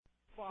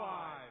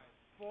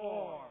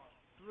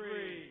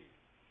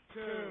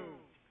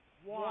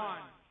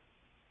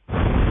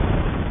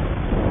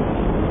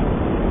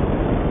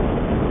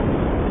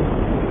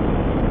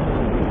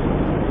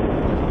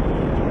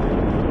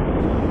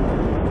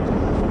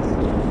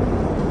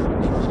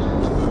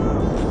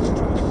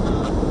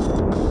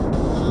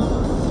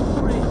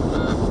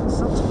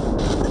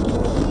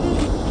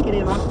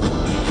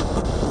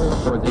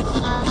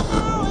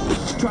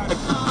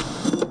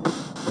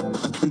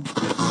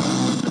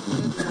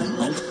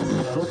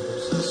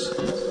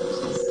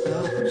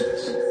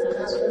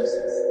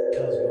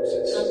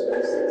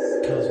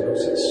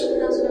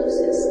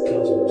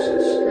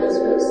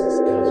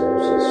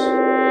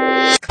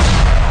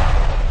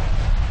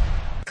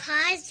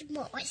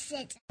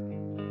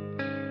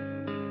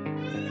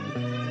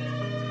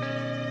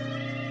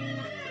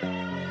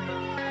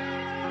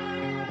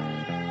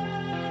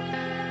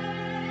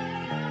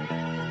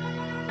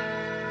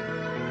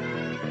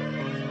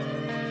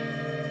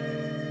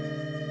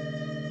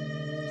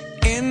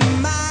in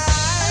my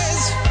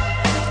eyes,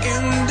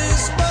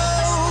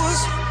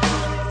 indisposed,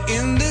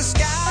 in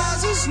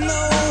disguises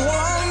no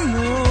one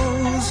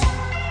knows.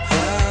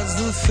 Hides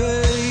the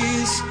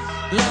face,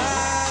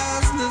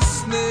 lies the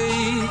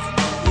snake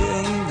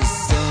in the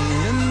sun.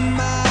 In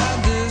my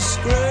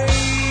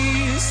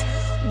disgrace,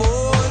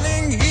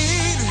 boiling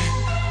heat,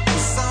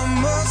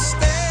 summer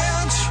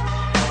stench,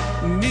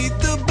 neath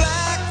the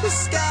black the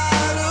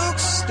sky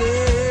looks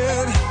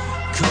dead.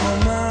 Call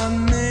my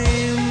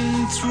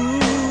name through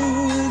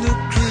the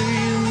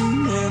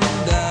cream and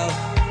I'll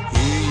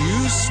hear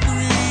you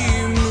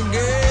scream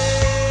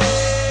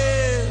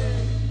again.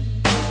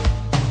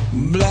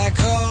 Black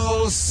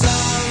hole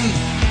sun,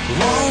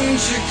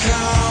 won't you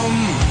come,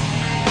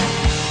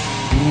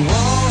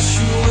 wash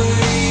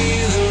away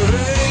the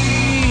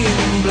rain.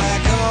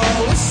 Black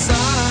hole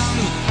sun,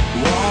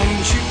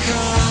 won't you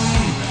come,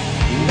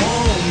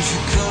 won't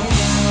you come,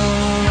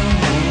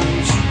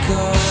 won't you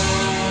come.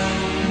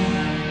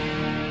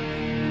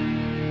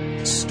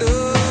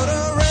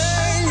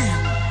 Stuttering,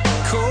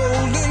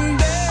 cold and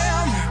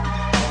damp,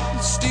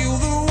 steal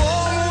the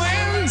warm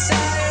wind,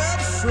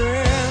 tired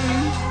friend.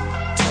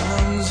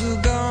 Times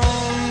are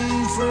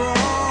gone for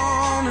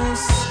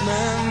honest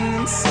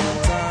men,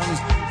 sometimes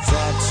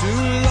far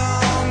too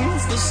long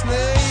for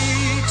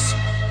snakes.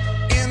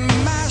 In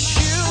my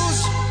shoes,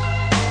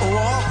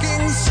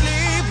 walking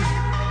sleep,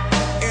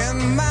 in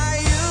my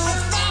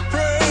youth I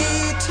pray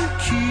to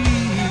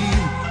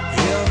keep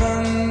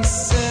heaven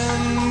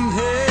send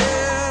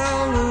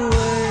hell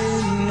away.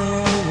 No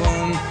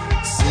one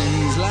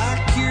sings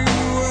like you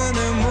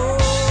anymore.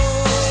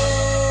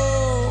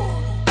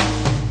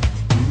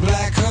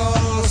 Black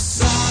hole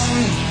sun,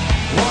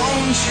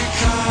 won't you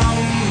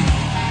come,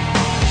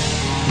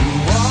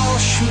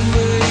 wash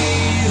away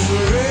the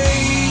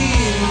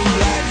rain.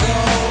 Black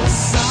hole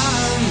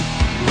sun,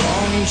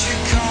 won't you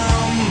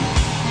come,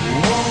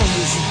 won't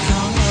you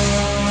come.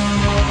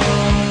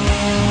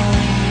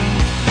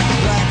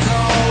 Black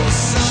hole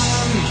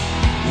sun,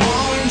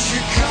 won't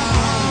you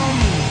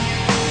come,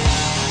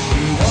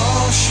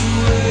 wash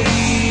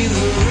away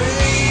the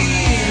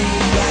rain.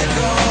 Black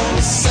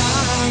hole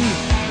sun,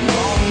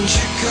 won't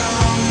you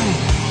come,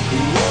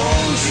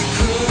 won't you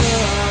come.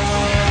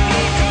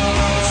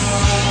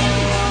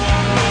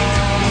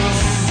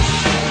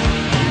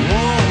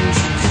 Won't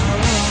you come? Won't you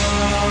come?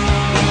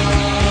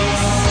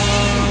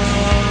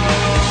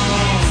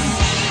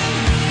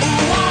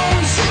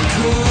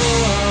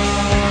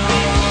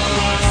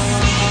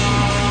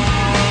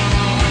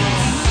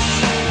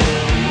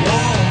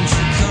 Won't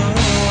you come?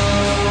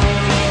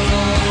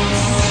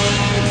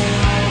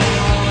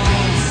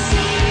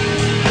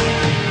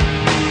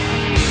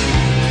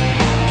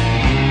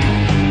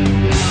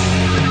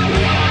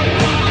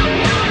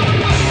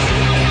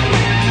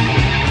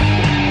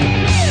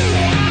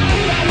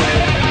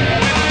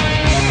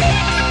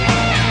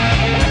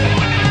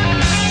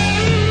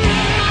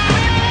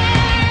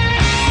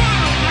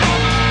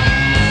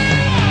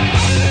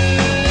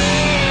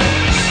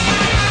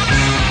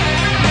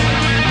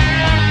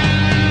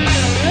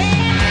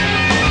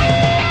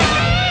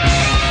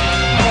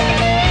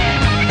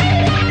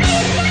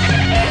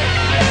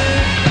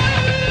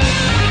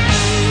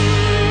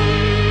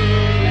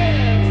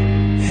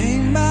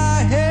 Hang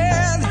my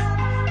head,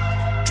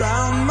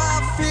 drown my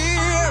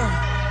fear,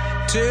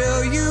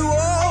 till you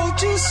all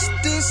just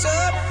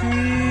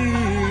disappear.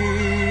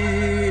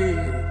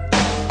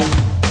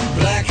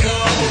 Black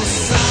hole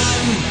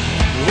sun,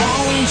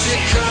 won't you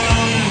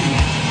come,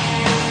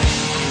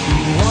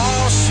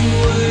 wash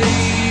away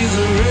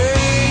the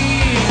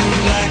rain.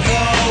 Black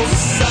hole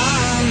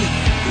sun,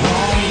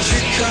 won't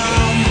you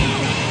come,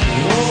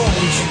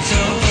 won't you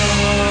come.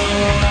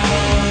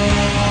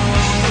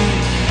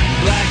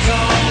 Black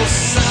hole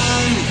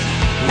sun,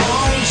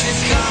 won't you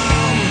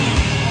come,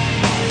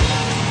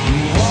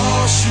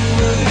 wash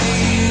away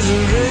the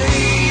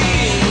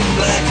rain.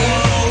 Black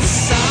hole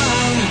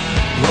sun,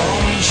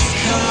 won't you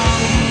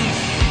come,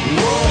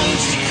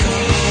 won't you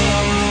come.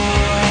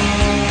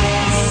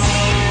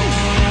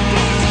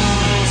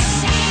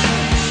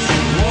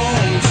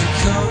 Won't you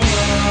come.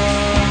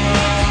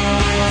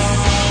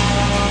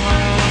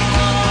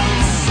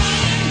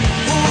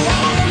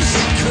 Won't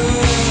you come?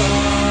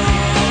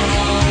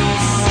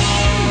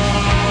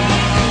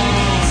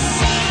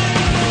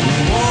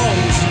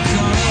 Won't you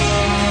come?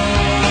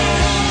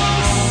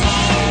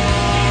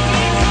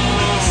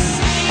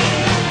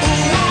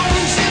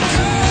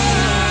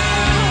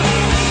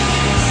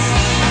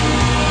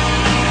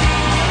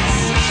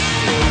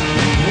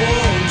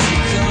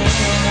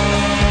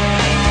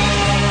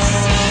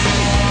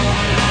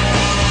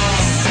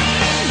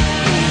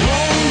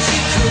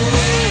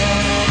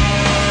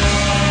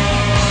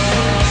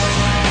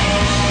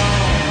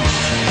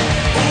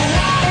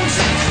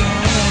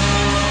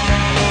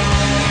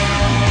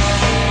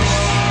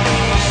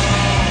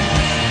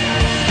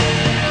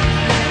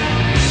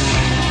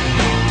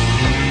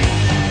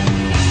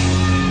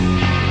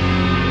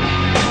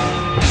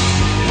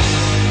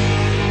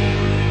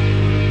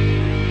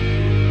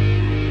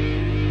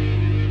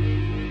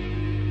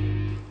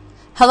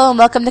 Hello and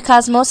welcome to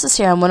Cosmosis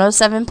here on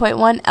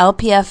 107.1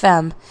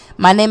 LPFM.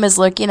 My name is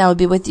Lurky and I will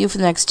be with you for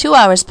the next 2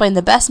 hours playing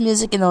the best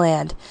music in the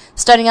land.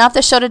 Starting off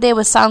the show today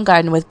with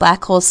Soundgarden with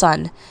Black Hole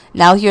Sun.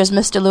 Now here's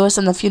Mr. Lewis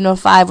and the Funeral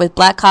 5 with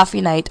Black Coffee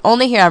Night,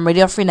 only here on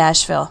Radio Free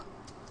Nashville.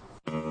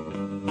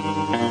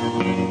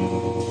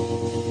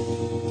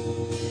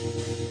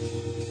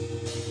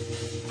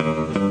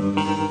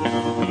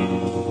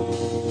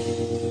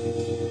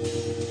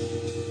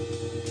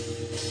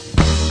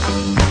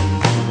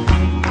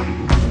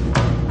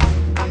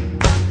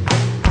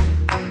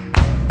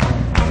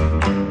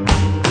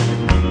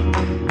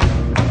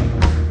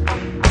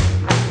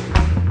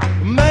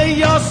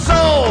 Your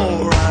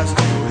soul rise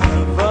to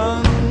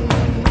heaven.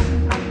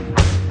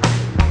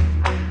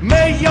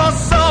 May your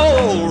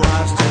soul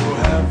rise to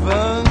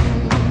heaven.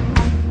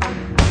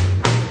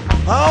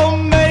 Oh,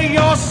 may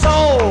your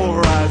soul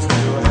rise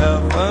to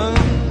heaven.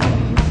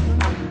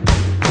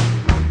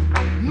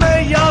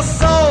 May your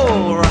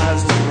soul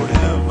rise to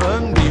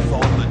heaven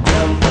before the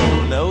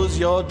devil knows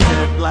you're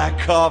dead. Black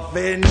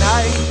coffee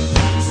night,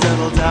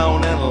 settle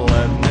down and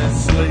let me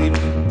sleep.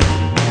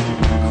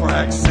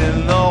 Cracks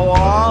in the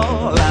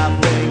wall,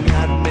 laughing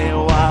at me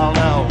while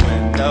the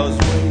windows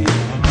weep.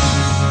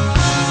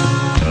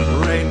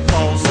 Rain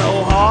falls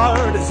so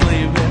hard, it's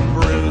leaving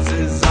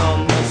bruises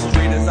on the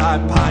street as I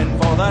pine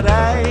for the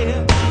day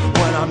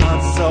when I'm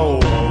not so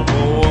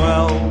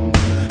overwhelmed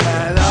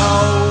and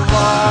overlooked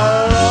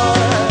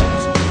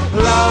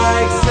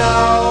like so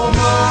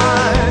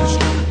much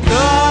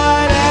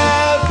good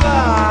advice.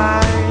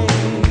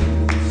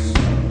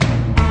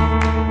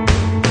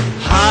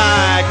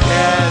 I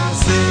can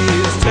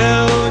seize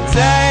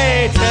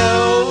today,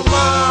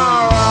 tomorrow,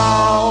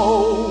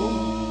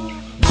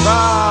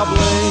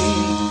 probably,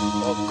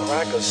 or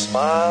crack a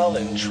smile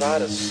and try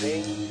to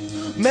sing.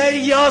 May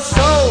your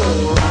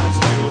soul rise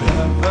to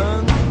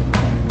heaven.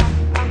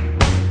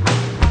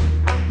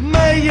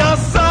 May your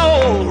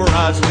soul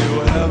rise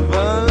to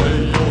heaven.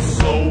 May your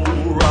soul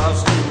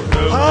rise to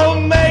heaven. Oh,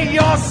 may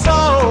your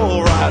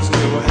soul rise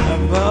to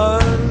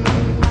heaven.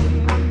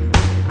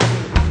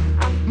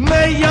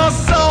 May your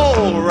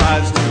soul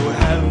rise to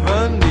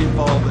heaven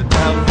before the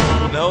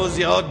devil knows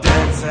you're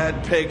dead. Sad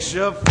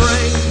picture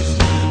frames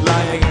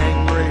lying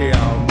angry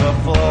on the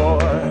floor.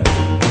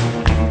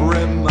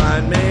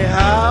 Remind me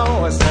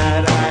how I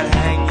said I'd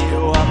hang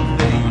you up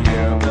the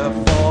year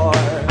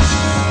before.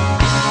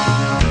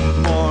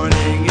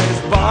 Morning is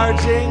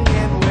barging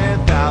in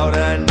without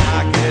a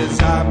knock as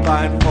I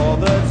pine for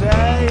the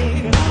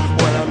day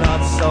when I'm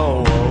not so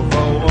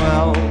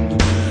overwhelmed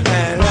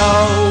and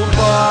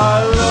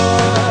overlooked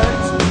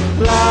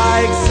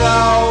like so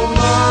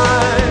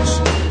much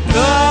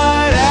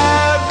good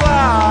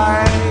advice.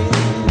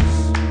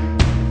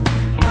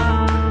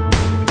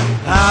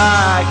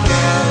 I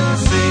can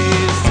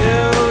seize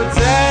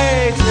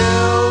today,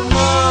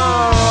 tomorrow.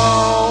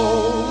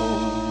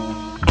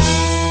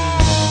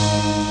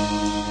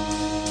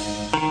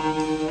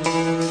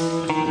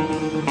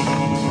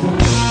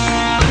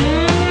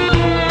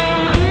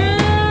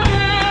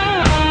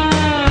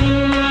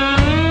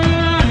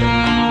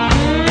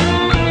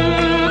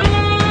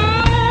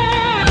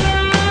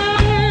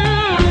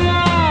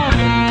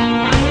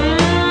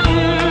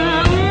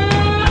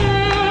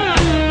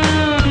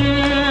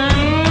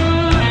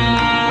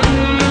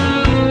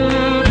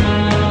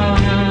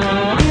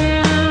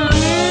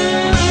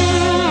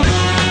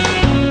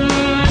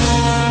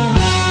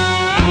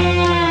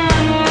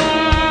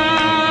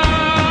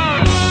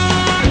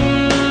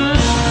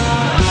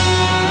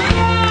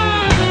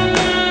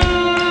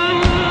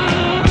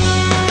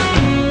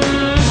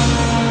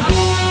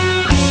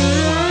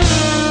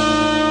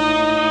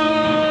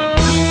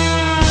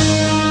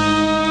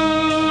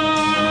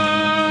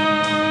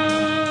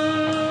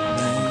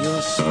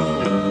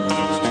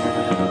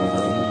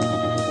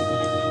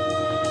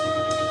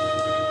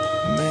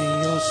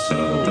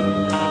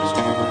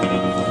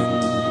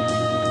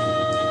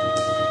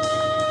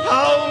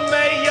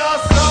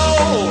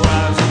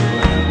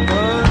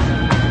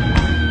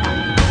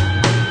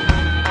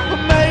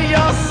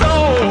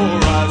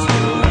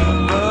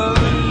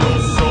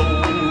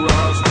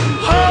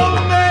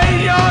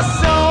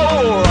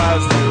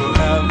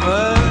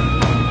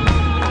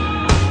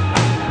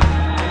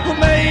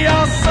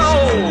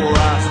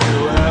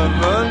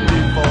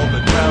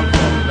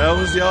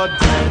 You're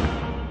dead.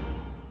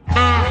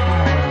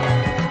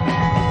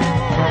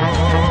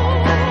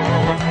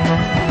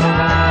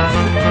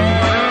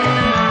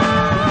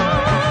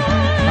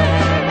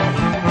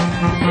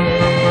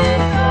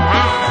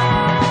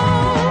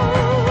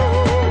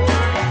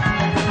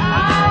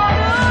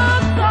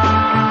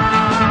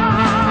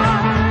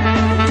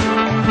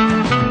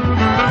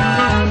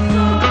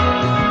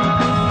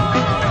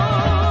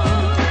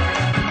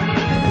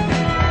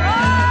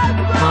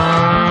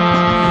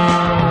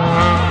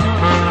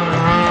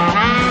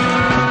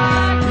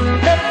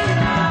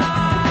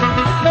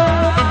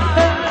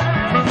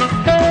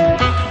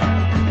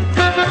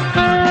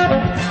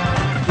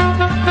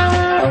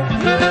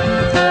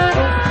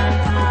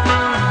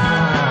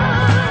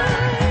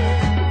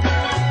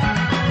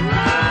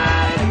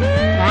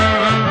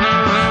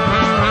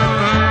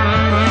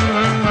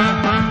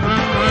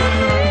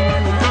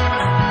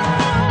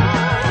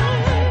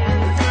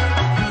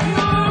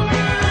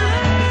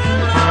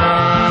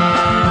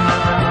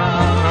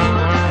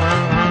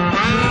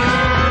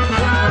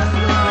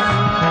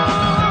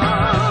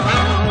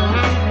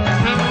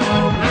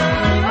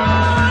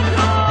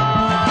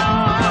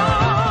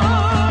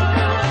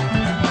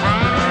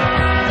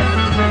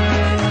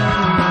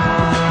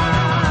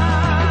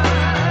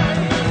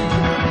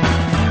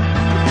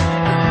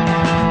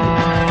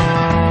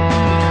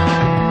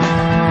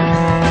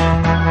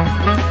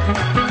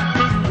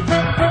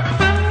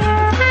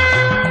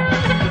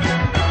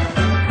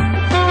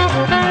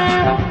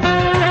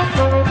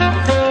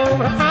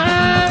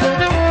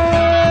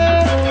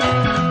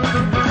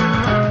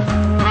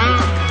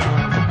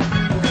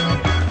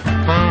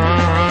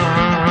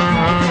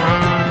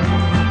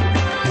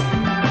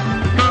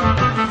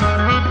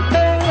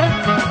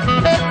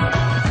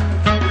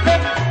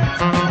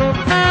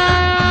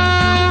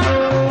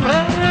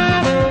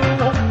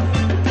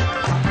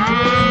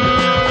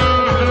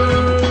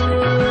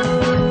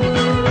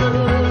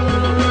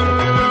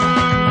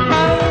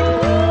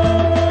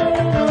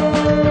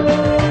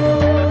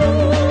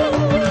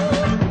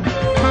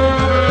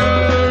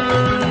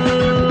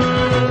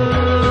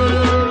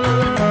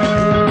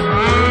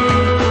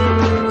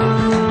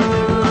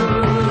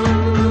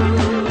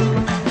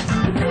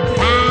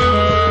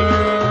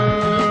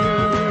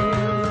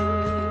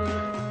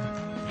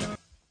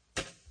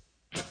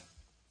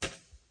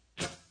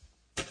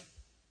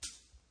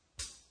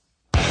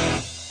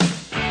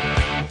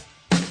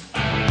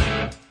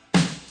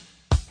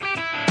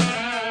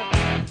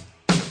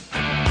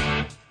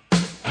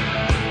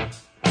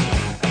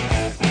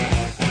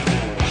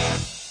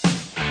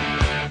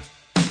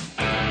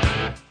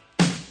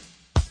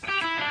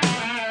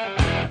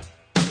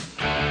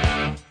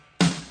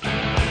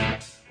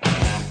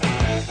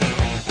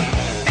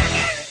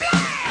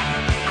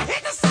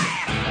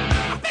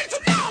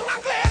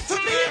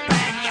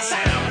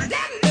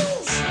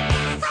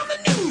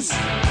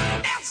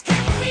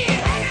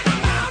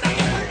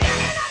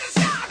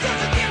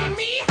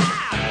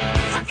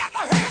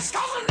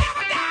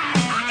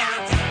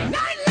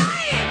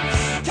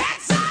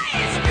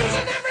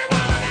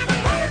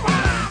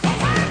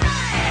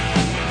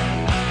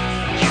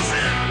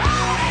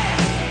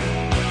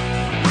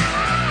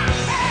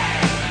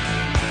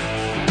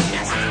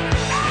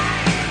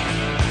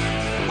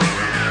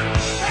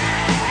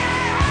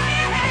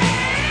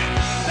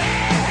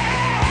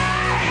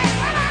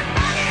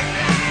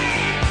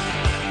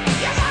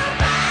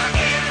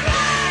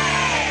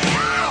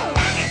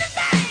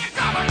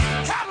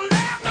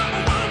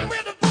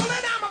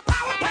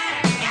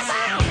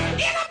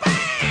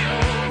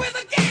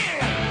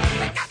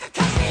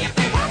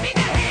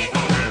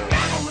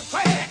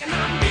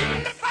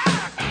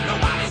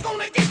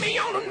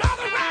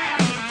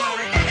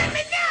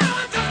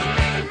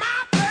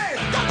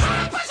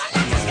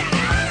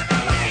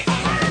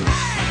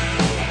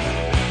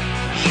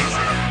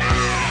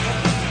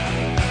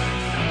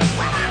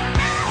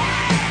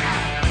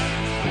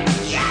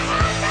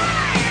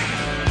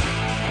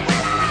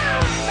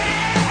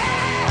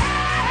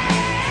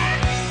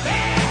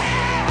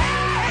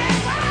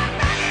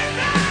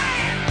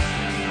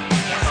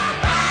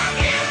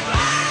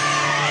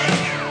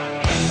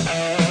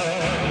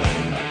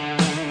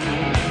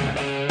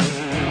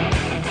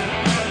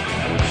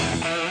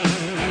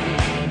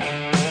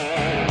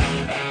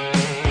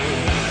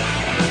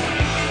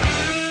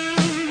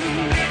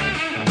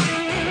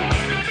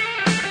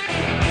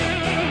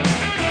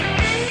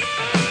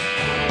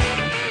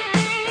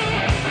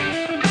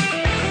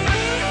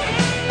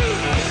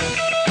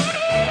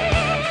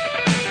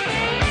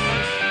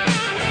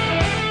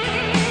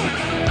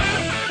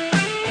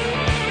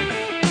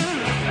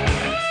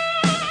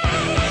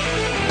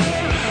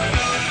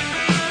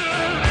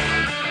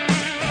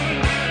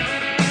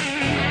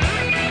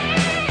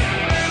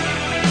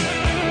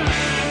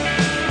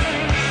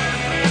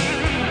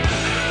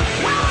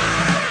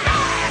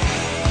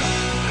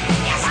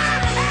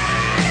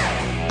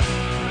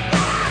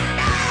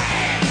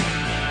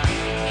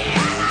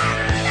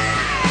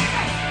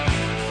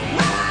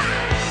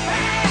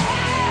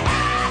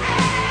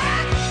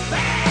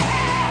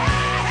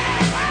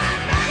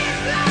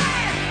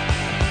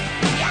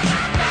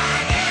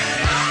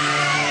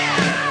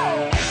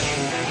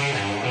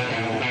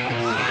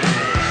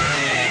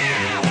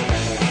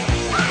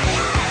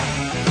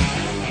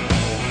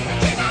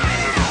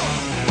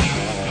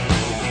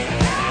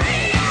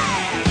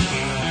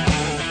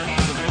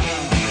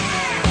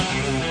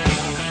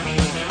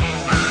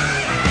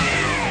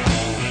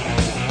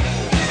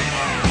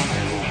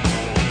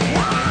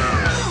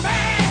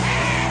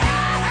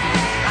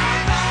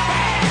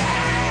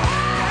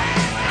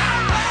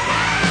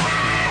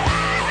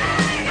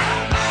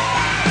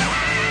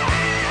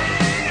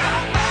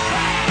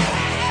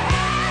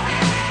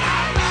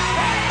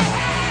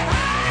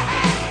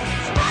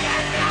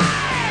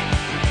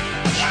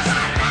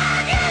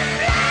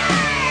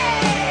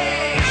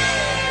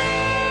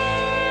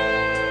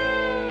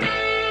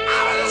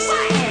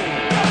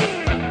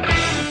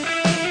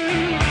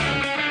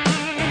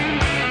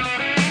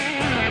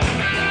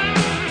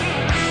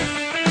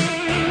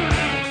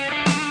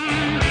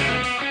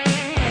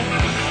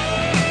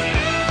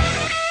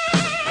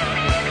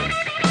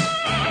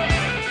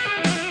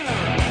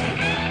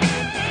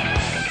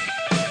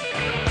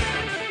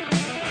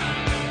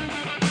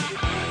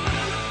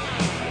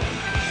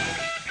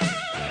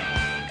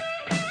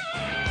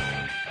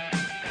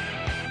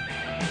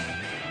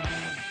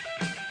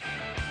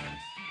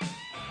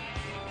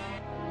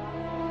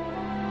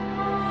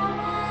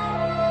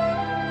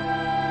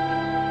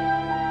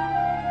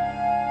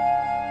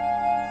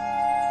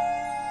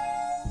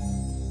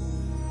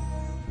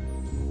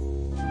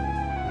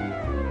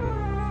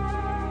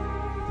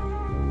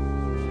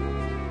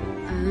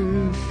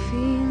 I'm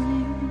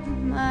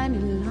feeling mighty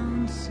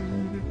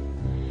lonesome,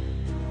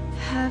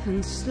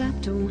 haven't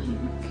slept a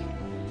wink.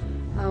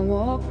 I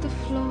walk the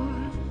floor,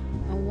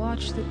 I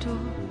watch the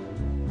door,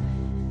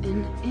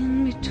 and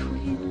in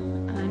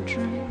between I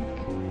drink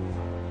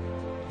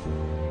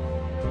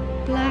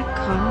black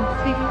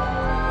coffee.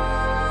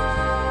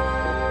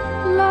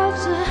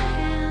 Love's a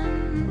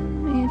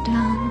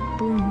hand-me-down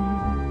boon.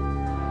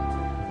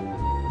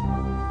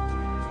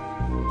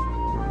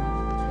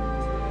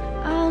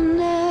 I'll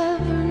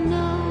never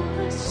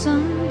know a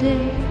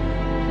someday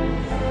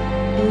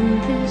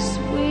in this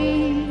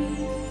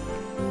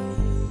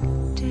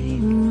weekday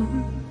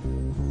room.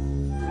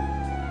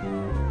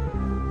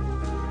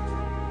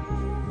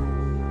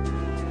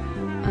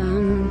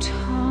 I'm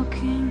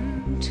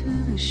talking to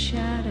the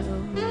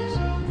shadows,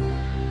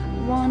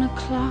 1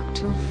 o'clock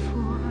till 4,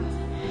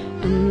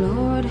 and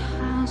Lord,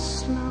 how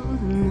slow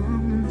the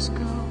moments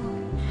go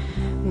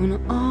when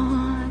all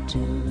I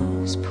do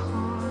is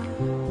pour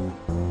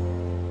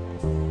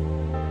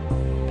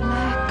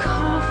black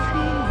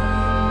coffee.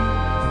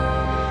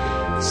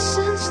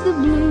 Since the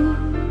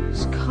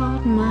blues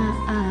caught my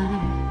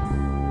eye,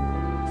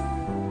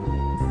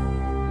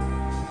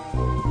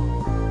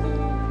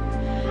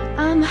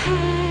 I'm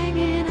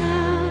hanging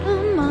out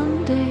on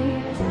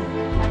Monday,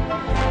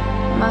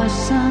 my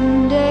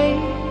Sunday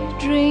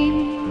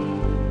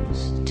dreams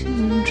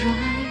too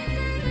dry.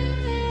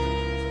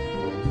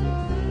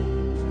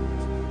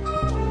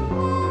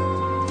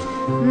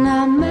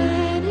 Now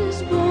man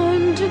is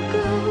born to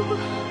go,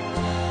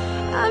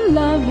 I'm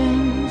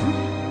loving,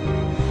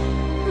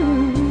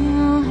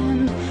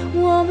 and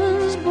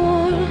woman's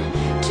born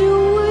to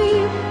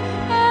weep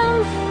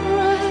and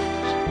fret,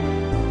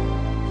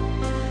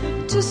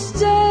 to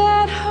stay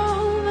at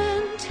home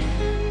and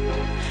tend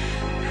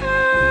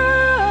her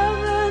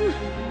oven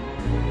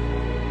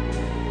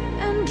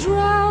and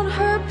drown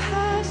her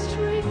past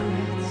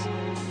regrets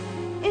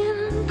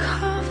in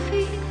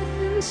coffee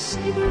and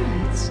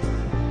cigarettes.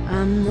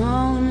 I'm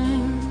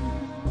mourning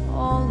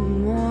all the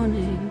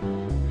morning,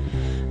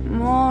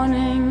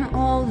 mourning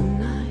all the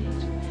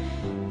night,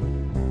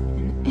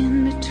 and in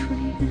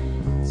between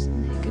it's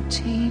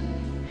nicotine,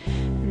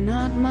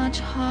 not much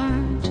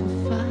hard to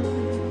find.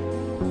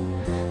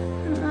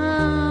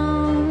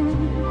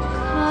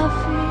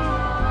 Coffee,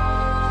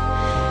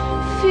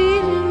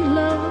 feeling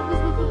love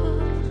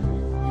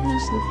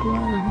as the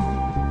ground.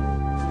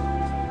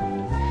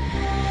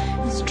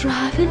 It's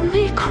driving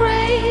me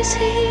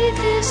crazy,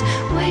 this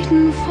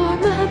waiting for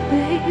my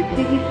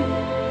baby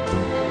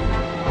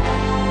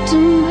to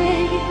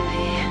maybe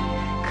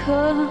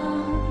come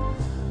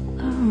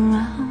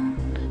around.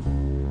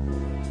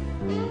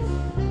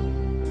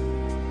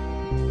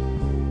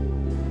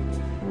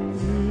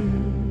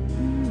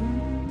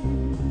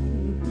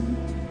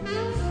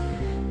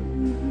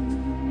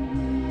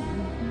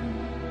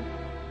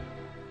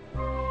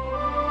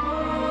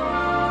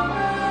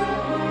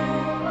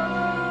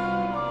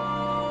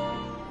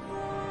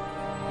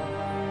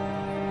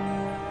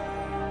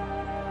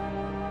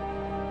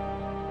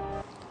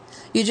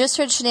 You just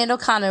heard Sinead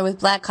O'Connor with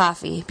Black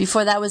Coffee.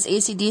 Before that was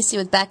AC/DC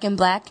with Back in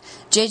Black,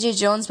 J.J.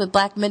 Jones with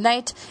Black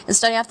Midnight, and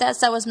starting off that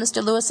set was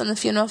Mr. Lewis on the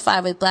Funeral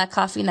 5 with Black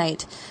Coffee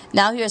Night.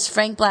 Now here's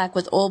Frank Black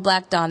with Old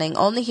Black Dawning,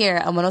 only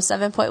here on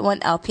 107.1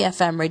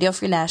 LPFM, Radio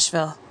Free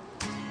Nashville.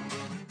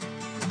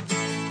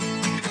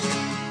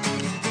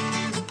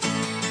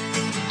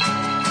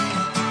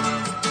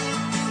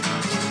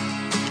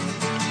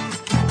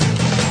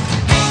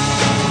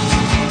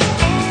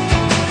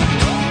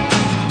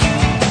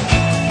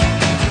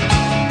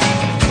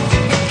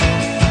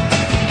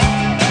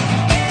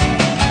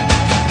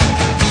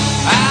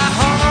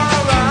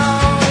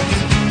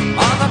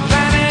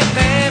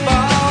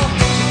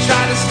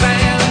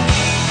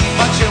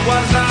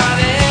 Was not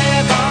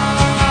able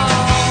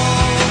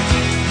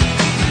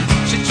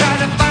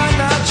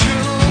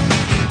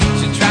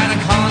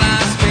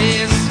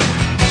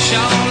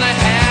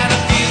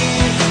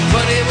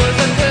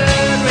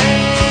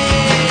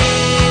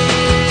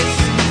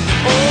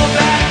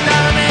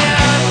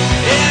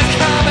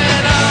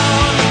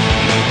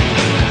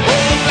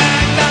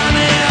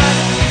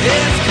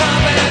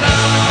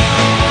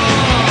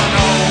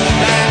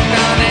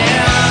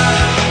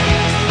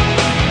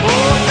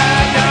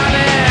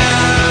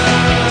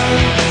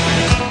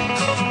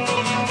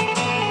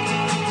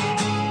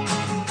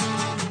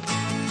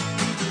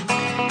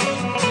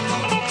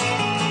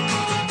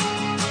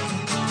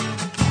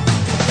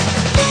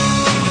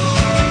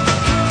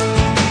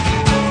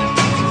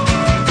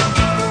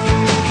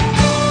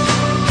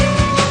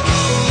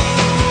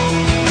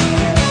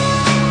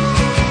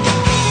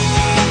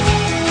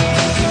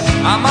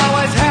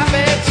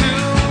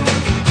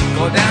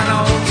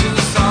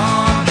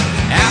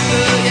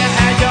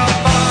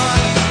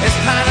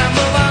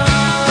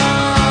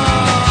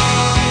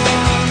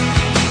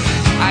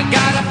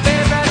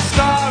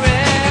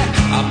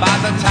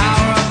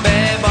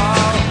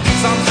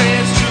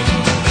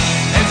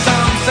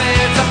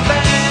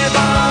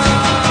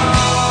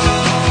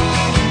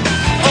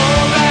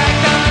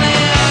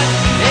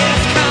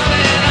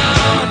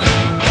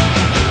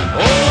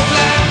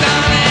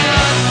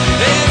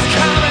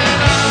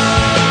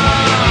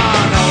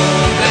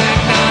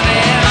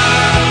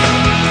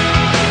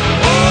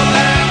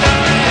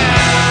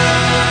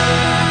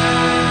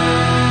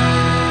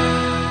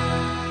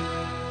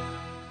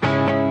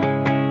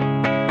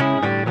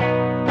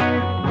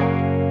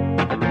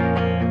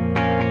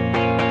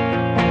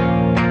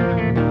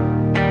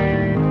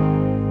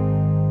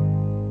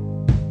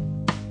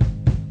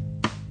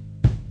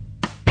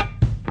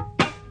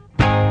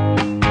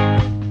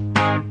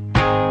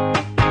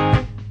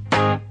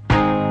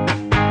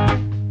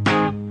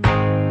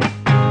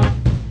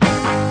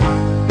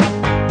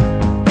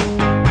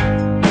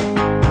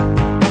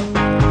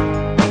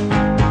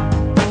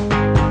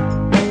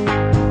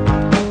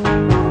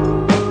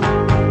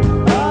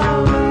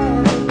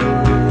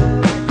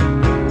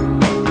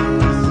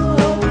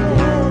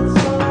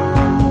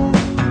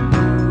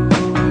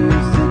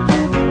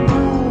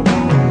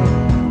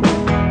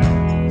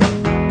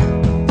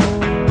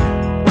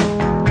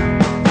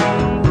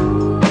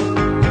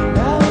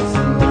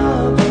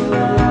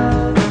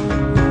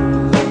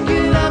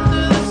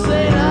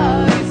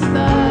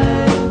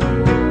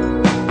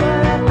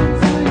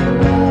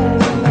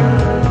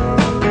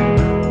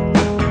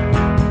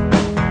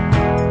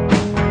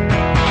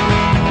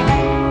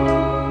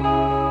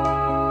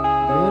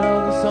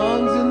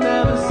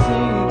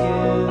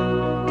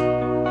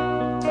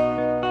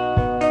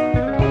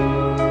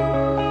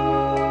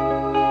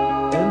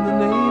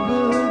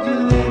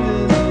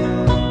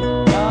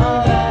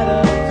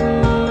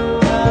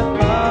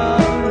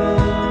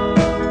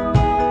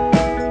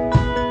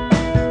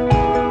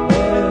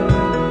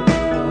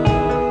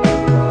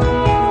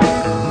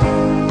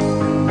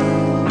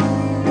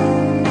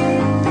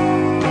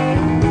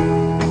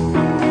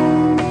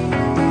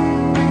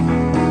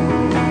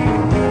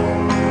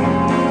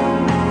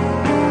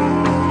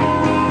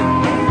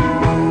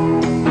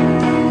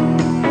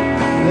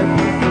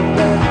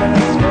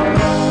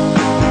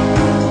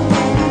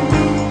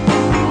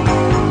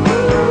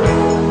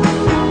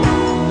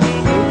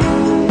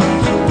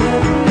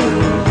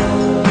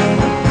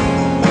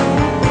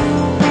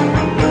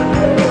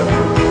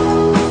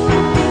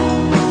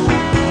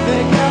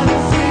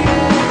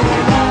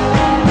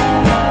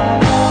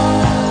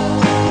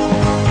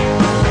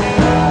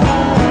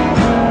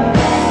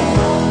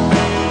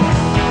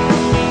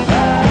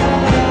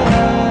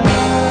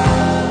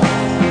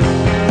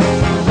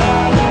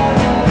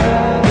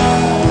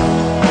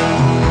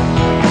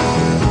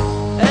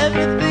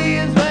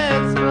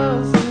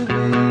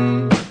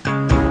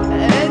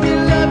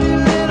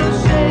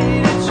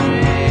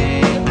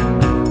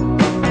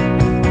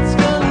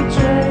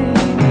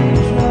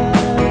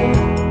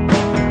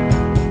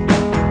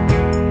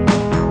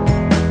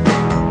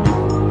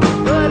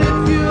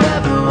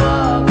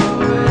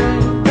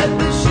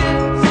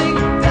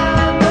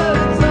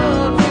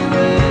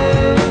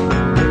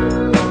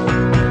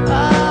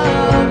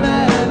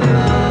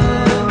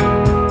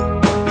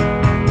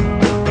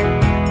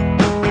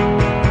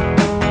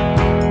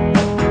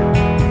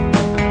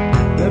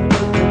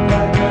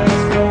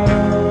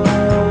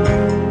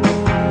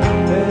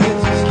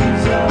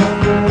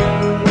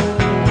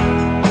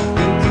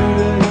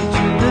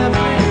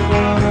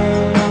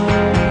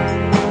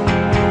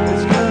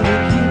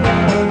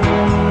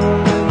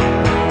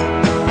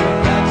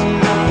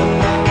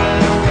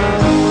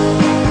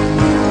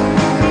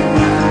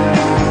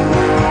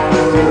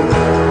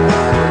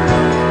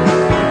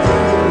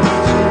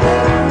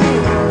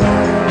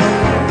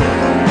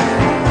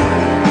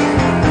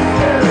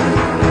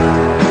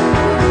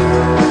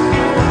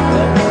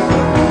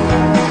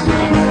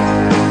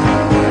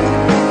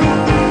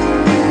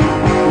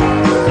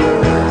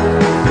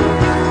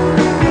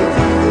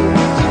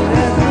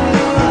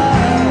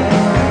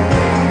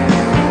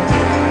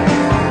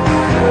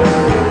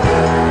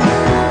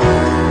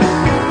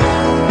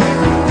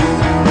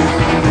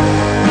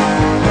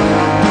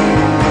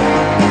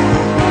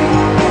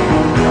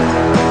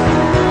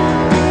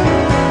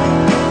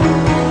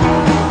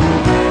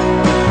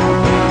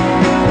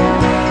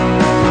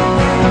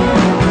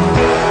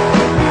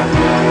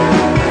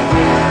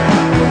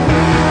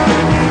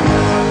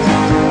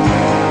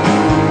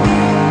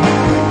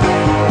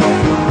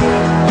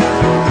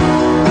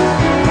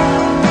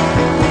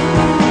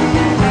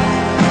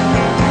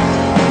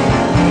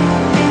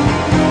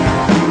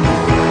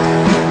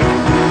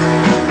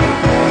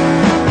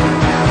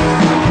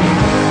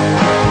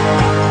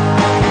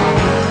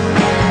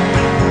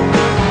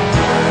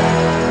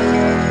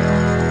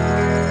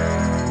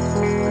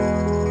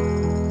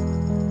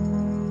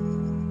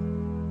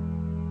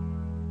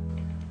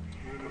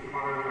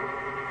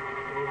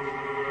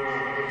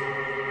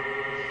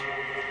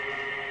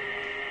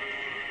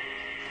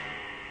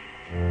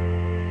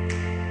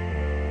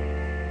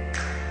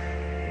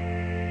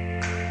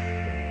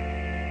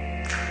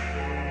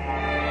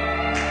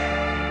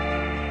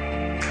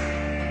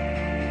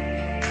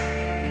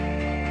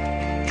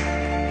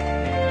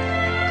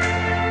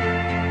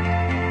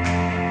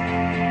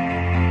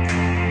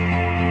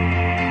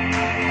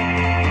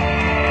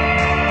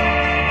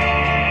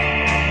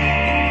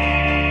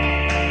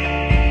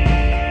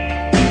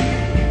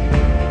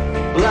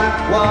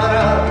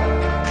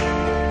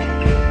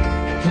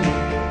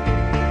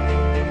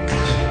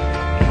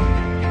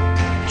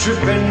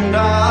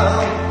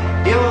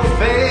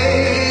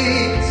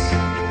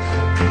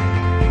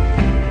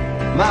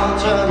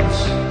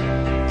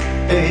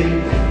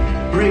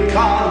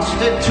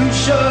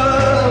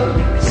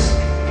prostitutions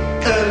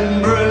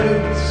and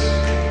bricks.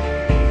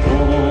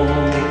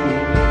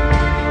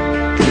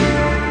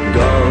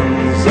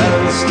 Guns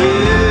and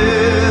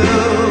steel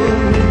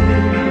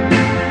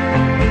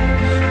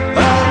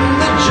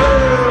and the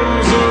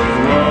germs of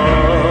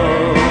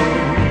love,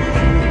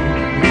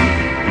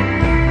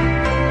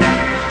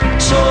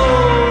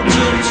 toe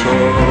to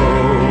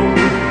toe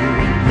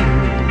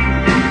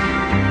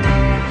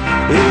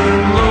in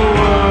the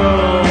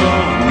world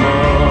of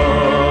mud.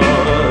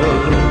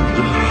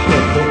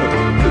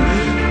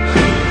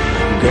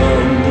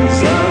 Guns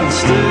and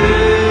steel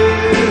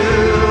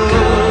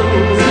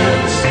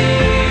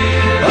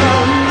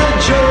and the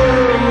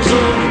germs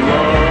of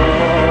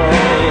love,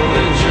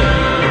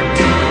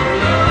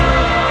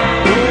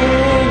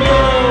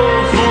 blow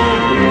for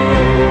blow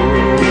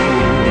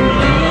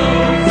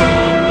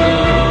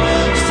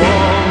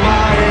for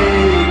my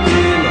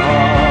aching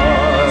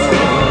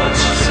heart.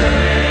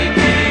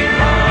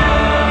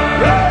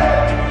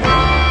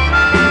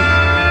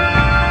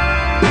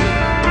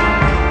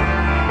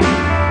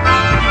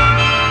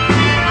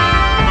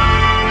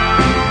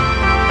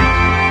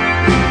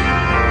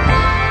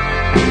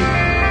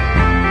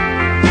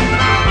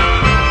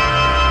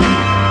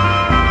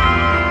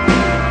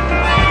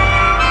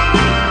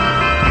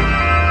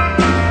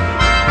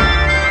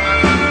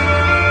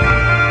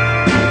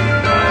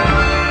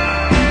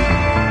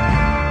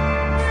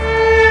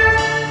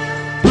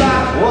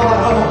 Black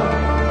water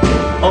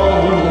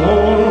all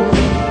alone.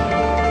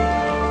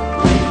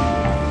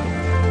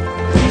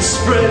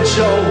 Spread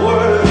your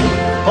word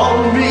on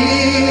me.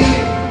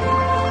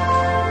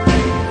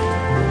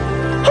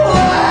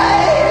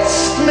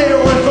 Waste me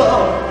with a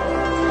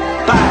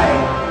bang.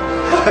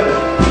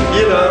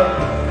 You know,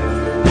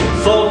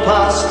 for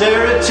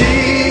posterity.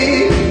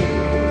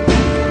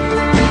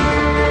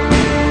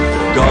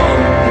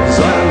 Guns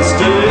and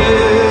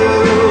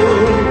steel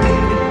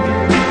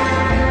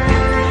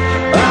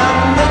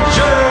and the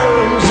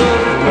germs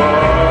of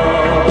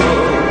love,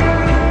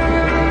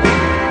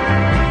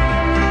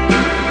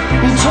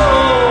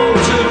 toe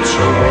to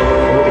toe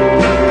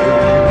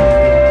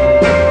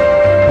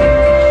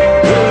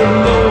in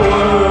the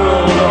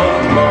world of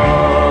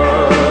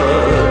mud.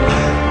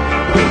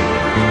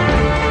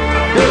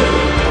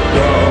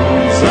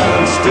 Guns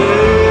and steel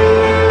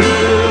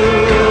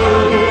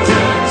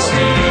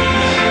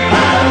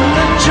and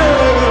the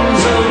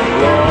germs of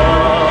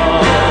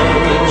love,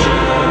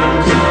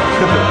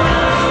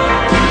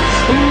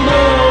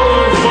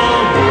 blow for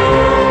blow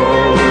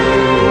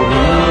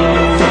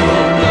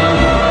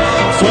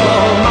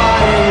for my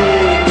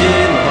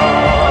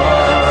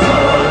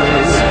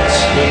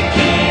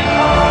aching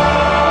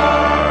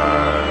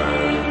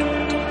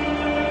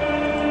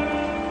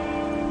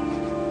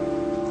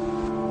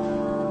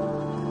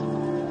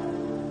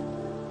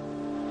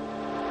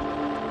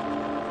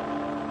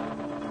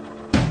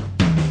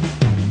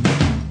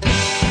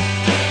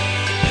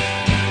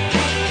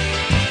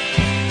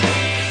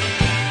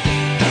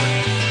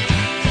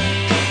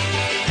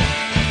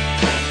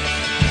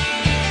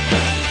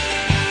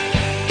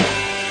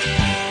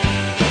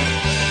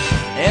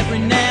Every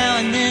now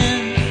and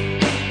then,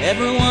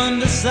 everyone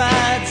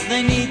decides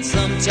they need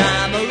some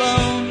time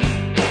alone.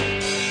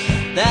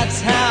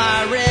 That's how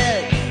I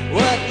read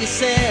what you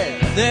said.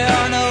 There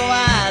are no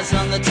eyes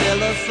on the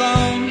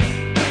telephone.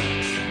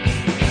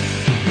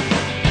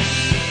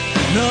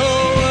 No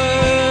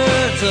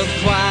words of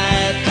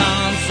quiet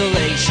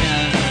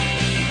consolation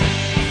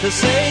to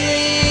say the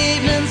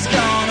evening's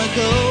gonna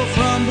go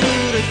from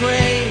blue to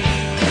gray.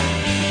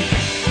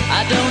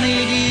 I don't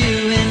need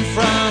you in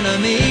front of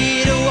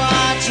me to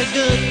watch the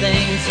good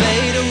things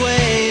fade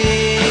away.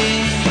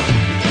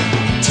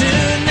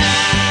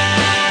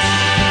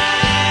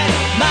 Tonight,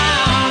 my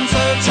arms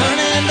are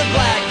turning to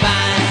black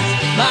vines.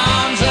 My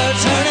arms are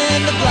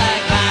turning to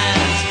black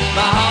vines.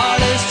 My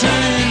heart is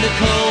turning to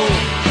cold.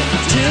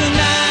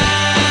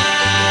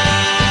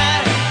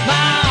 Tonight,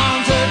 my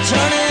arms are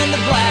turning to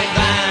black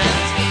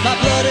vines. My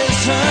blood is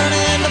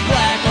turning to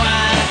black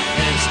wine,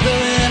 and it's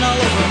spilling all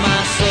over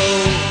my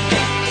soul.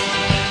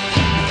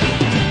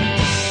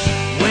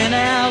 Went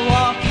out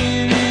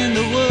walking in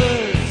the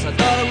woods. I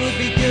thought it would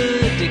be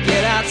good to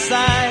get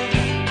outside.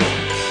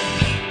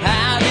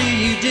 How do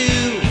you do?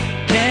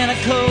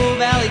 Canico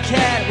Valley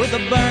cat with a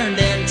burned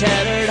and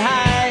tattered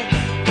hide.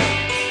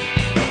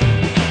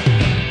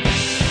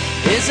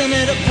 Isn't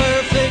it a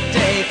perfect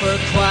day for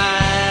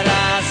quiet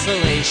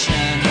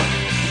isolation?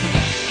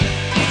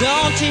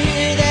 Don't you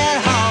hear that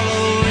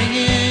hollow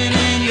ringing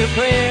in your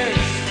prayers?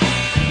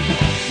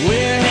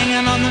 We're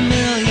hanging on the $1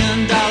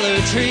 million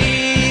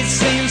tree.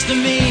 Seems to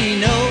me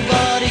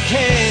nobody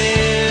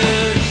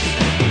cares.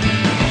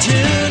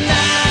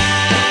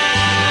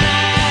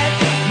 Tonight,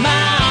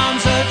 my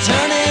arms are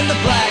turning to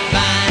black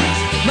vines.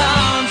 My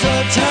arms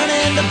are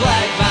turning to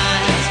black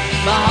vines.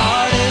 My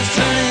heart is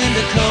turning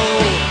to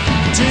cold.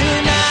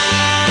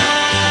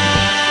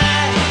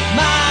 Tonight,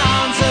 my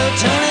arms are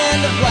turning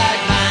to black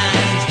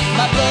vines.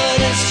 My blood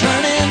is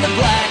turning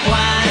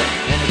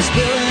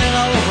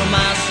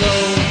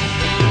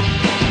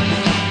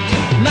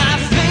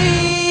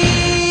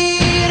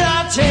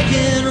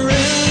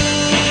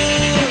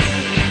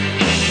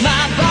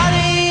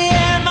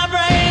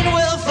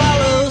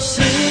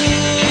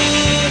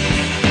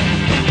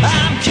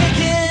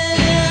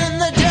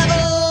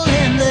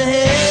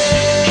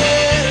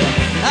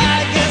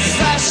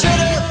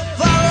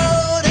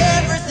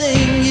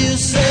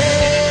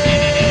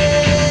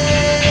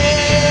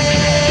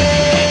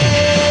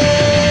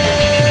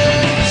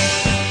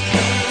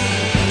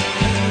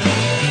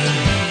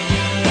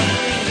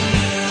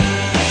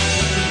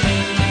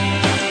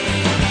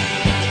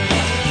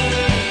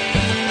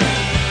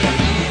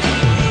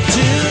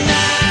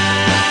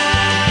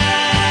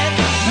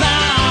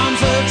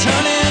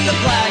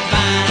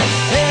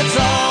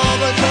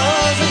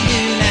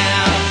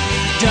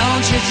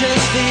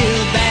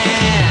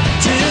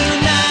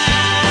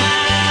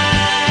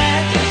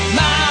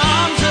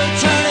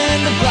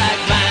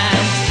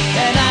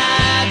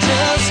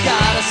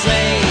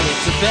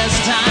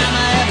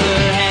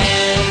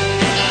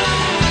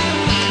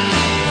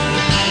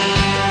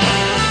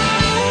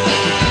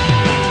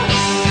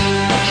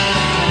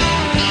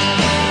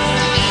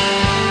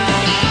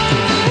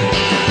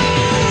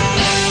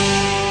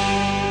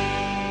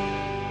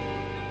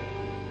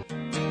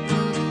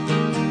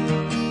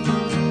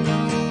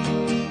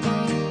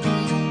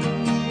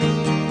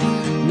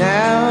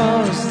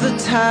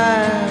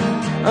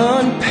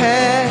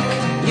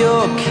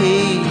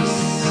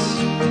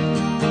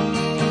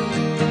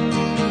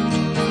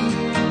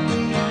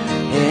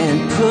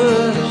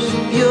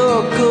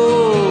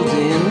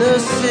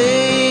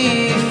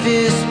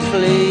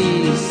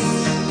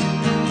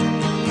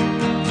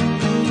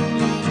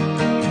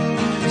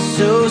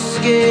so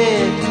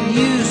scared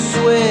you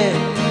sweat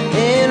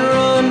and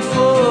run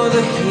for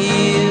the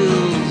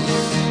hills,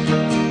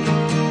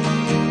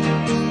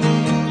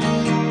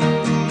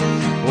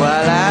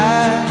 while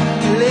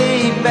I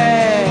lay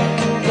back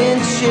and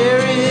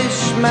cherish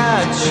my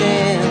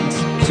chance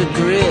to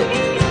grip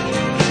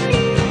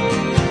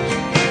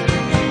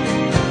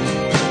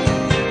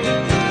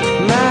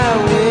my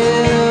will.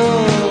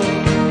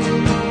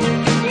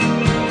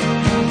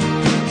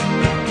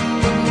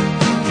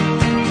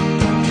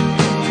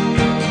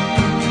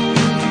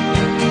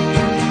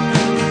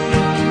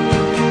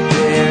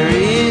 There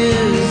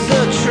is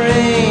a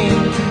train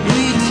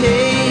we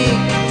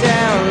take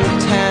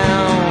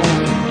downtown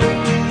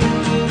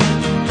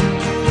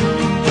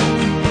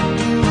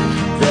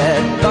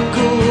that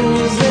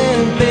buckles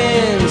and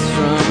bends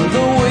from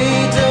the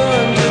weight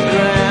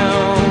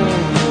underground.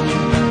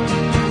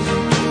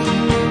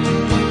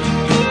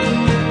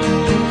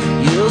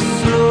 You'll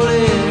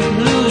slowly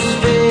lose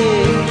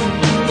faith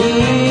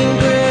in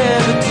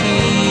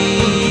gravity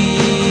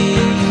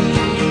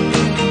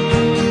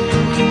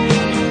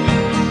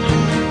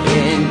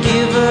and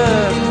give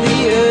up the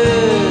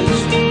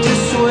urge to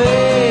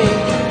sway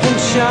and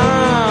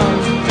charm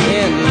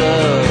and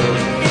love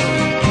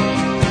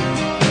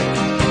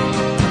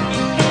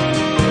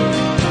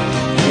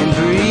and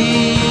breathe.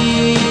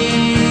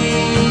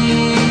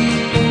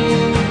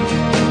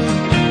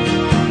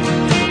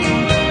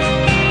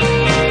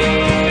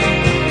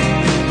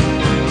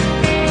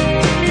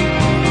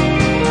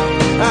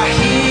 I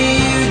hear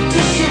you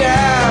dish it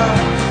out,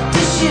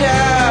 dish it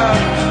out,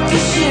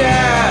 dish it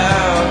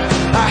out.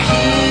 I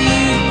hear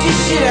you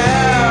dish it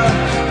out,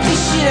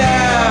 dish it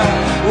out.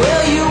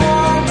 Well, you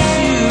want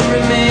to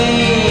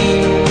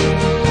remain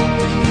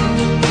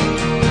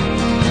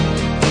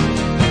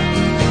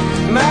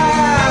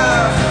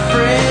my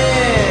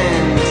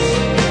friend.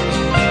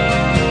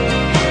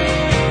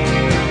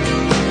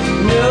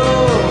 No,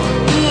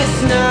 it's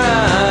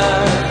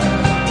not.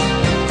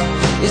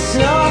 It's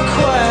not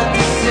quite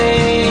the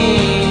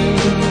same.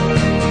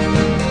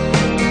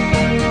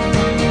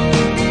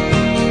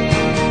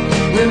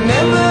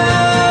 Remember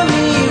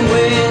me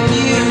when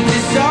you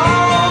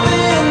dissolve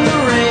in the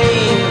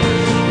rain,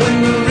 when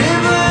the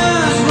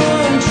rivers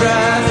run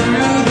dry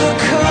through the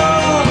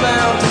cold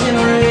mountain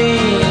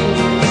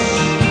range,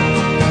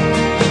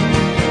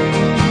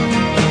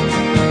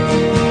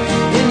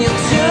 and you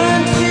turn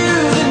to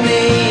the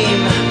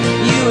name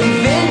you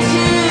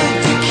invented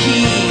to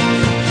keep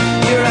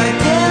your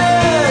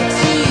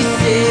identity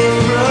safe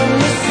from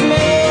the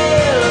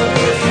smell of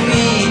your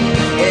feet.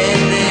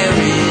 And there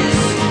is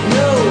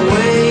no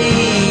way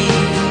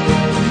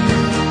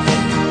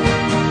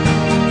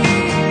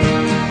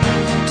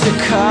to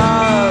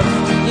carve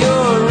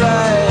your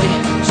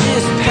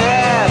righteous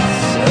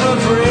paths of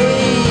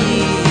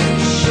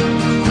rage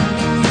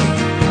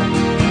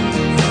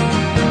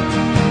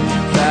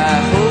by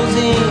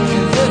holding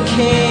the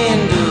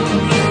candle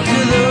to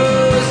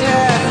those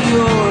half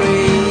your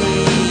age.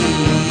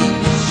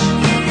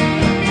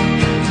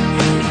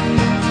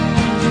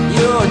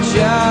 Your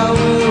jaw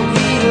will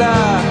be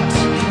locked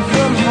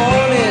from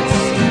hornets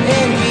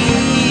and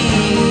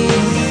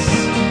bees,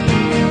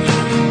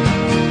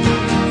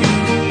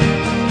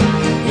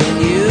 and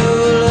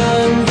you'll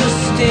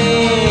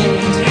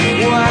understand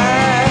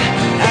why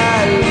I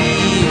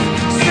leave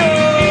so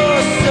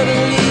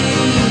suddenly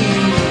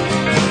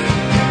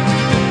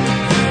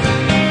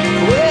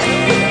with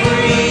the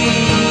breeze.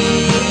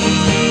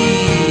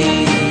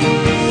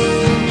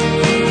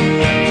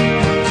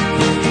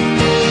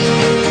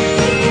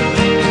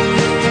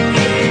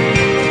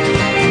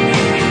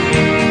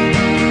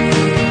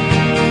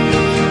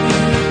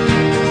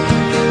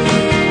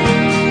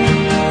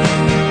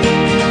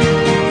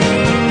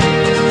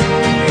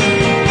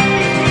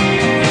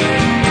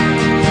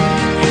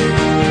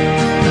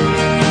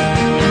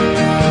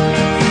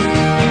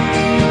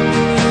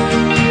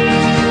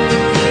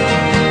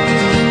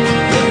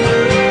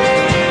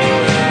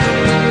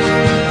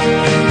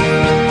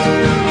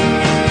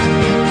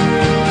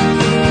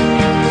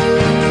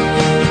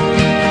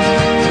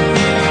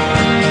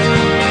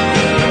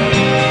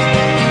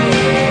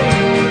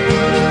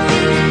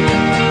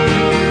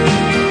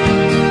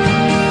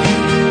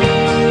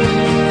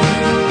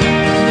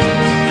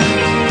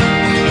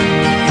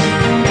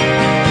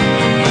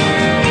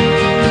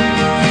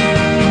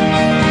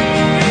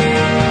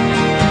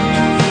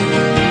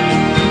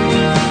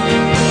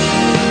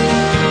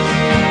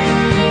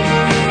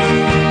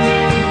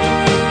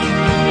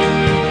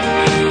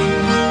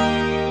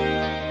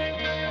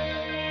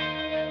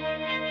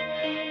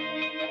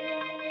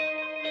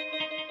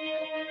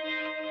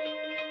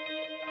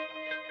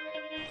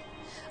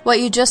 What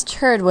you just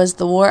heard was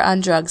The War on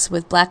Drugs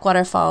with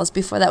Blackwater Falls.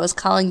 Before that was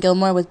Colin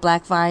Gilmore with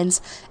Black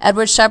Vines,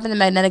 Edward Sharpe and the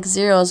Magnetic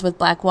Zeros with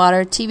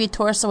Blackwater, TV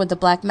Torso with The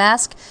Black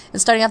Mask,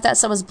 and starting off that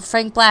set was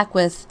Frank Black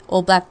with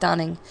Old Black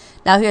Dawning.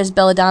 Now here's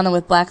Belladonna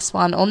with Black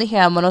Swan, only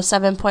here on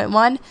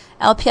 107.1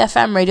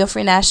 LPFM Radio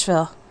Free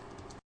Nashville.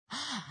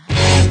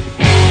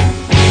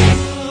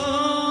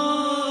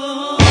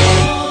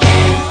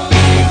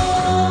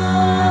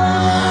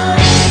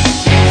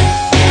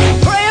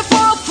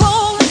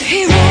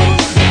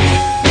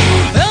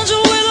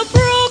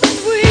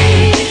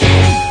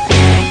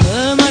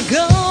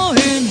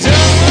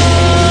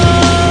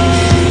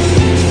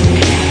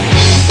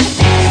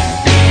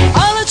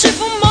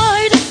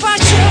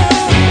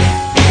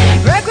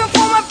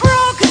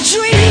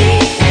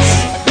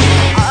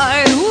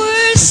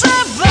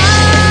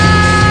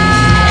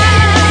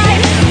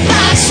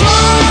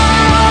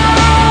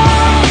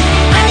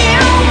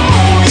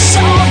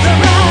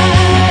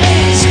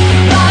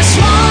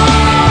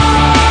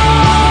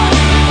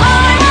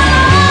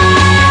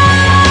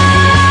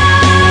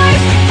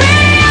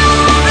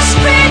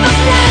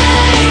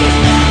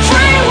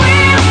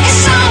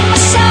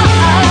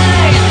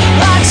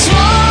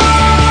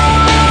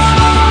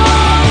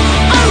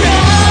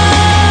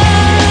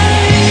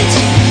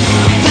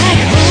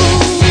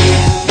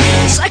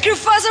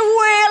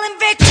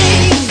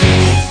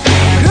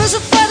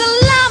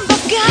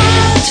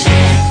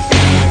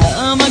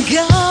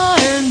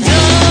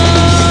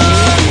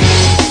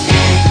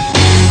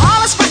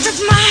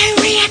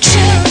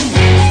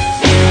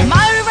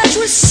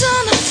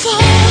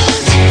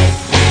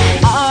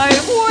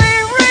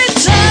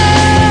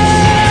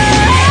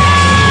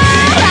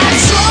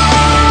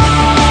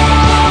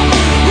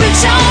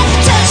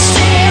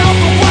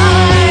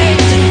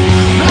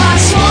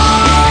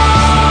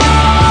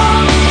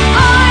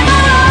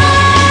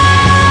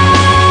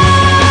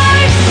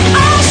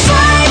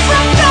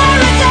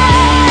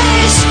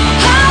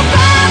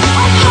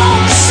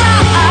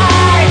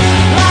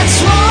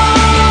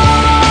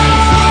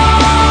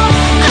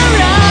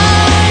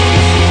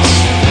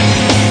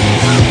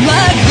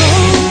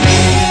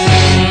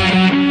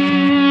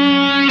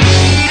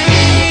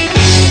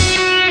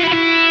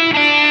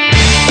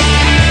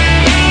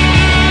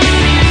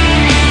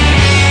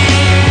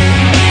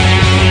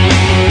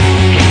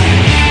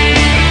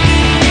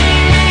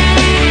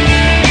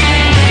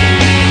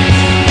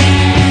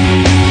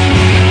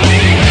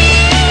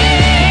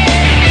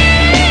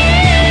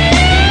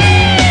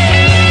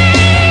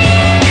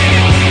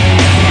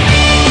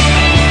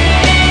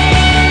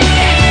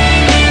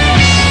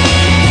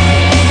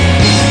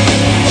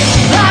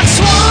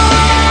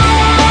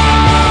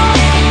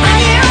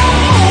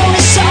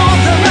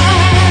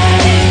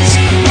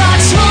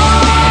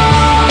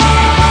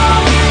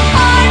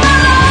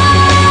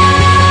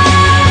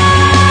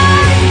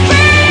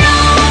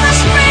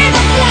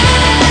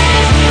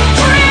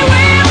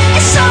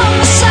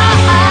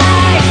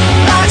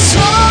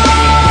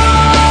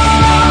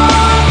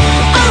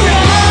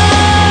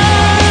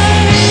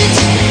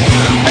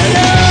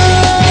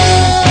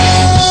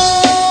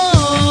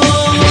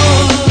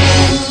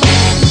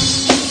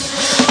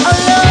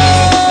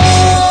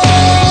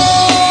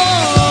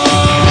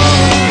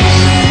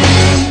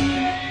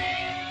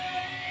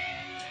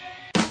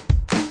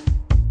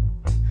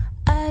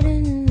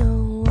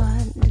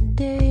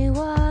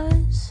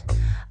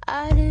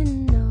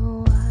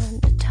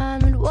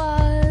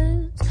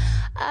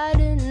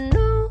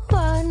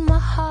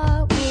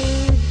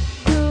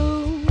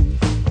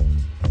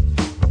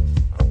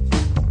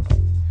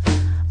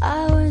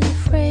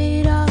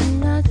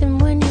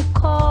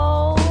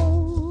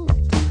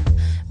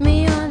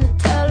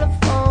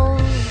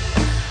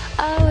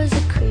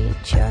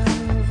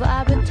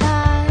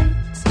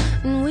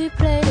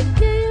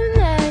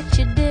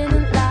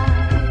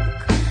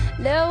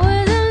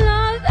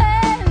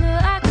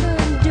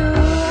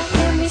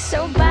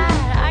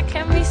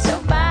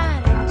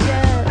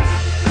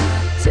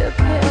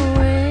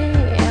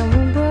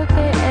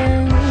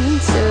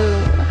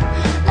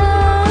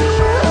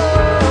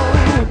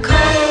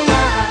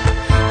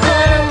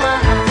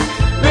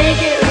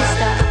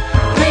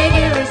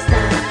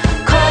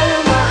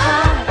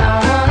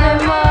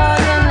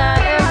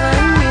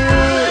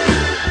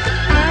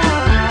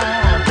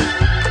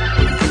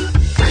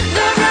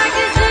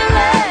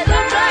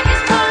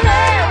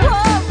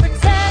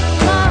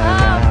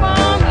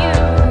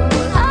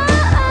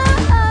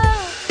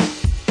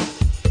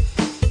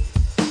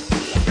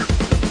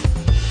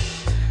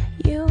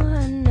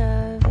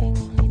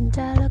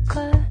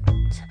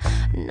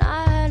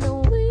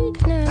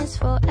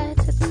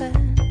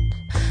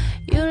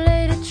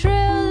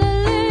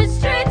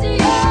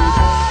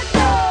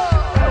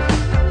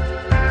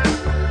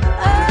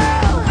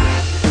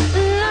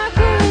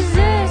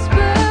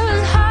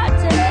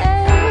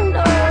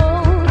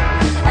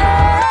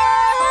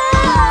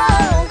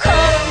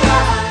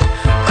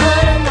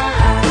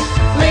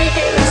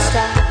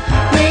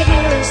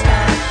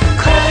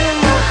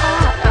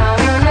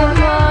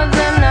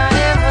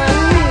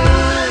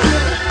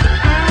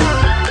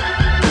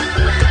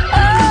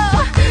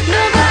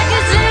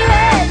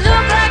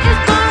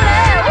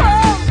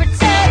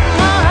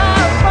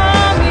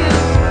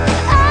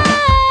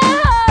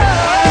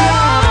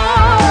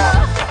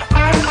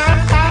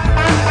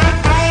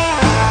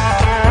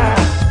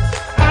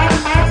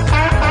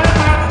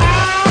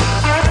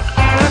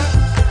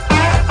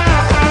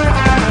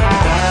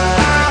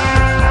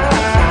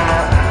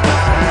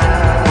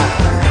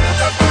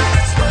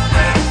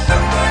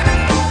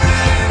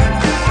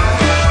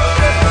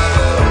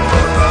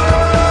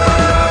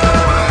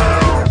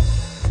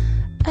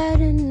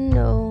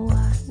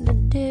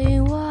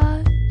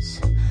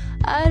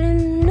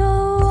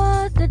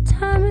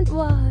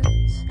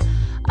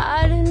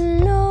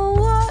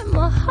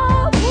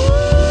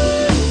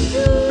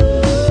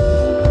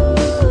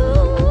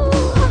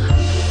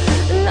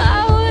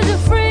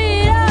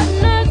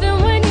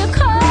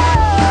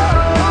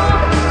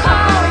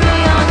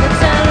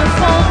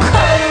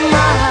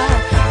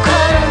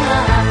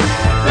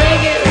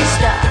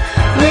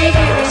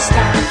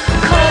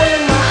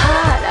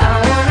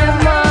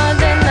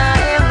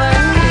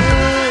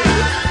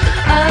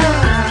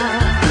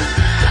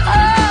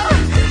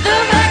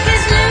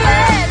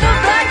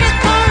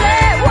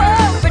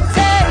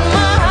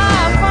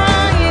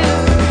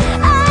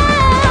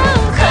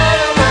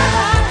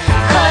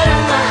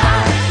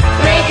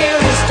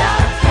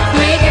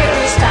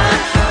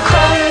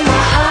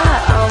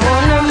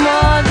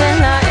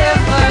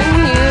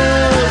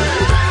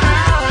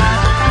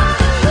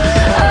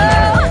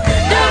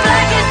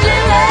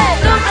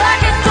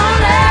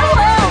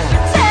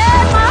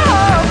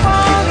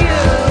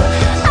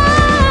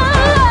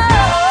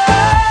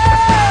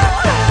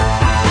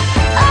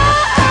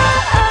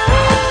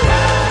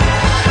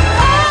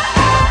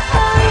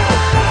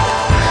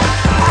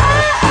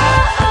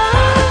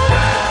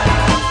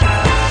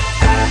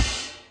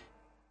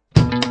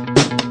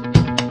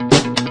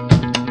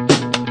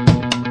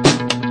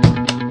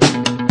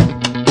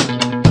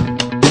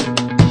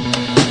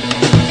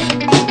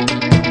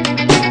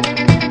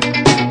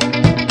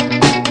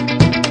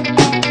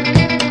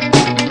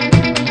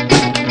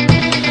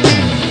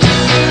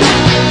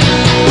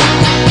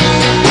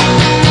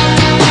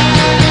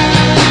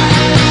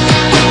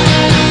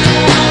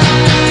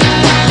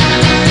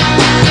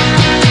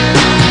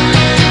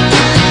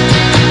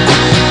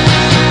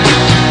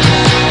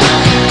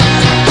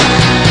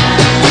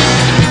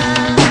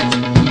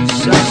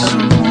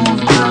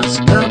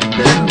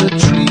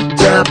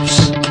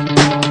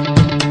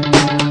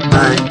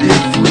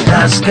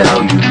 ask how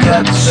you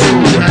got so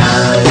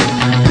high.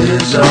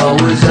 There's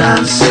always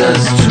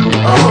answers to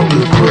all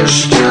the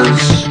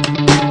questions.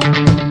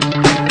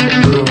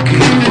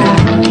 Looking for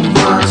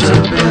movement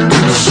up in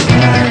the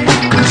sky.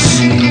 I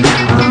see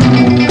a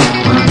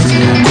movement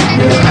in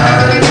your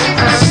eyes.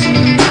 I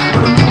see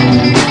a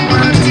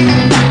movement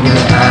in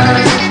your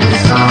eyes.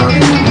 It's all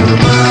in your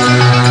mind.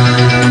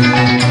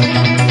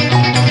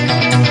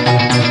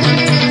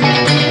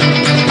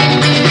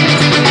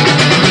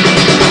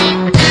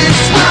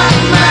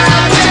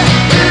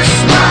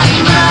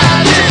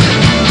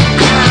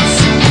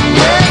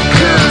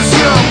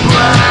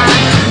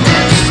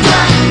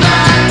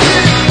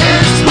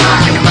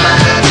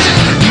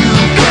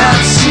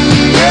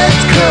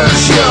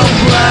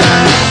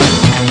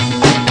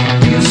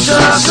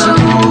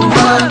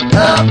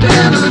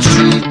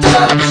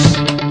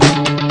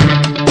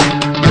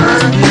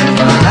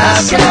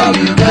 How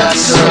you got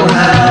so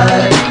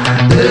high?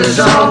 There's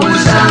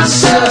always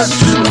answers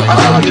to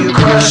all your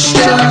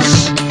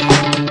questions.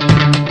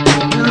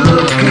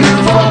 Looking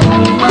for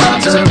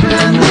movement up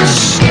in the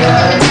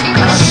sky.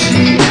 I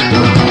see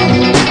the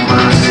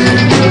movement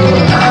in your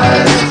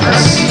eyes. I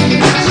see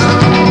the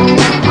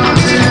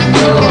movement in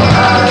your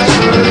eyes,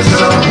 but it's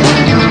all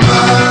in your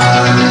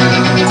mind.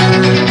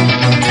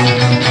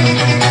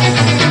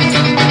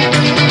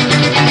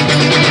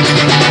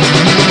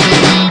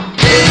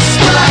 It's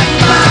black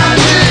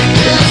magic,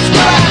 it's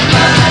black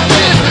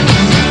magic.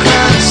 You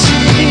can't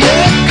see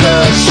it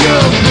 'cause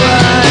you're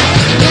blind.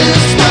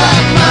 It's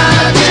black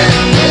magic,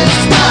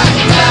 it's black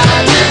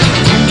magic.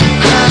 You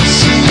can't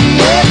see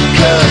it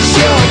 'cause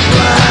you're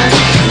blind.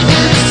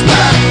 It's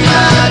black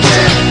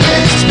magic,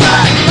 it's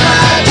black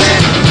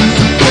magic.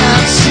 You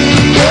can't see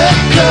it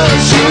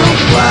 'cause you're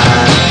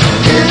blind.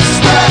 It's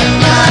black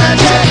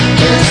magic,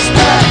 it's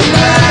black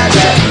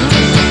magic.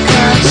 You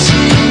can't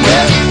see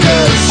it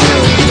 'cause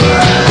you're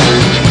blind.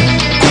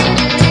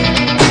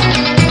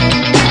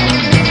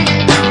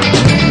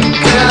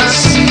 Can't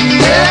see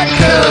it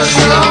 'cause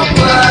you're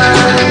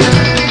blind.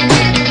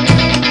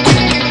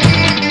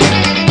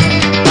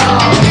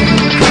 Oh,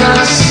 you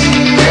can't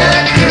see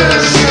it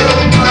 'cause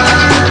you're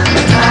blind.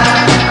 I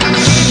can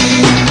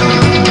see the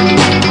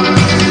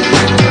movement in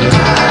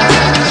your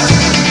eyes.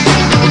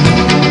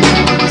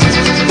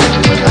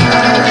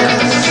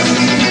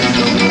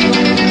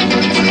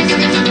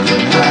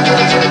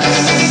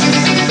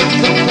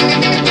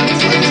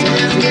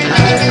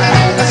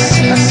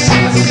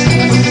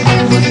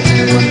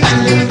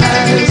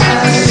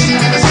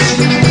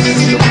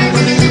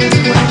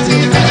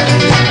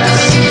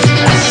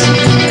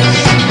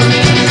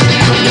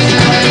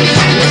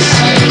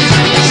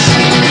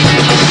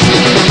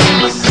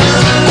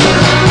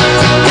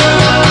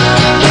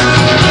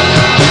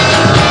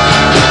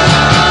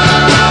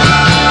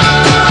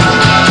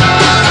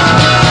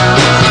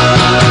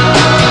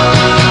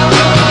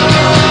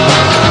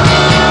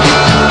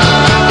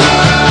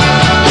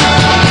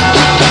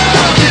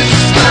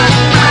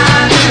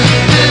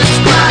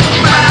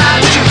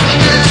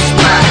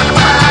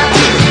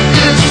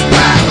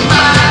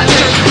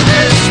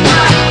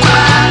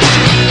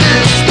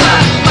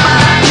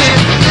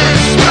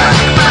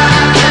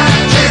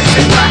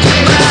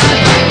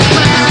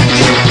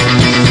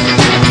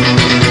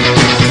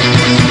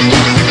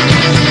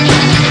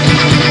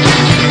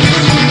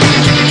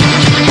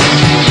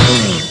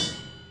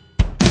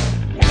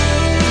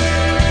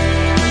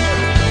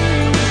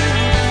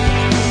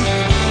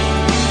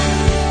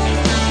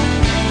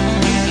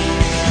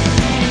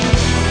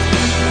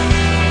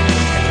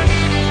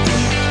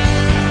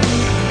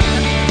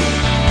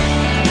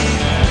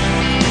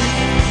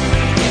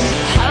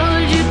 How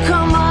did you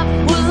come up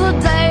with a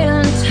day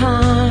and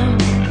time?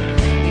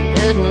 You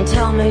didn't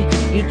tell me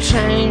you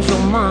changed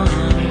your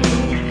mind.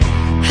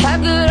 How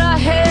could I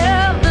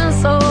have been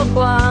so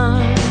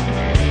blind?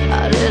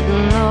 I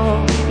didn't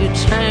know you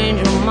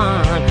changed your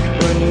mind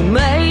when you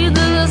made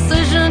the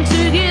decision to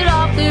get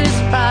off this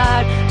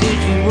ride. Did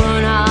you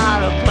run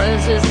out of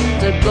places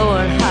to go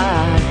and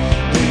hide?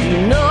 Did you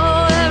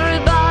know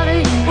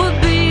everybody would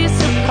be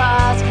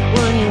surprised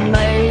when you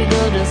made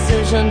the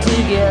decision to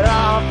get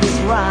off this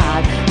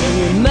ride? When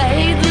you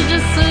made the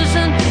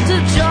decision to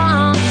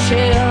jump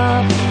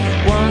ship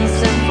once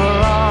and for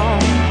all,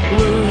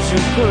 lose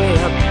your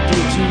grip?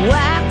 Did you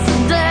wax the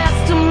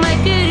decks to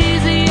make it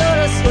easier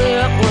to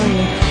slip when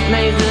you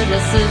made the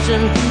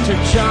decision to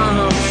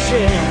jump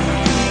ship?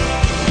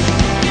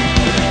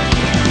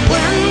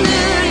 When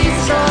did you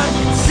start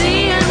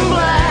seeing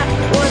black?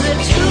 Was it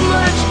too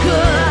much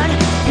good?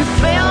 You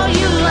felt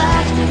you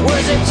lacked.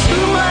 Was it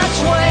too much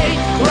weight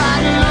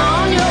riding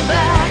on your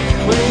back?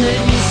 When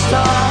did you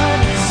start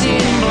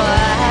seeing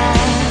black?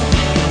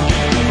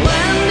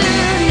 When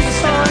did you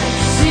start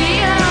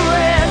seeing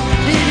red?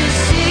 Did you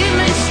see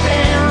me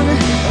stand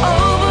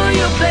over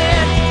your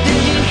bed?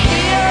 Did you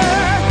hear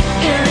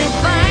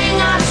anything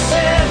I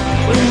said?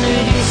 When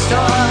did you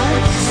start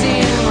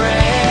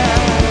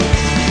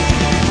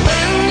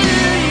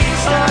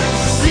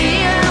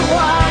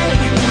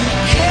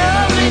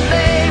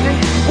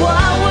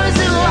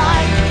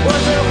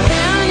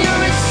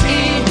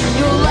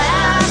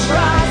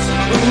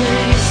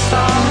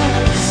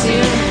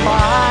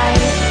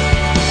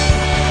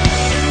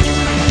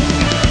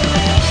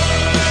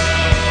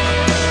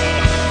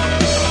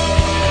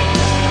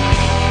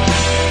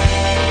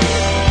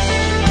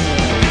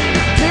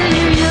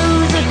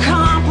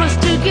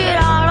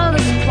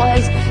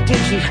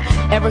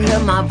ever hear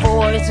my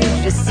voice?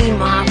 Did you see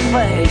my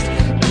face?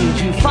 Did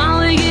you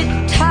finally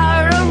get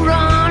tired of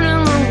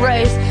running the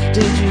race?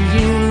 Did you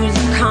use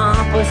a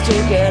compass to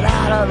get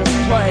out of this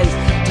place?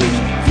 Did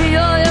you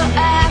feel your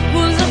act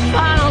was the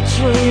final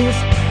truth?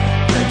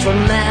 The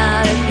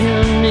dramatic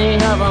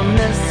ending of a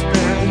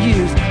misspent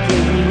youth.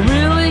 Did you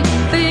really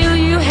feel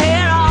you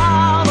had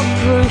all the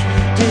proof?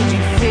 Did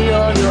you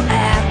feel your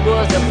act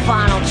was the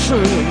final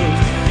truth?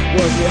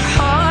 Was it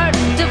hard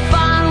to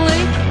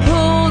finally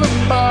pull the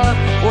plug?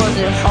 Was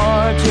it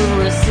hard to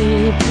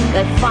receive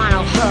that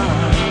final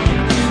hug?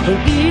 When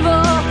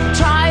evil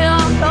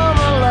triumphed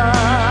over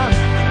love,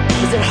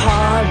 is it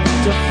hard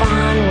to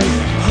finally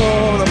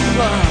pull the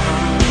plug?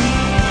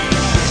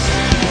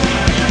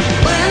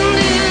 When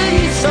did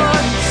you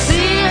start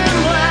seeing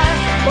black?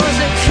 Was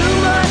it too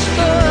much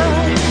good?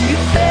 You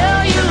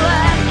felt you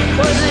lacked.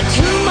 Was it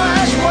too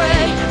much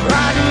weight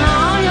riding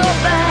on your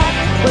back?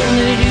 When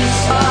did you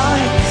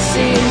start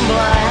seeing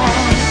black?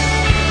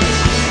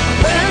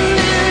 When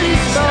did you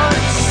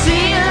start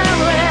seeing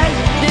red?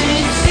 Did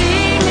you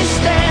see me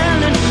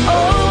standing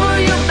over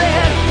your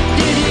bed?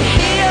 Did you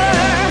hear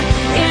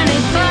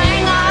anything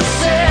I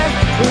said?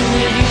 When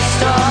did you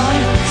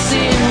start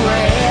seeing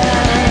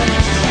red?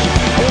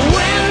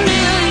 When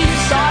did you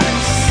start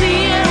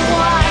seeing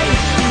white?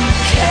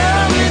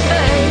 Tell me,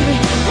 baby,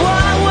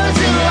 what was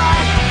it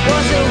like?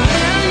 Was it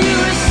when you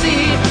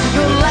received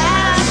your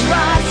last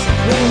rites?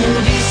 When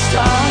did you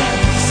start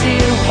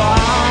seeing white?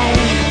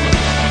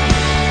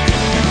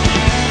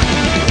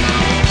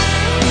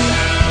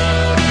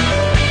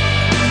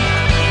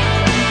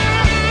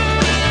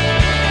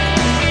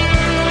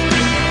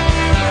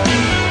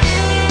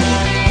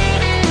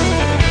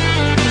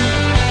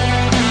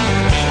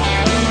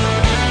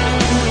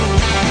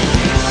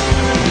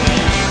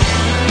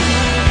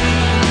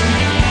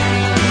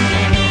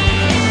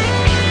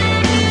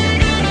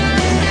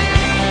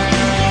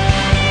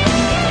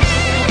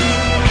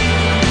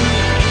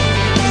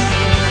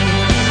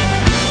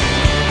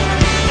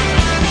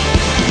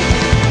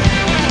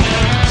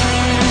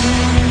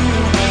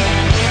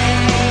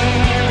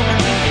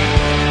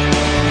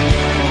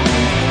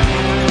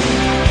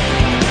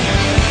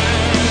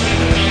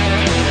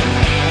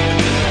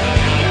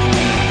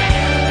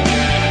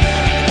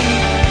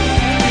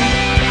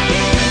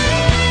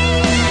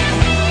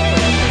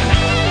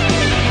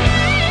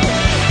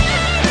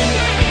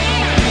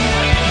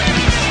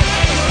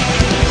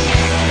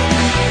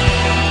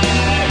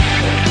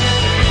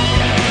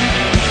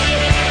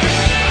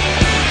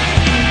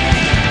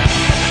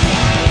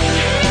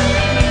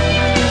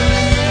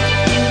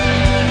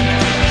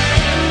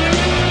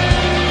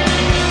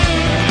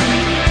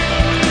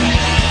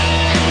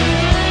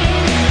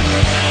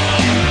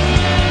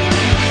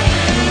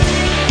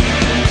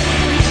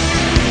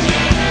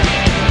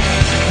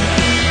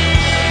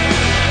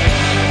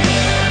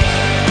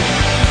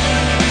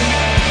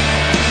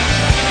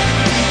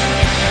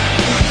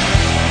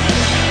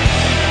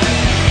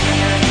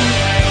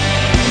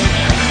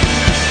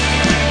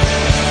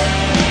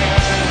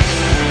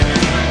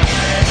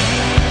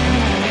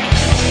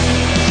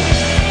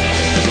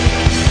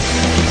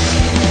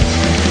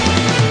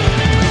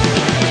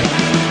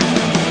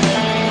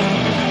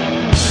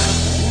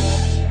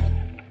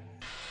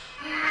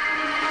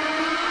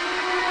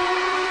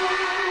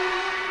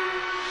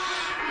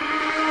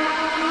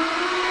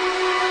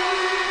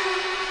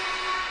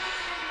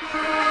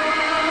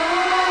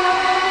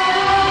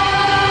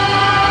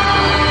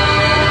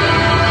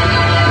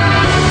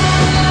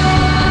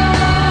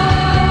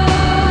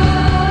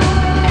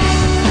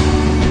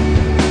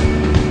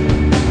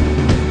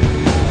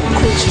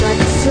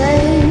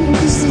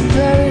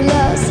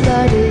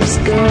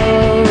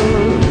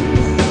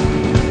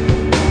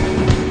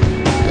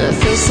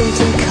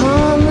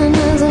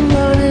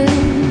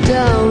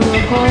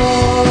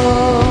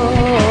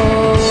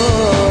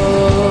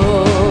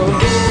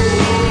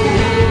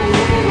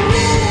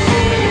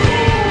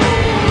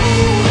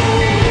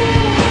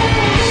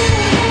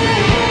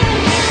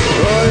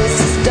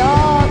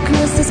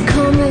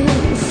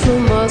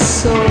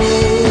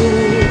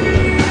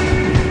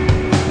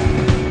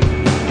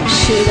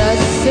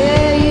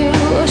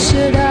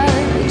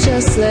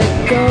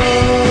 Let go.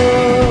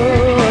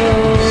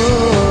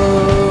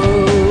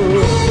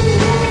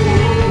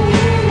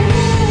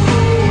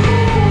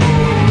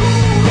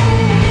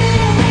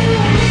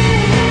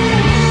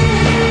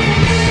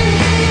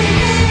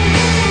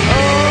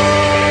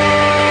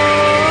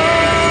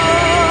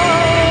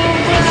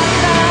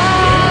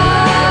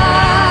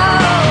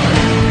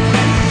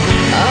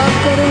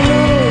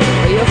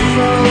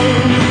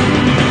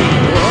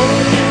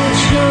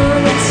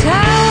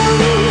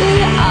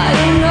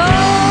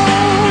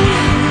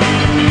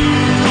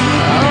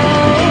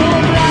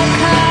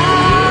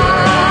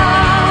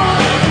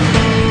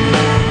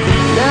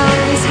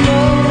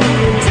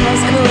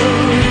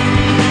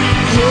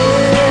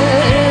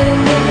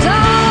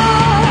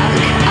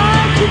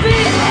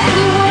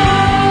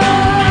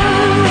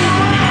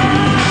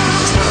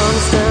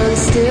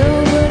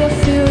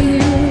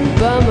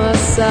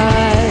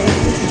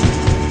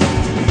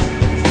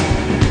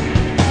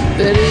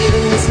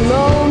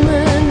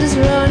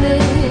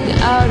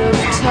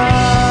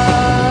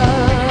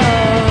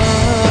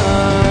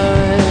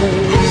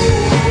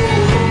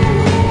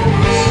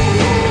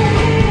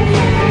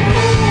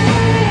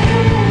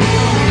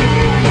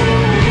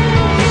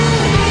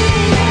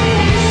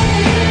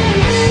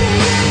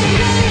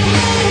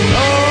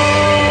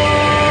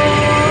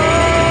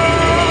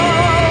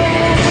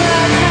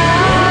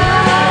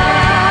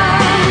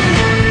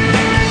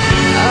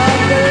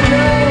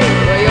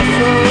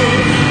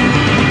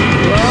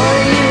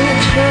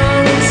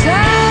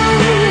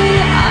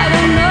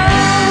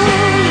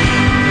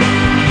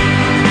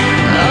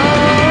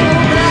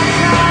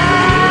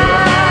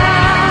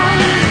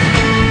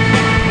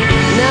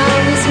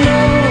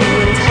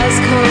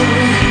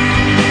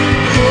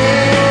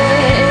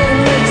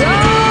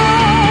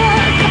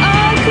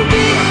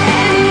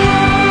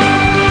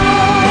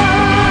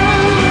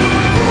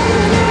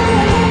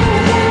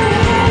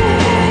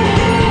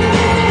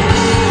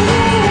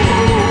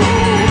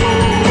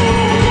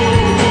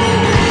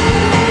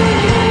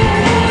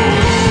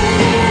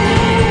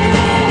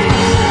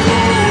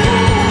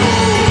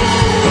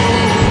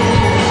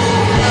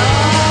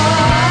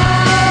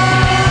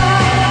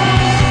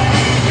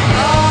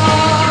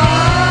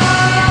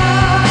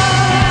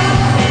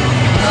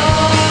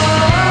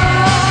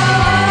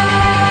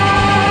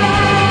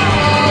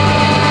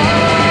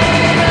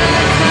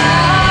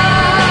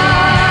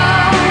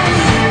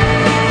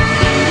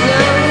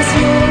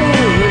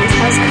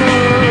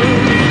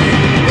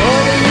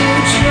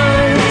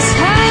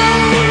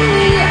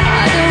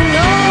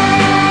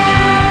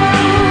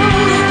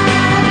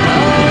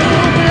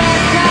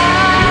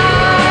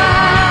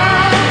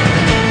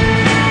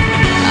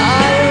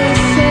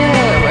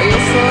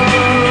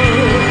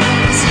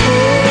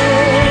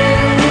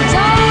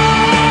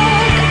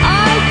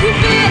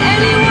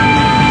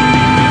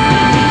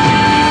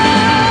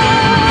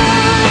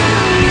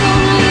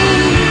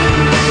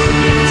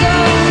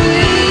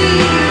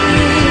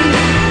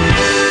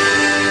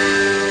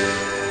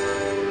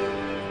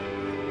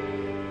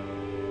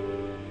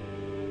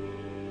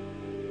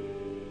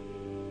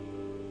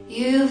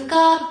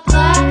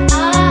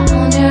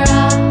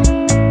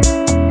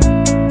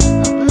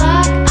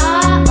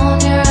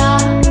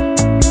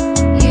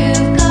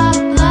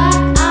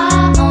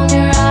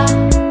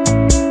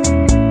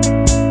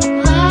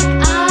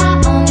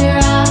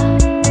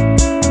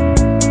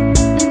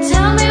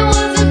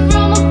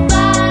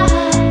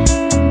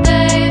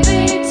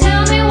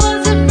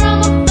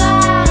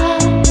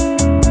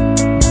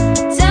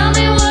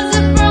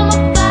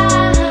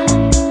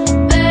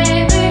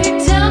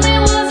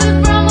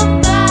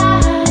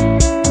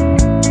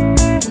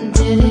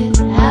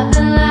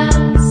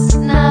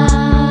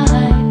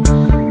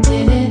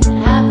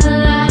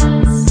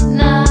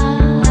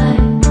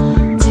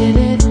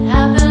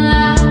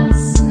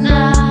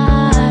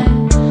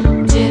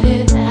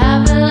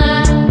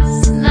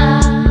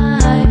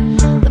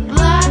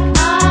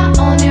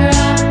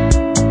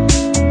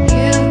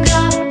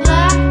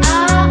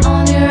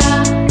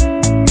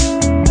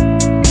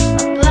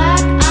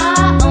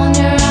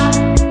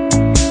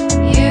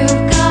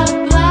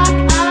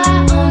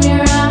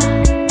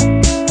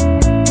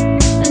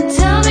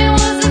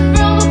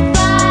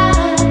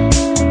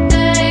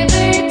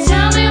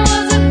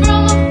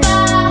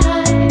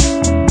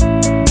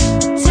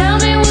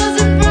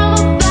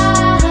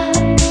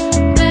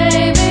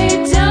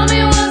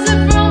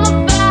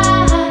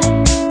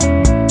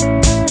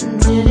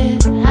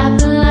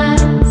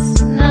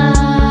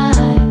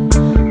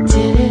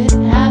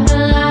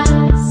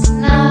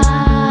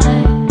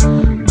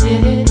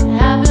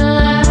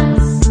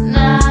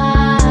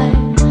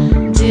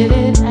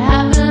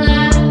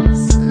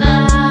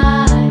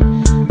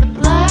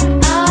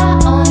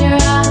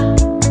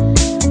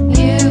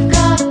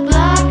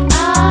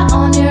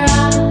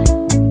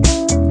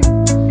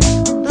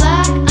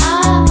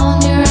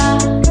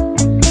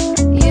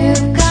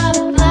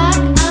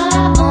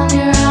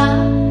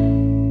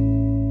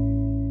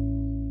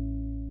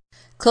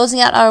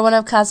 Closing out hour one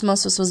of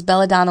Cosmosis was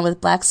Belladonna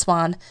with Black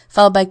Swan,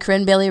 followed by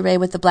Corinne Bailey Rae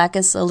with The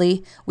Blackest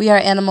Lily, We Are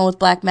Animal with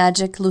Black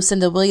Magic,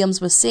 Lucinda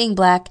Williams with Seeing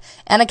Black,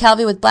 Anna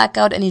Calvi with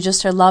Blackout, and you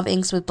just heard Love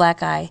Inks with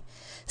Black Eye.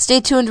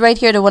 Stay tuned right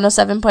here to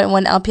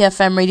 107.1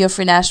 LPFM Radio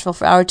Free Nashville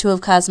for hour two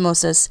of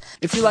Cosmosis.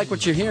 If you like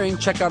what you're hearing,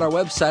 check out our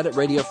website at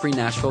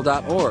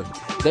radiofreenashville.org.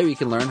 There you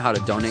can learn how to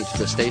donate to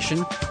the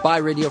station, buy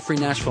Radio Free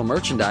Nashville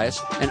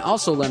merchandise, and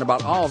also learn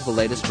about all of the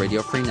latest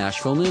Radio Free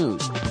Nashville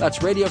news. That's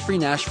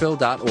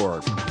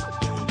radiofreenashville.org.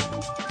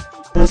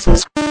 This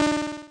is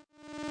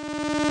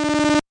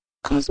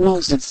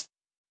Cosmosis.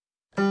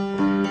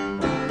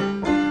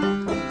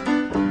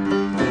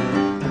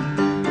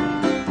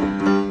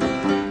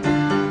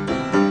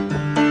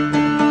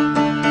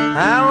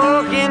 I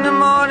woke in the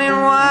morning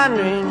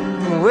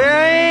wondering,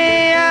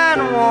 weary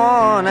and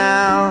worn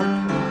out.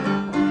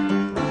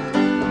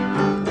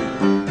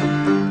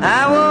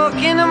 I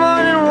woke in the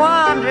morning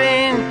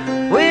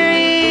wondering,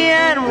 weary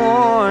and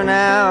worn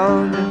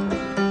out.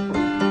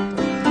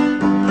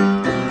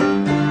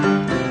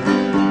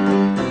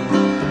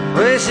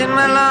 Wishing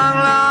my long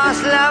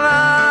lost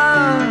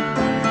lover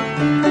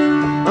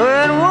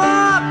would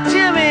walk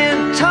to me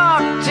and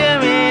talk to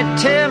me,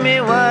 tell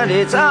me what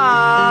it's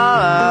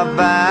all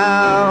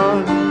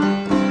about.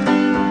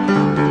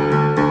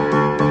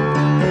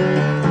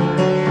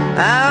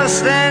 I was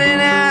standing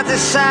at the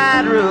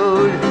side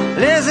road,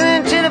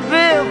 listening to the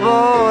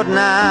billboard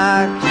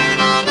knock.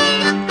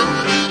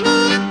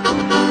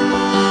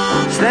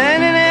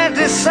 Standing at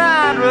the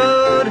side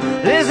road,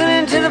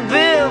 listening to the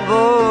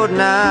billboard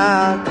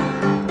knock.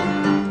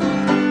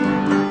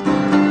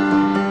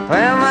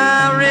 Well,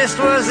 my wrist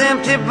was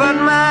empty, but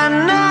my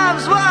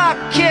nerves were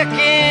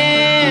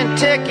kicking,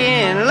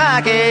 ticking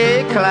like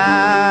a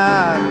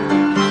clock.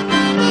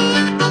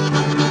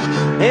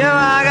 If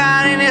I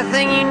got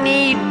anything you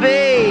need,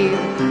 babe,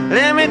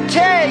 let me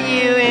tell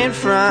you in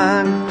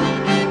front.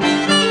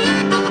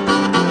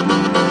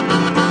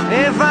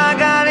 If I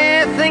got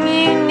anything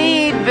you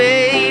need,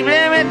 babe,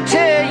 let me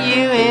tell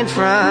you in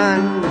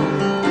front.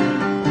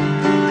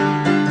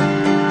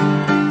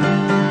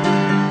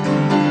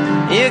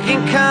 You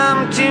can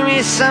come to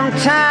me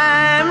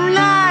sometime,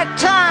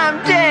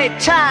 nighttime,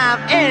 daytime,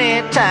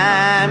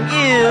 anytime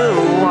you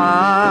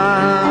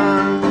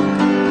want.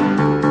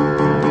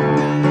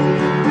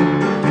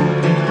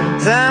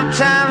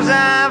 Sometimes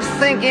I'm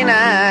thinking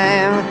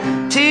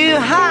I'm too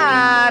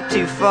high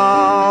to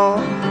fall.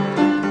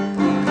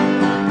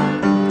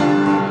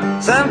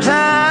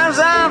 Sometimes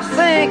I'm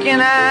thinking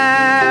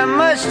I'm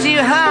much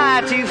too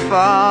high to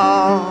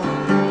fall.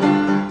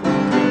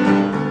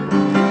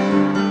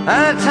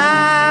 Other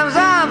times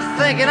I'm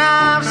thinking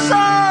I'm so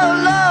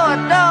low I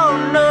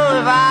don't know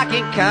if I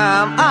can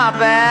come up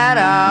at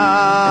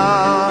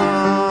all.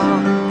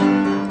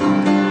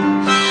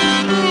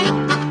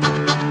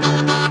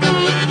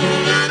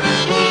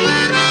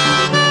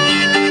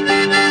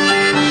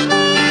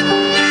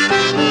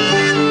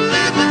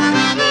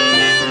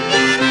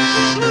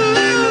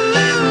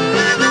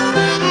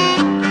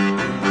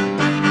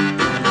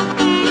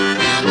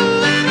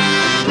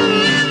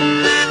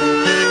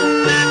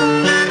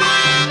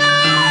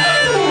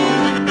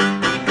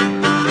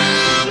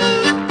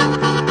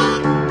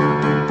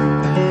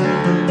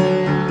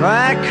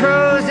 White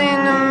crows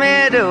in the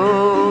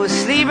meadow,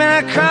 sleeping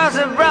across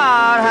the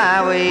broad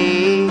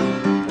highway.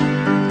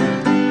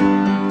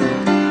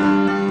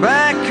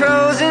 Black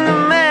crows in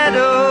the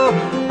meadow,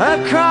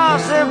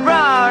 across the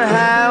broad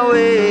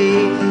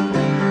highway.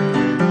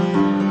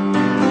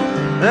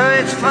 Though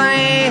it's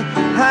funny,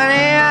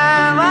 honey,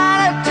 I'm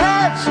out of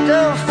touch,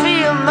 don't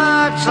feel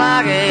much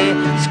like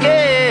a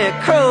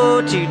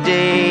scarecrow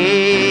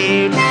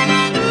today.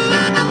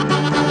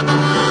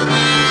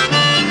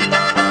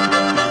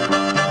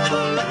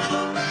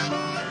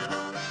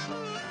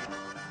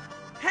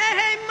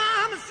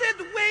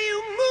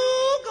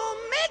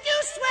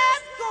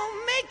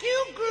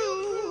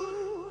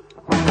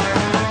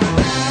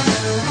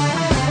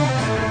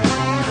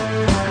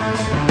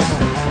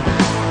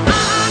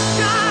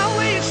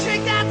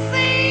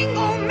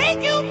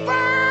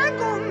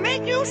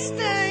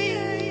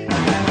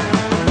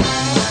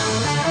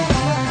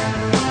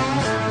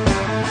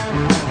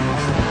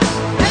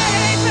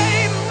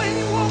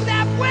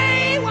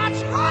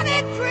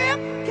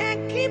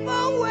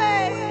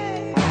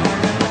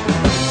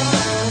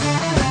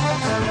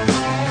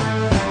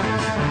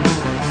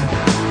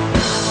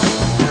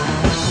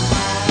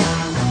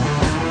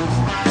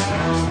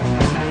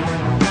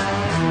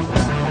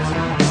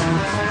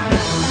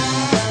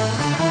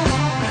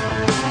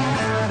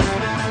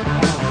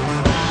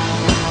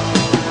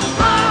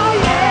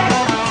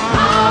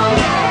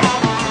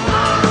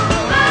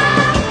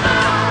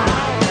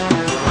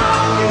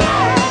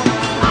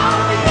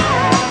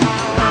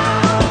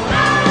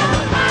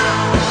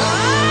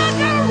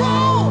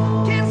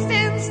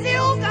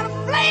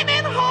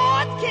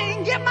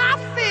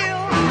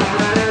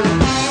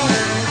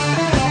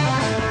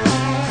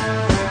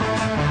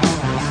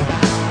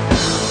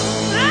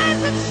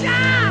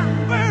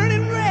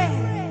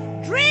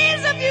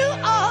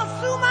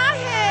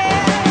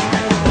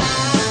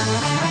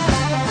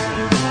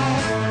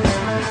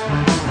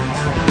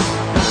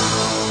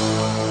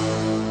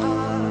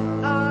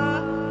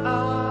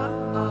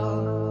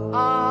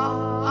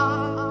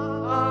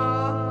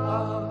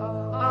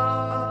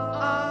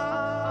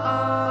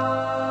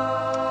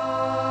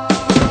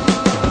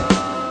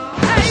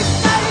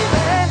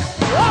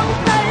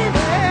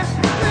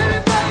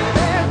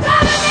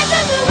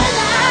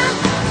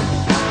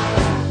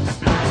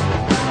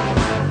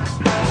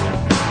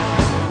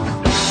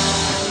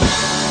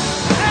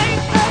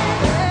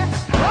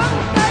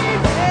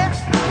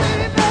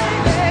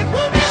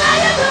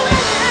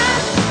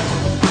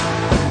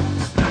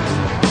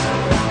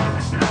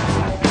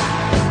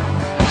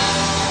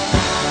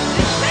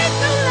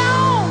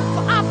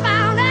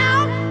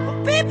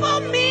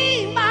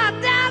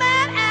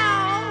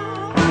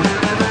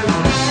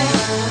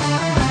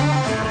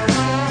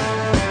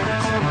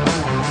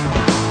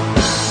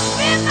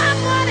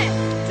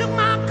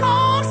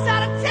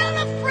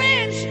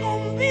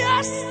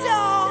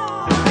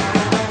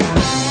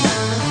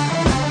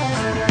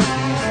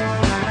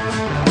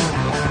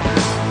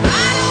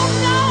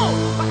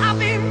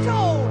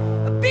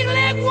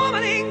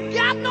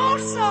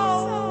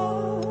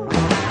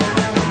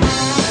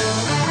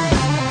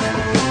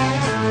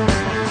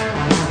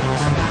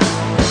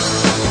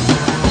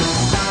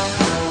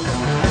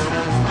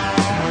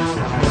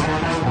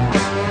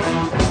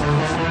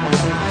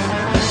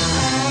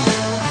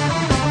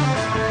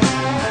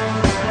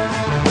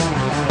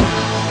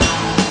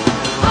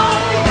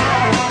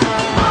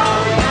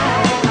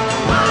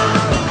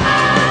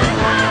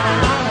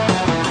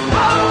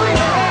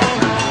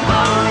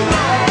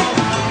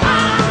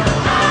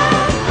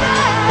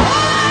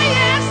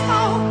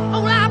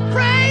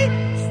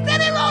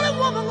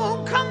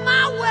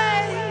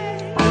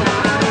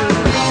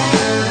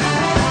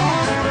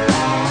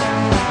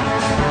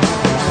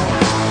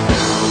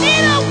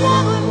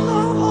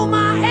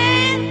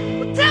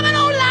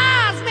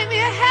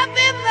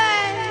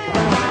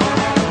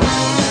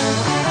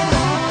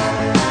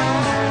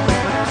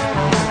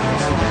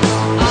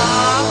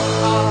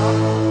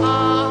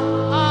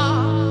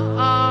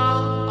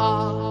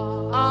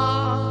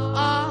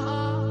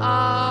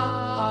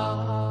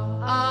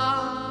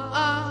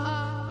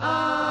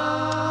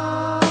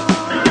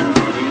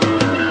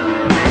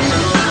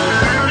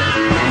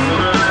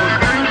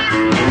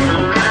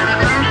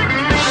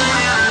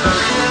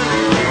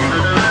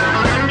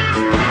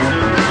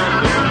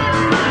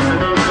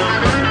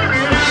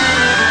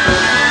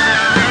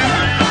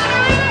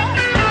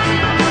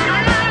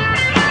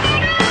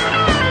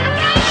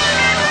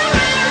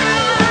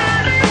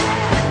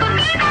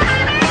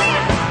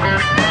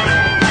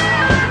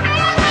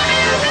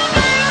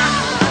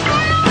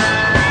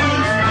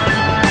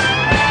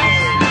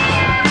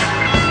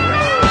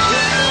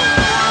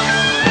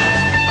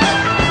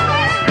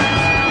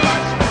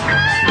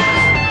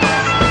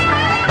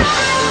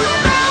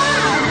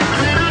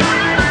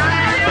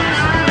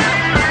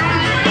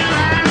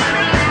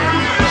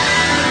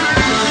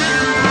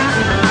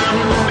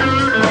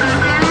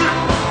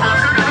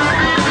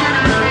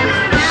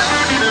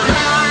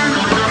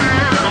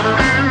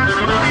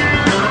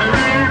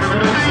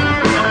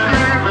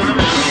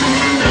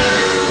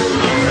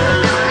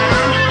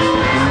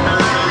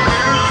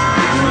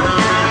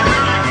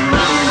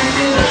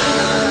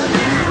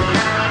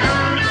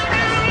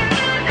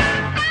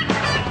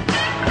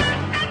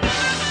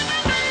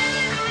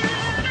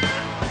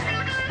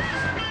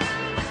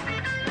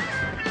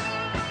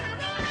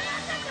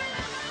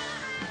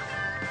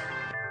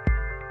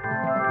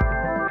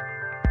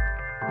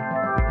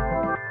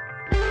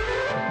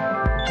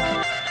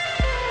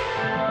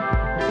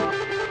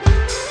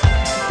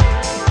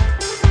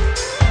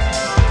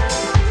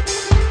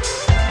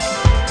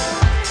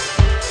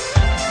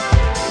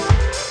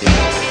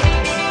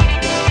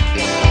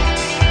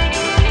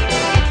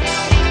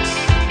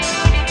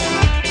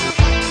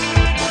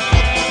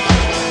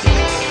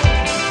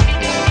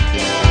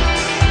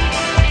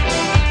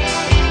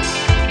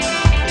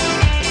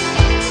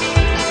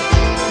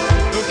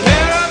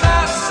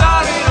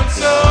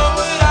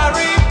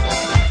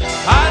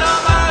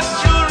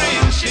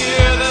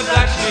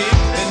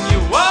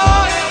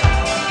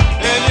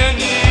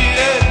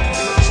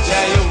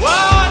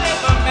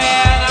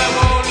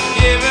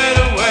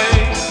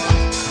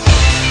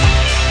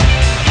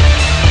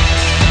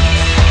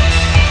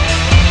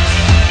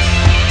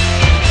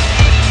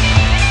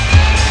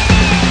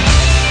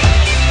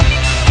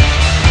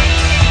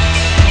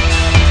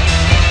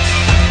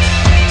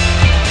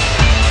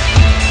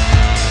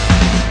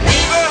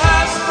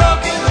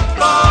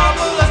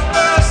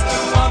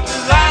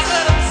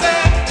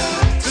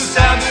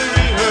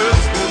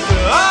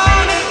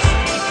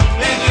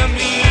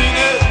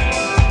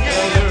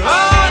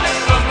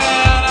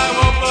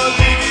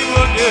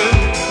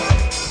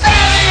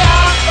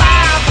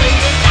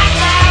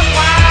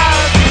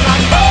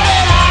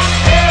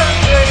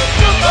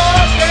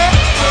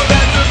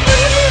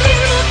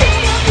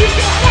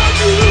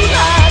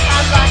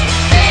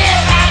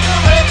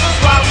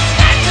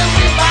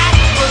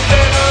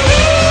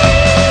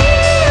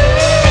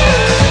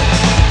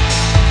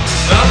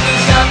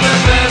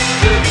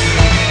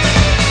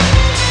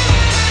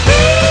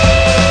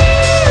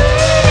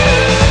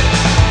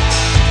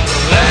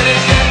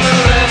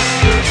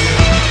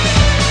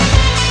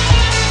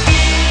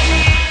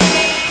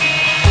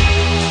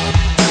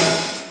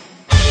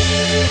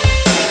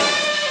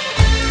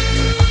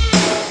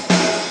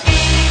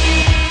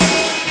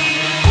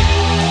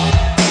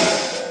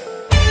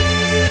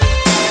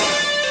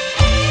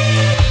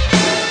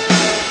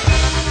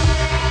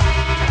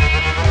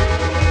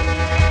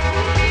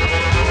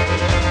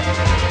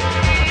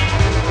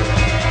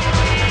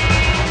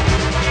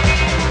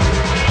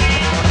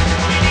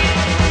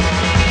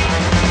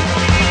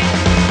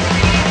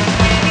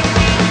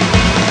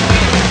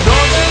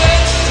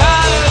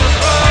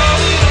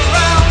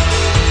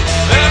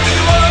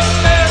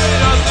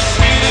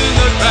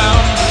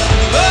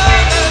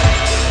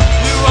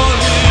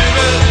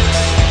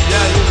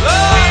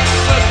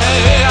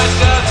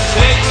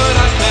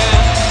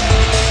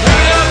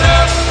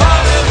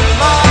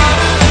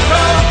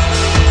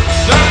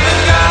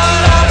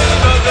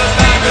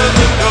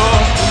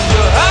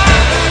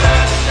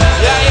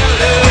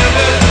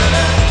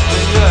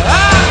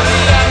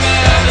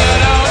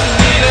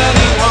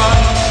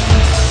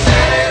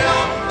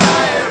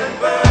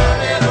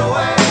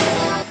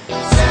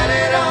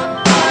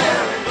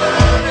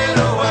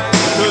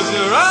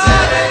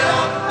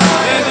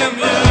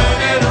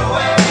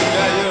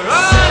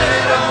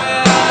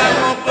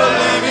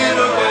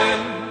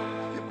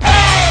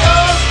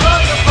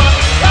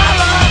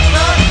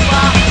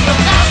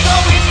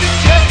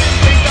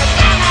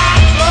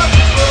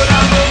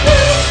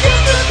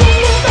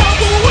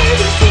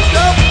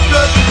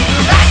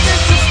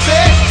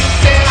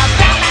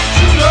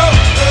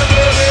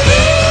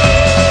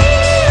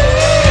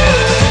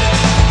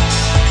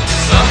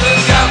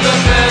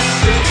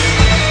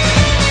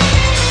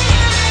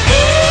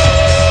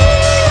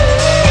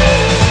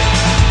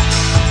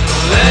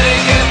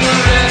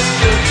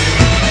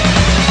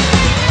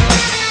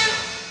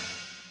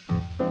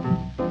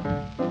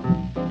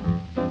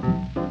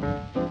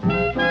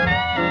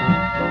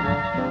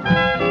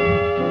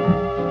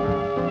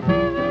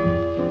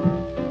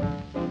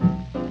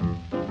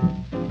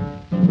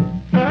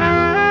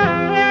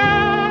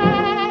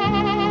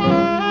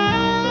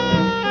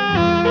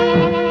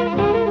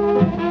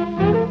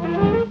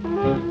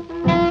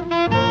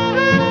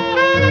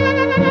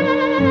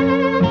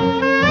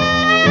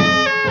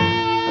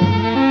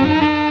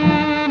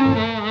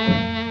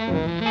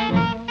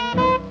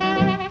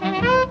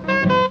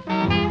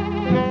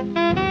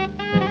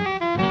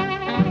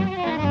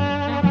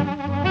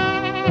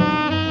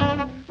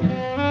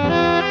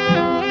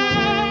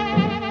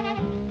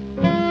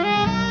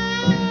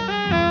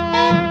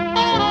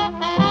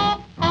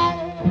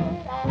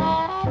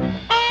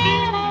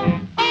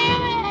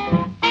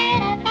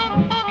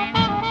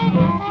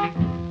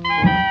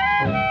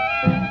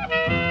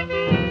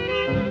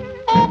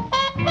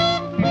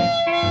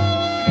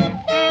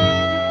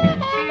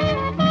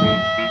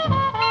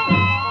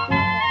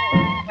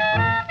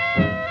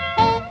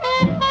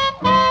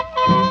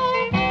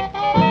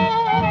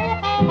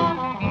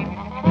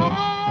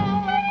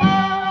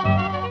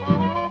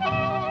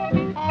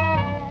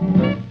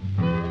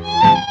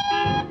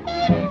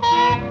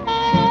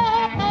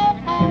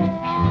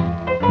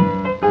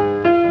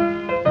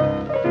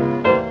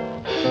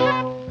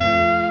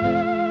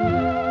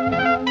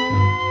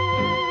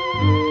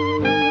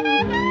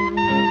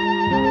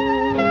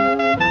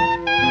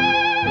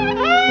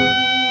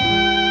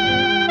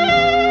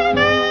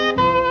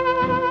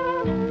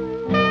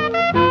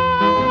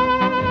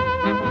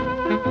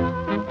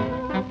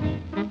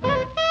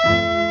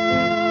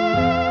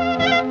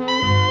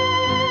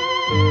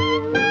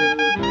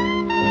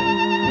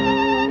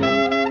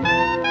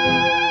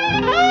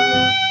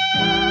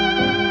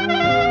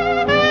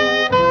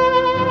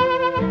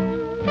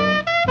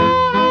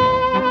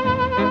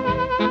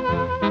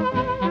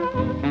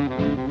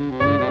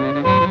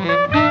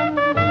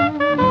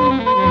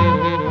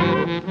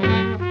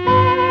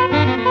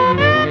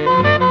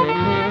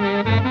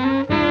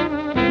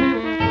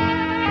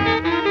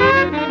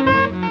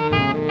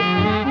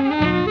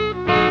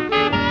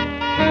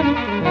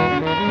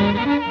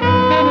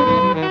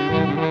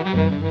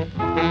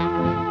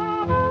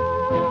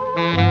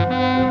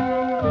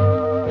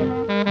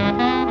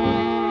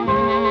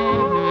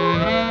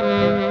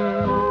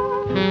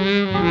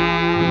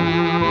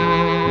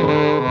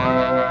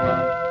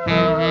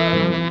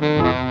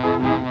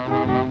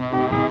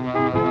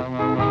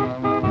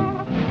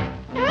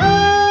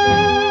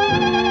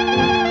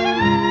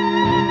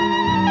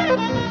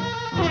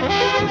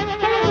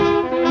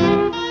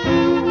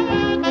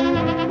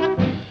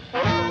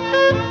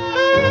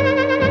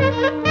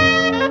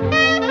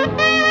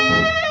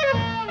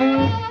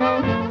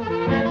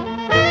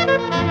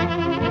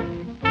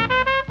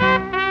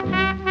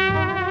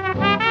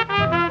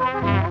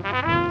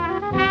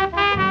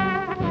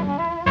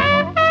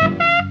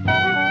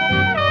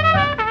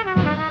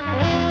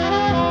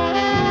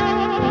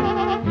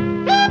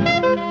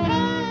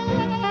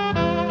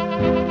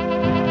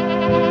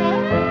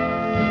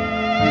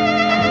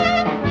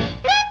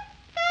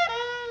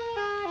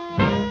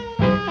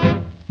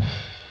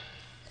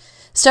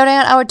 Starting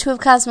out hour 2 of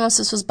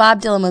Cosmosis was Bob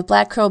Dylan with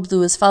Black Crow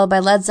Blues, followed by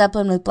Led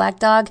Zeppelin with Black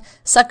Dog,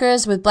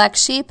 Suckers with Black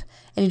Sheep,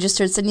 and you just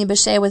heard Sidney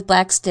Bechet with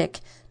Black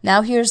Stick.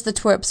 Now here's the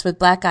Twerps with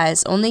Black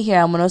Eyes, only here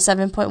on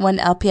 107.1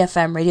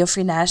 LPFM, Radio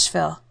Free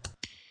Nashville.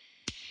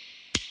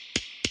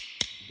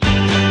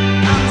 I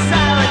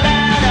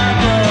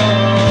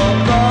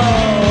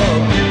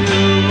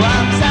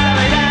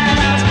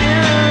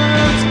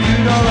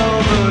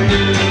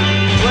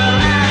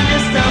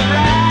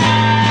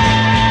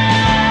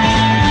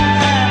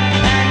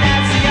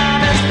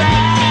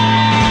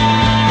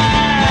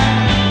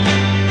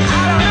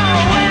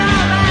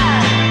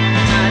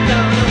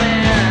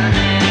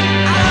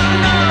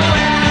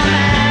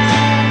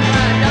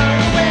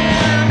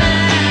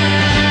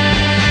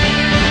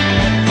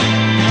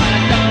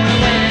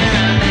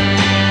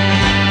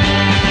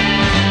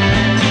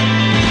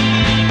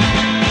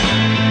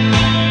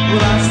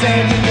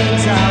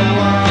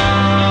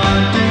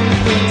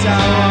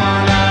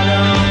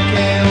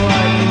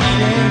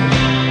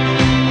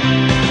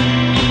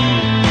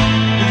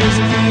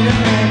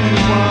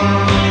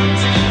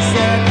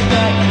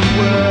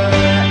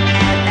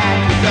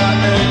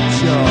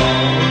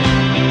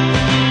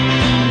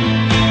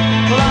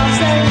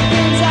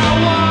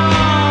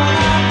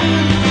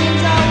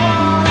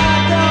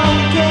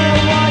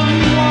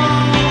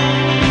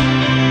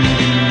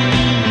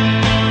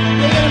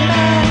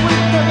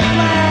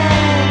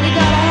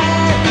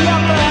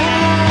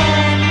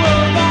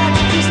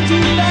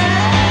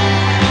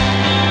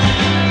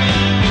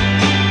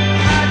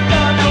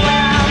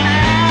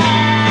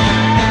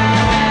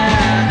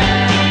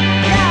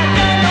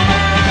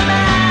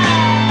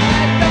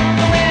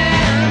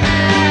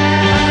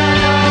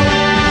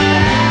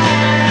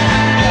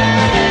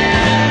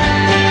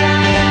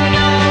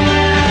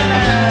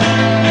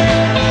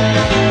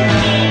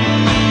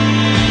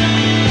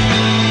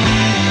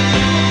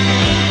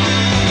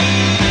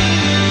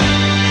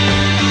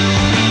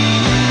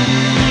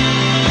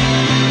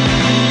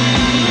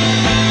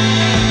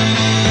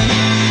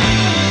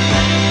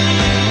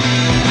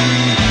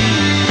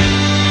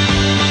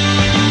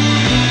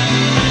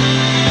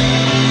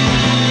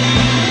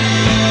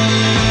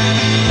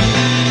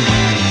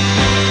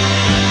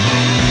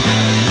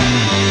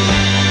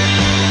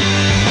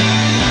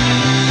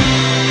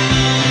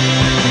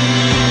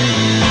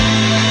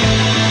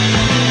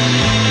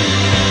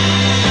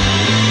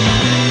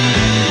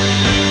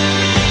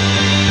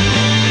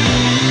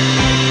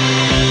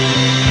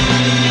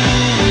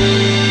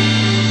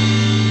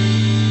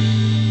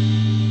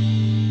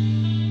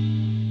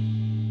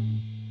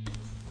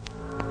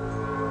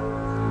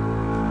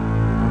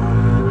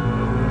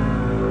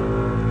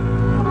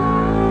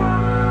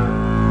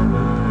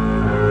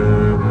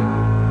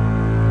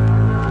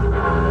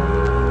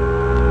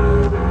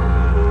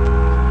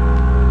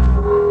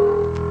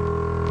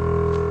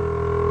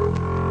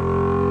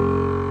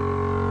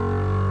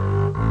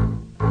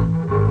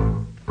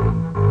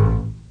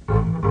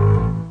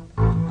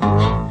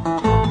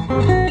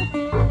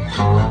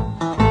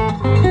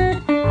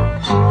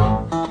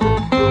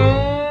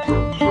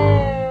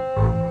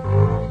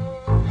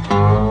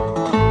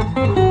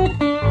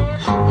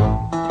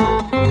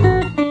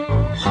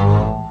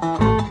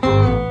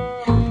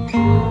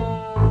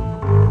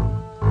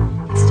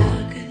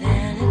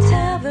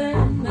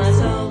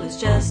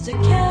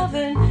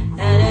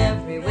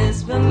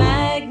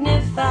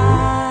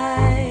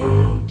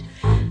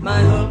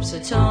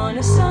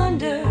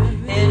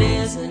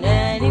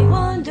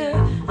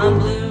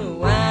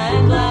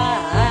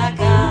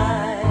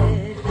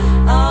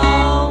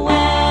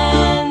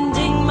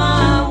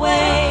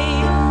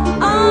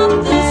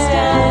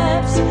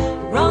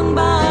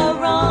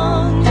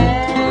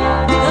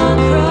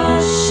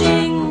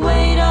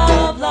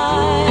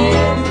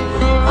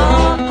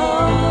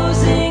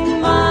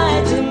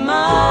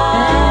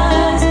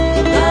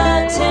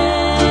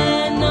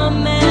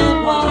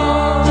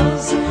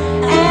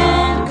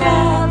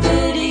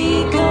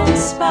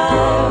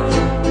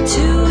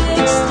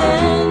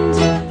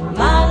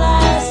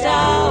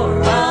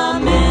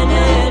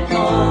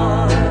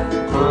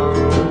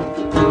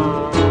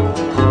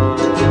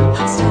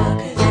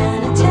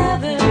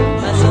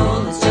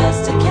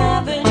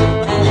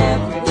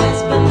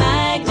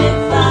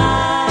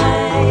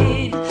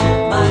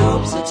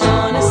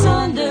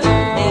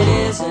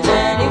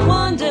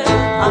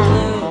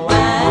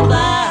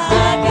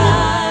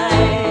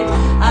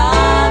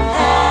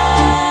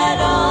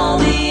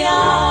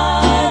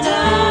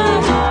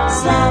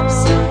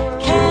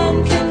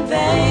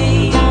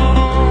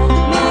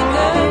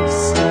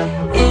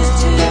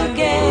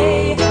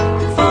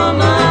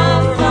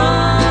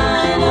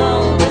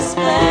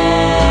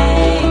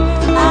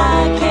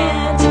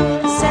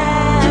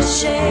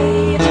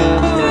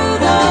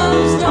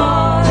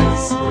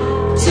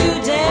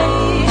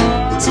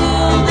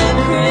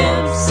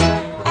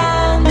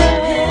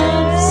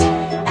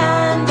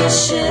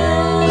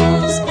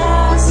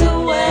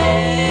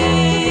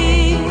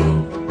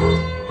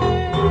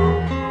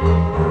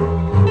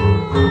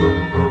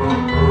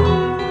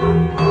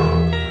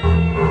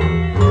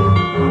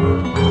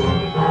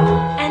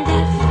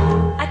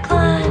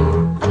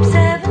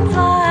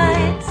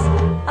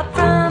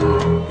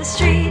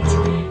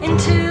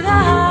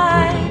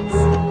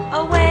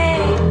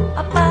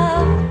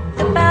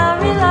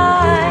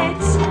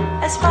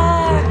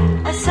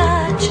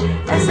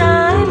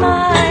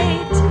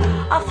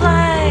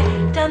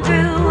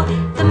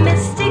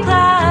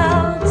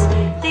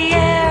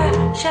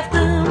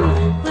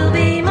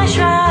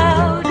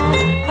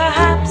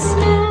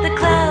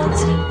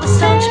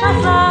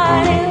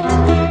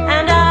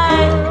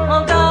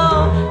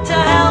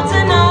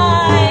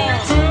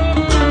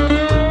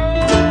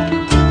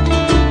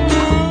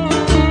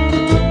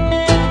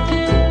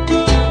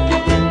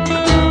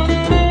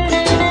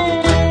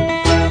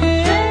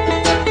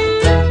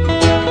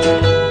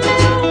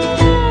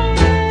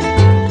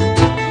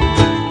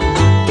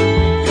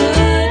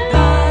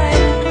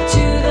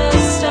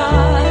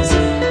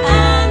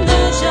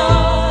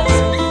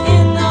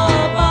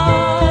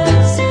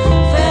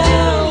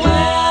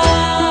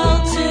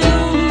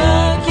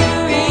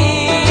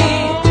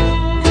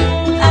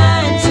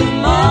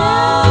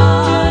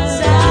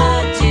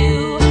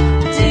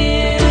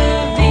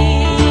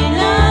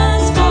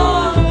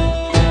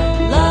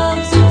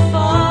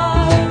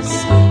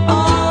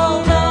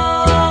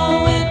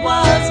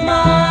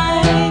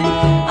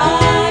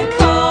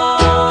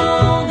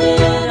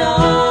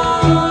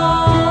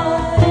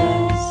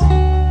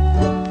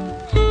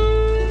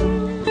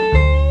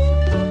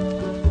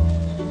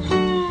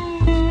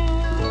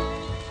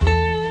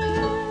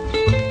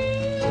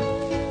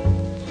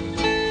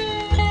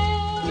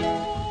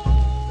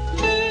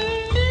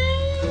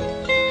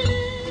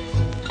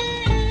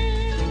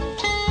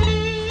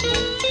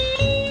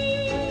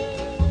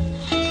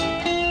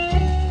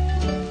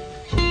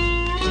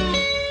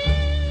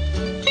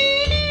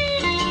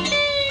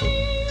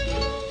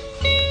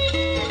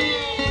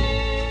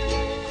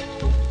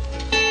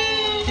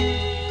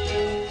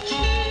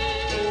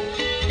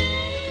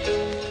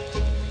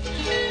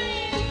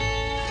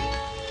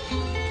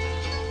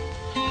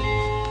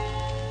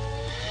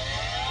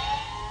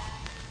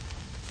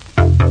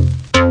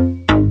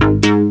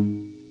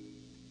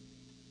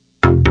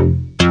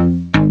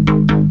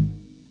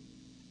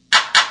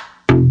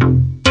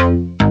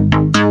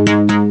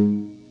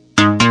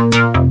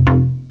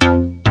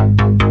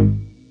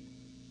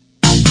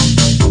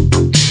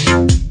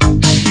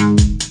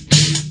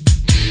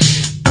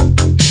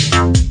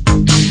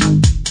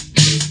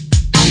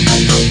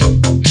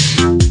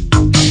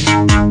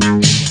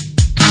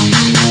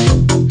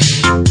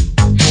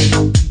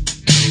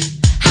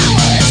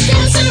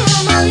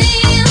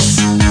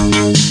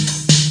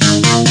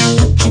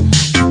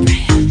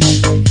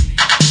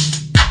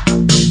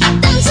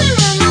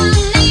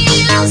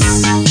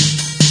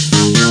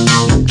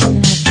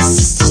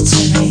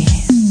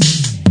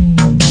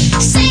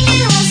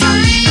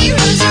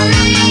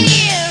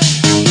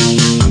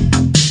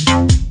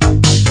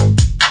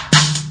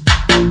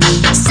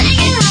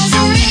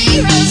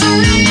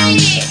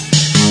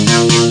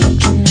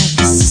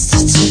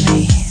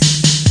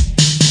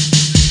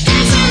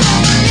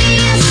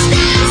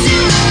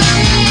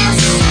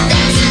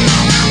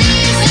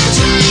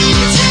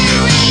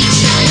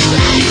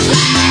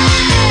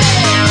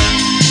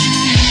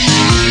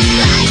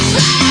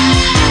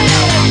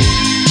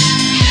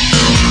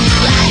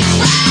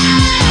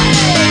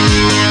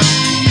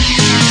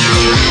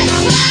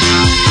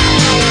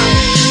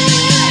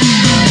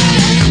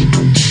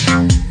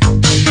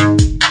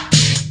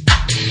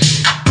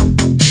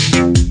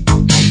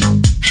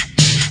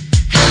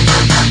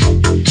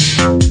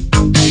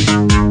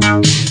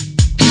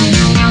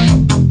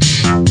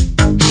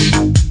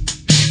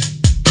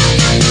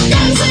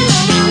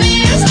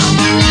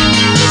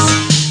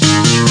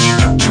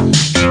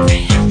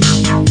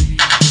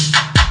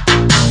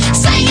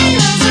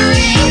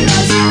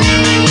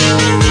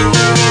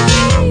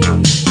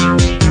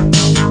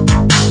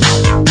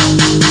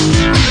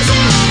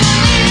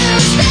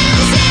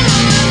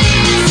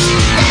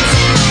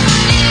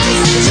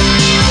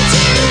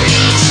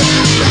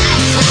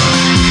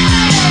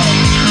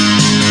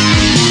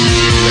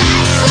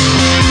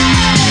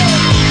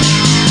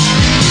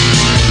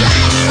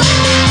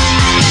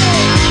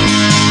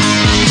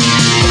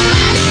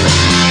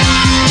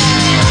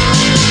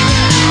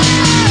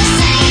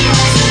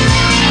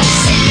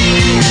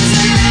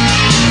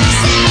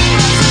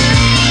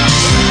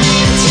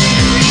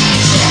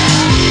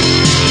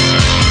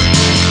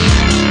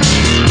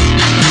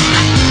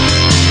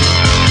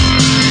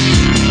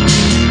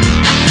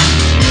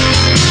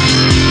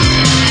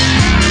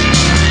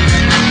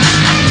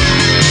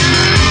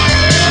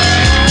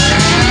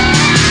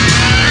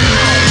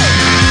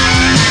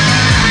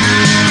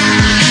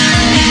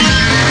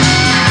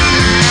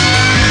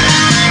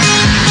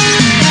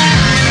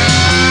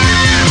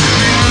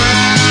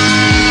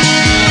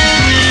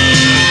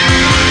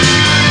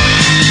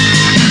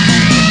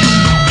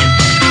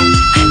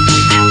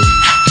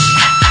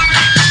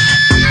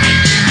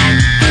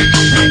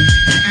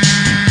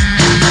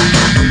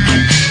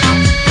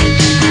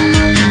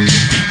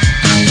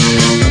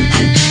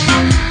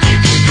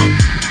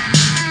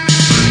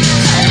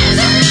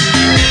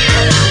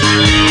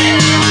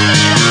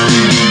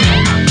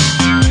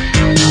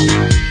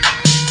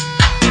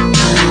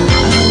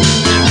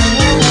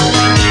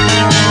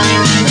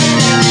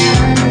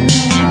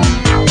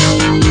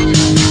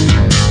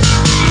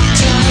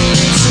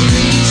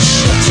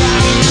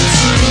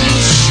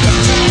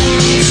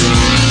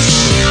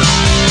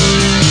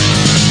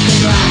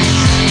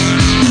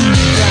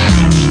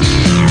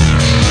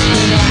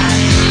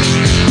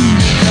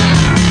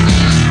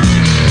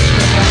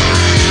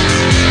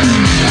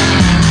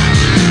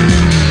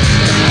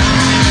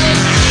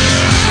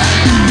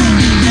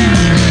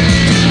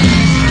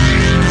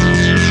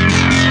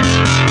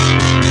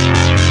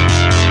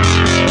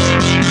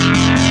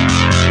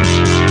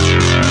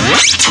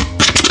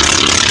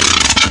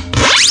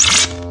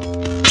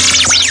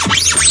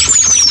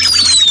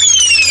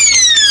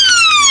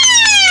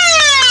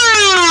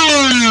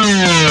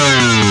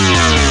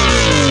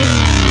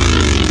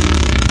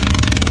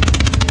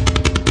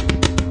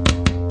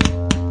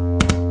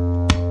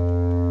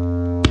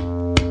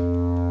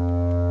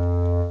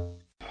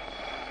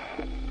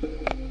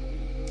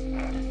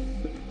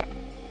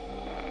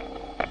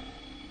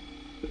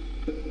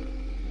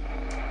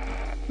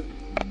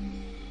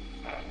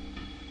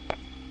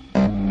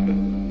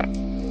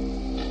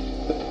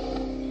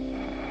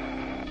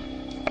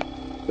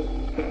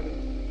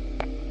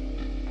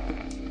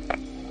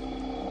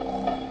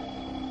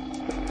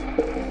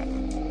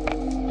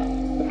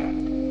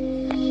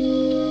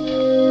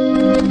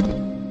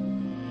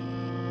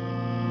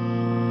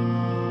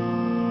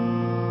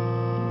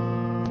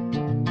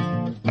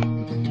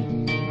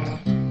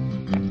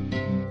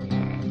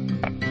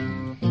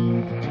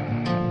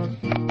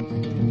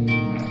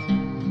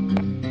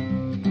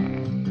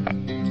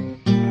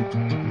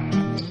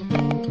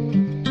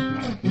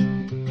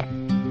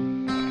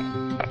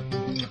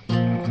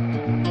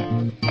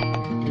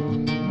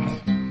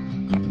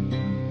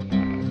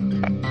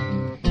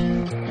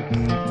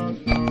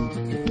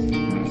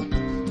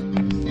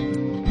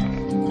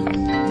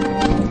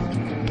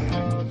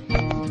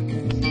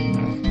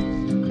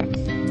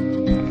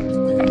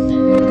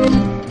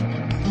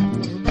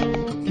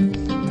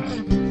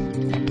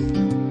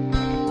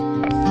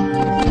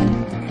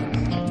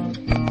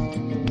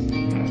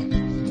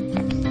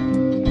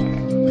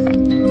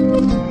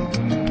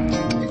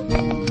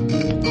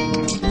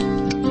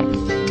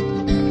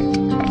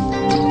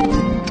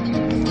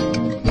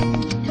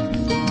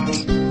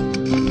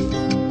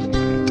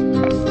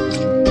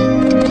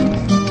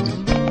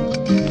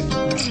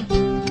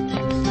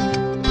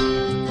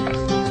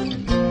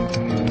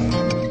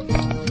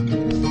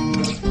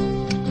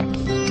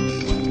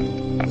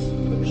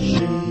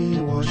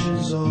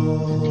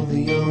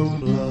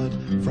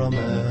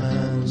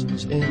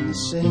hands in the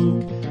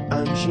sink,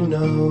 and she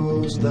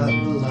knows that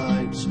the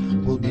lights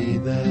will be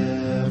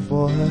there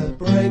for her.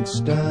 Breaks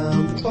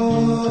down the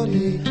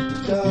body,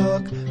 the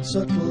dark,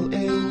 subtle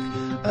ink,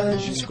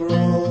 and she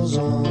scrawls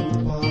on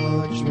the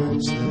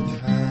parchments that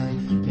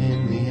hang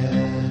in the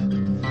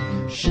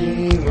air.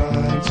 She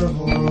rides a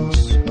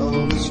horse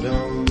over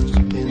stones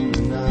in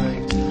the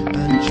night,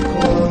 and she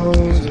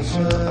closes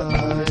her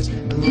eyes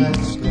and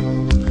lets go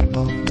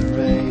of the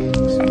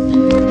reins.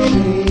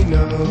 She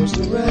knows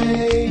the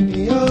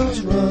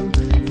radios run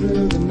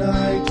through the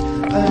night,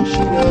 and she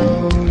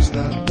knows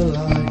that the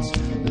lights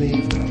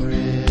leave the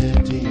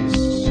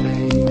prettiest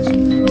stains.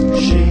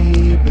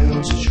 She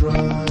builds a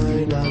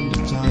shrine and a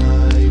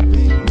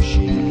typing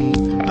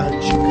machine,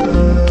 and she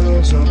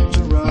curls up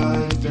to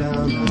write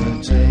down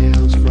her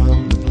tales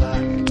from the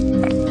black.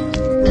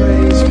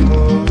 Prays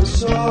for the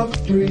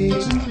soft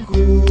breeze and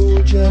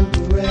cool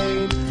gentle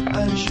rain,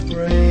 and she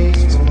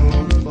prays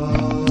for the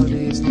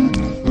bodies that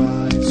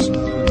ride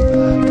slowly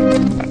back.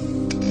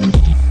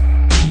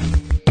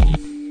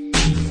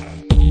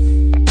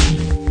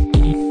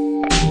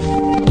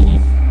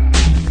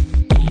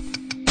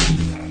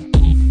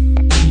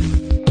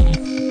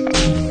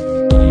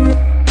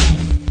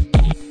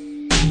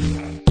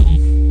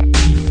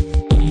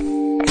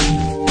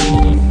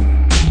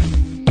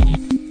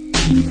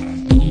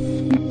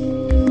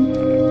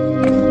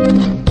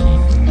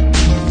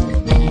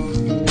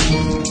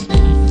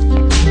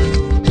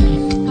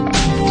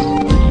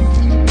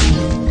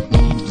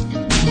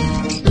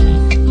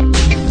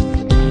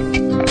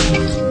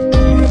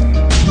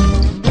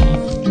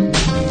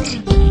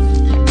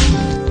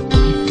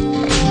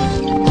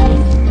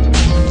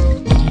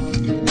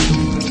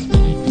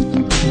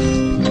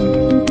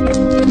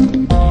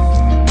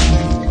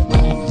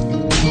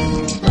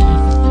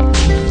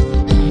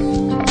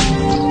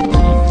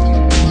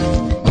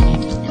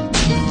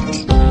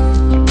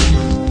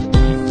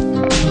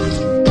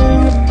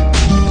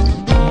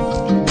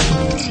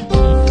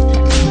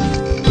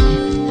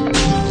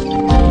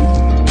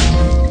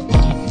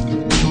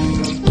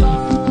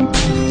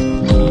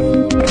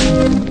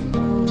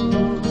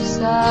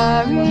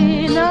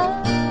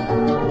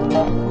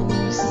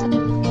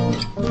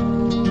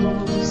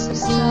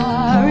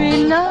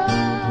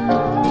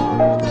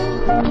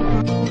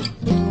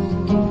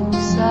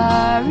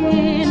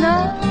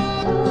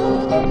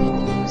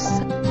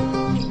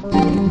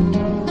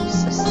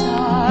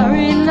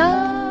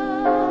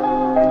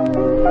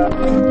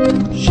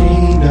 She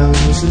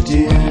knows the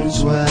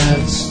dunes where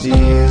the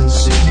steel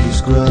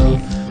cities grow,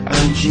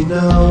 and she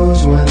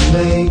knows when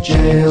they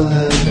jail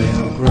her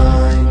they'll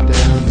grind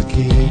down the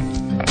key.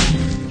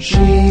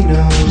 She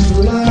knows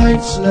the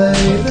lights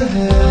lay the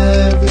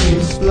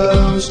heaviest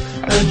blows,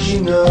 and she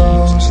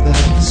knows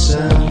that the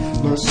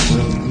sand must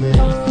submit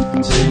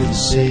to the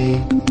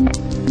sea.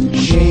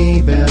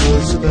 She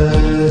builds a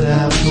bird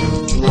out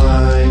of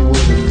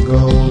plywood and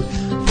gold,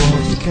 for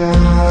to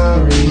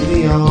carry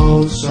the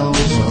old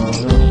souls on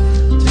up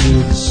to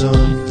the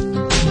sun.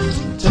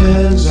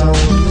 Turns on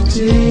the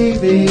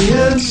TV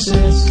and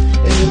sits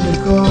in the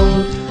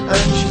cold,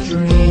 and she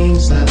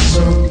dreams that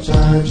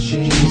sometimes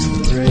she's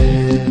the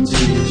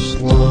prettiest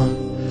one.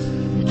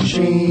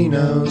 She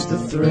knows the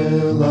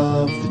thrill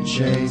of the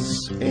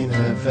chase in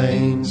her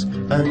veins,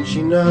 and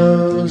she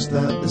knows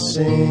that the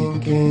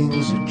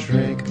sinking's a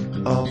trick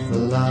of the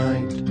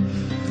light.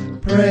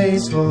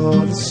 Prays for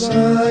the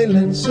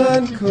silence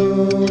and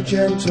cool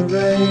gentle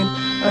rain,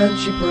 and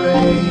she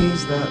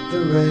prays that the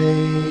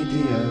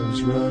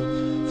radios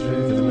run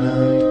through the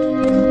night.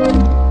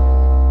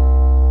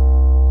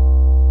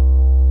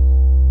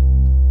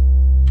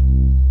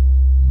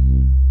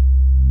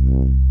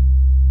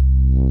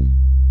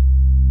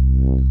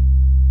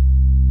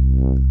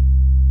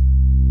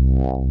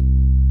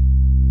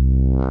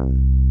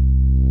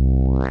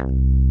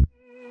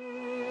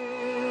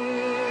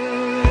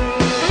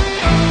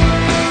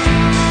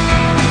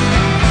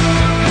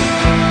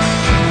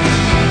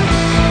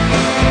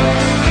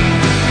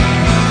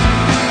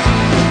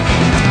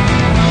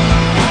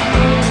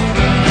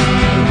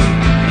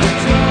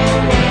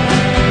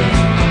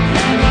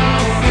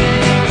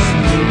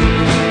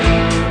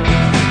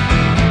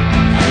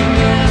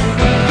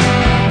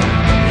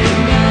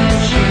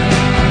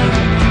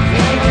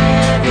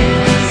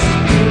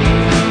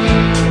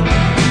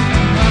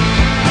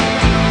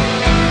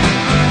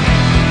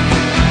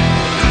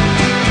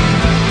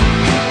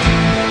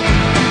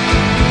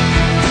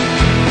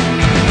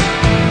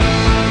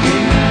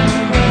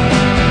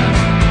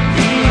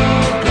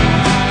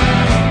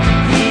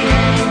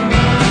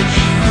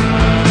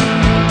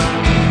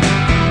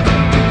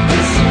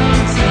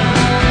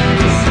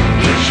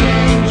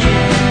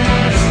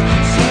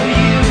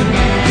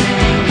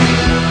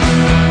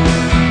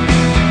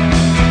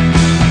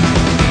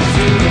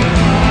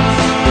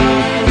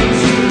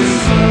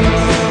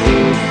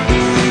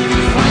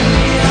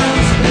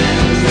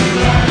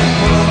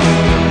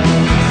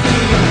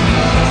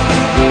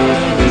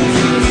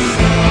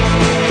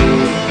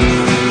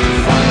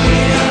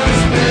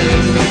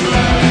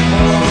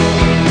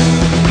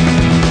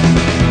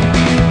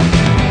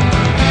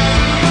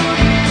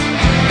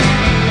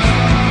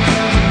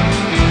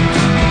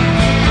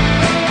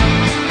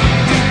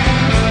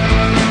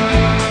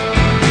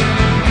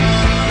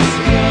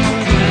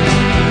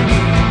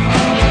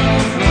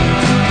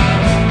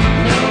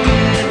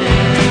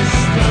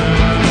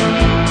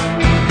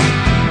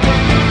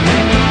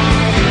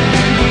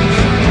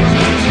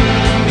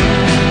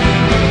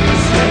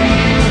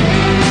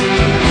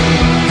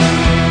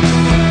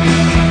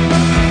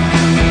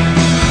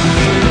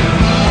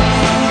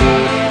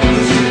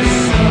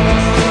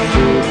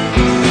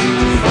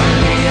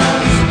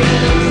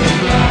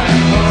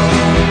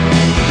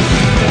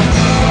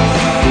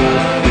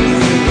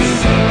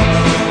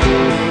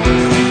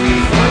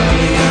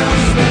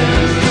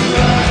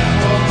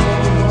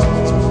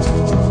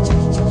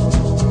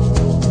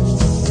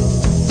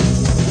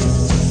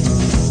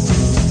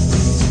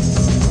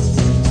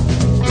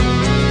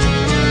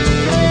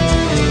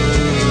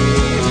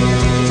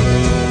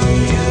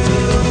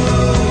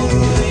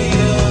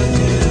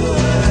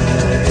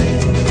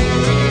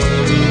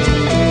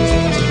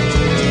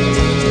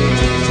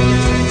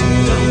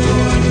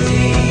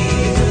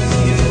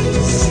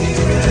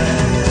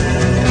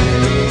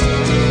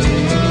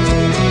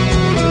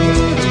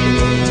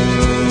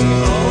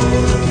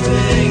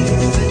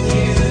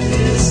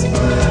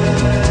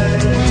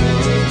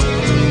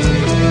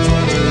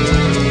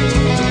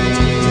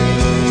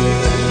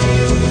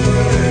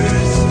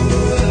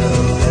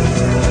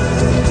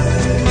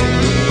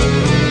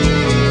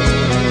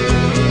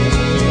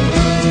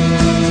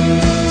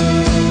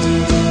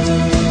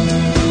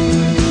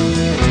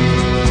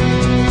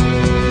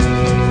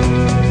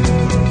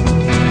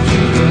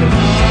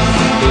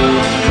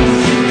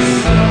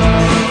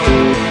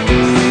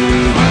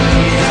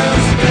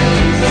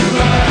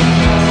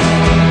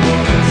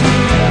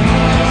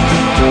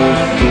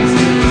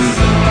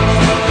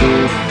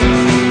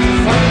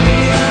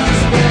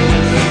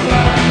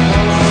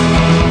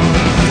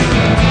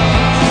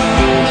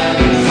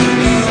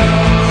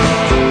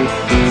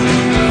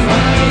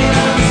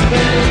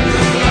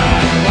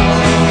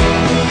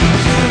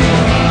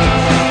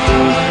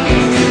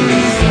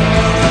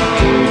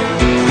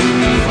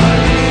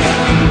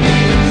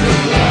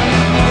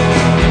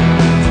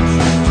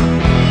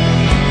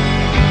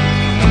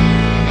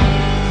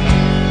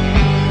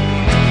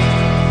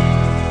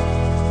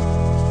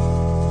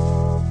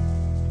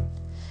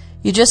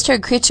 You just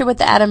heard Creature with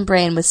the Atom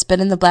Brain with Spin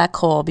in the Black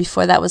Hole.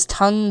 Before that was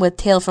Tongue with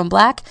Tail from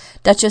Black,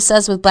 Duchess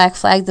Says with Black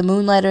Flag, The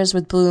Moonlighters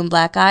with Blue and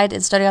Black Eyed,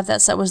 and starting off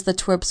that set was The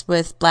Twerps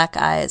with Black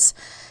Eyes.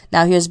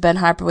 Now here's Ben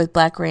Harper with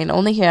Black Rain,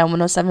 only here on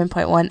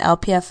 107.1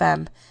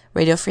 LPFM,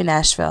 Radio Free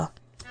Nashville.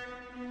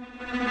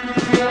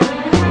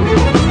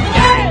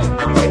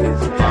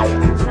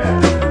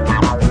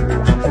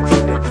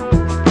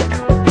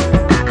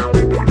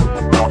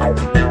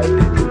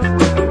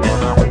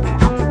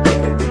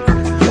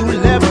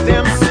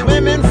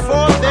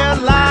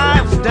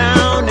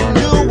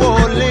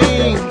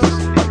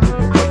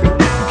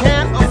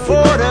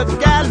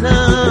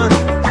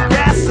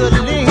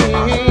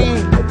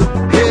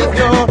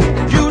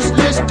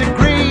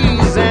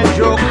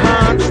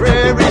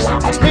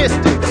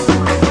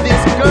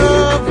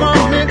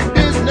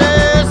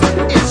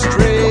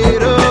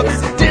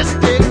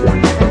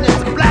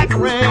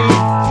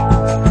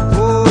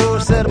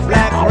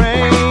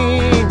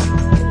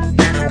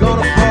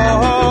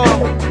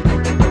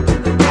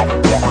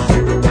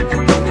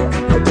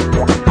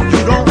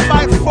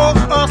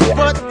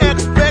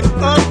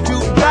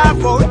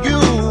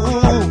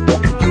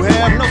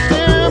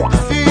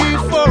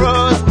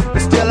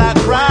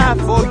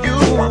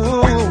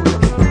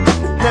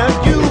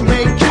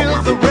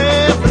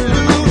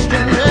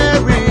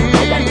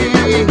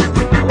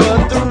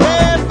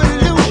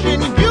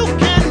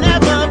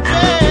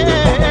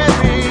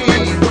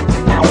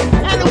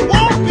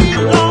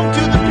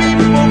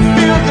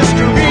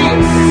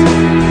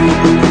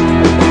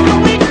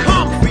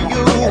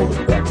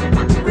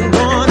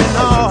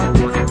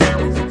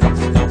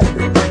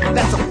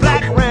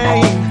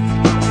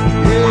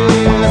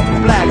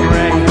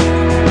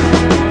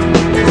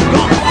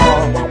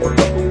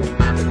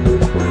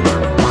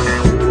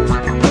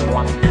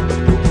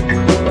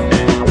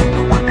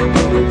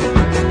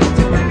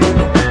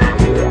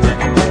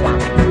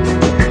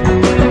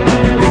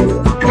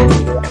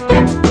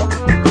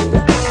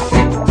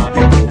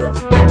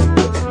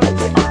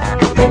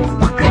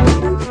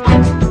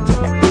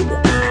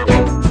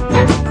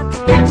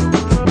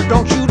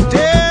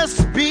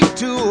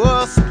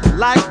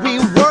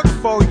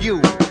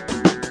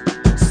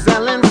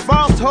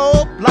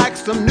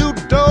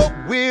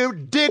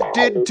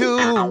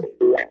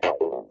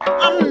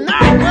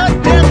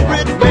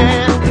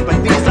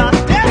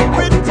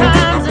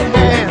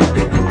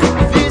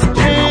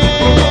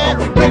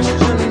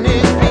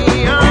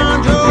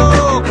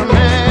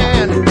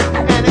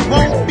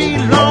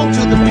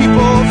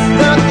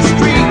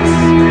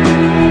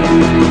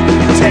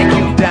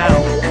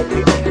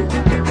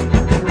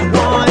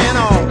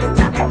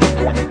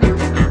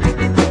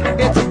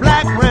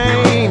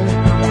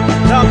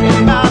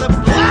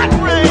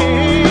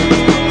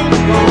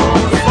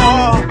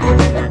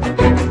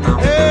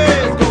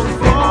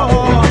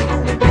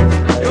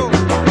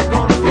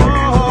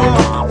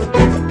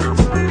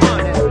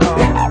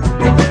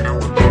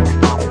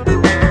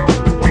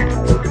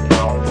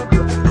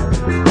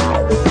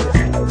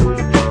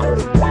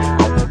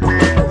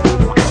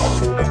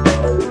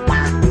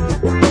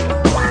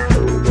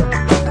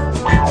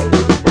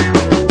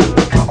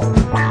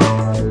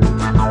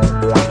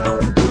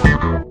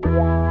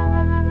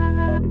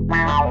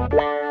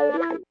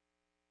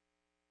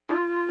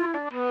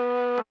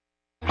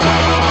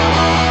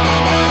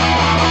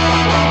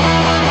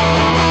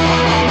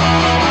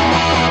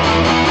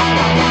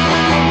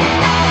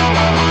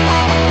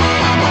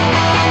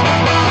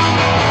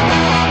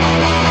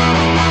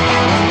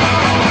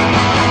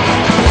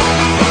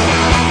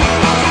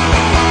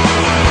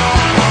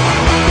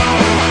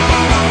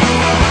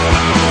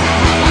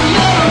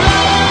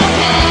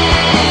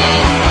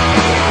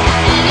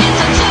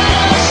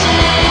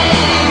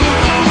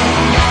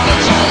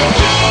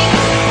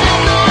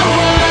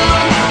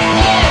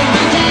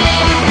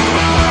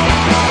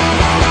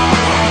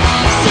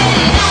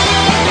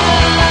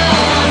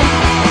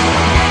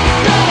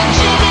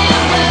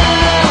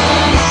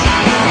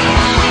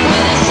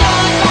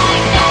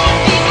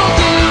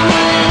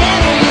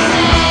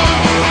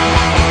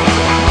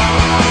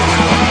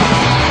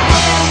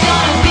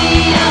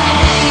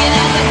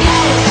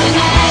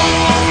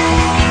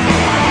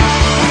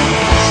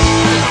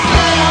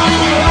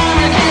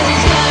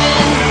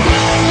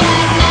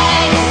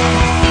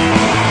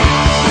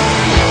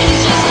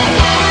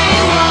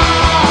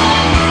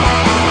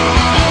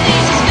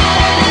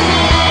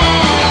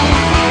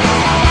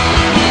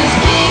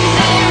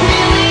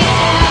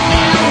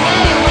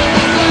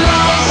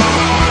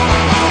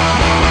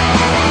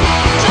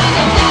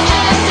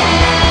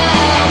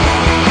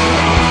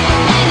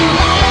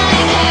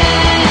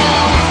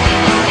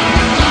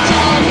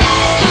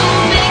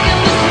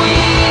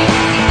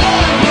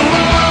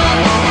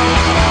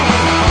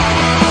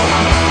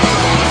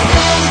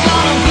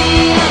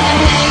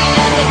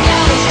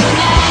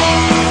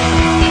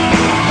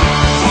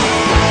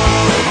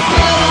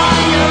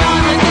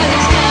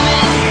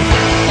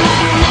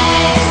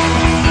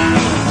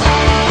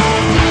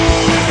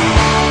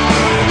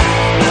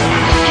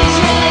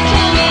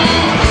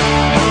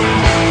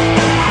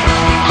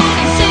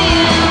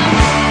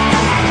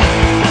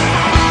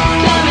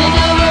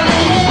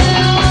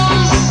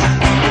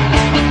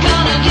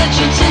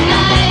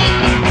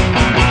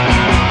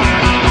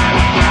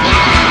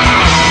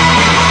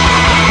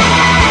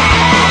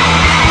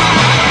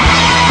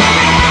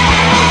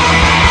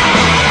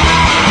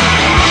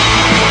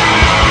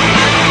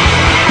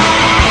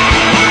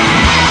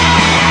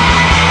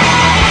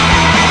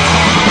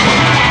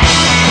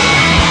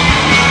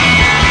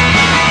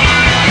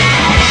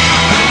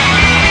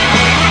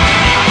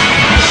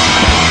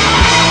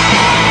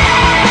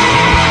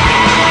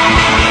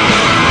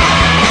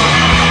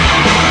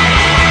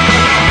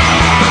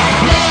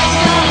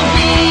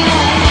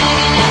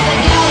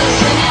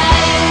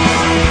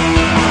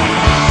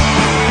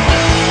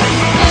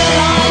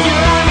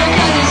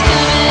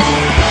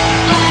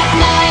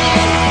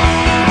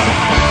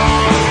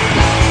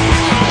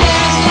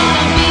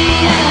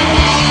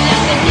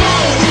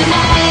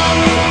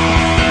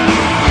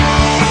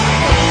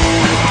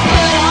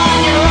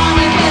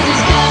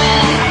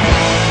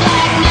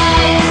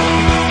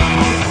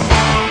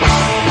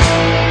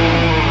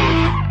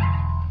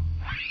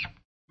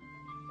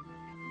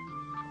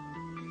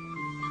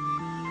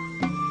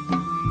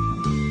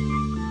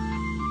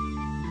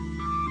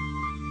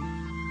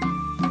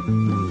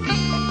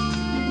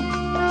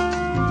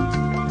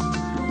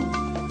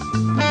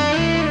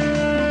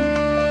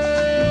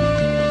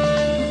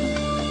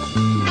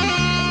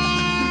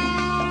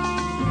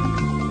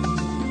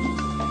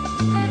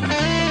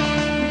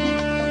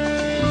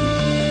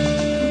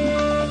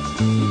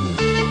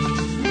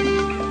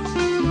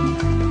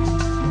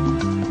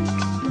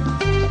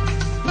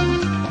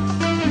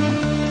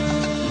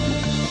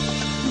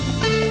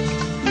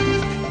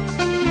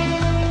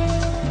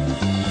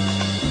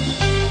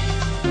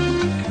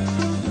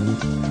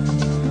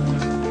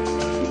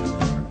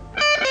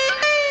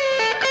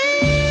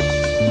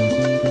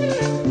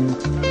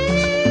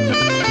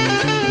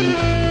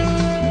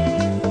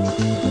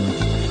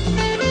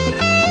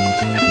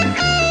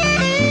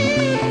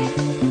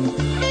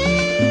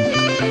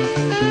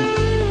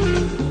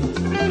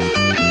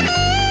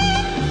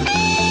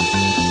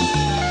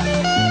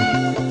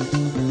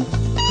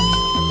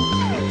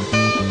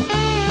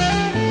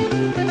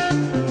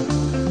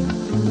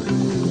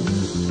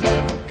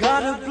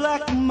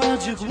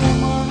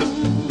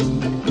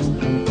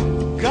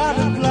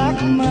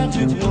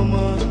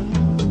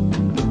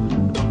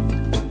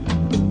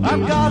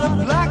 I've got a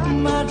black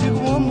magic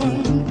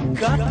woman,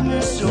 got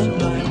me so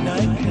blind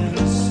I can't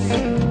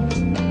see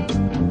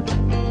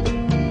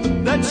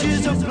that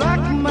she's a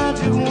black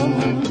magic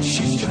woman.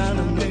 She's trying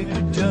to make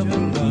a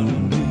devil out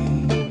of me.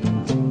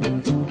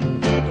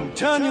 Don't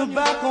turn your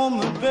back on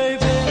me,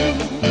 baby.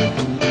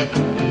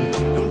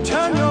 Don't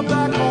turn your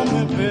back on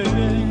me,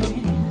 baby.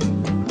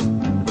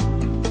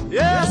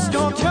 Yes,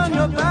 don't turn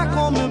your back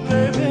on me,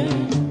 baby.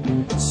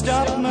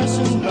 Stop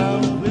messing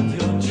around with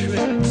your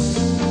tricks.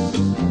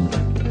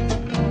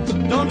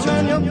 Don't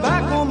turn your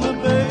back on me,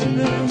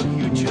 baby.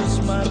 You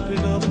just might pick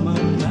up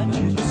my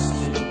magic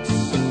sticks.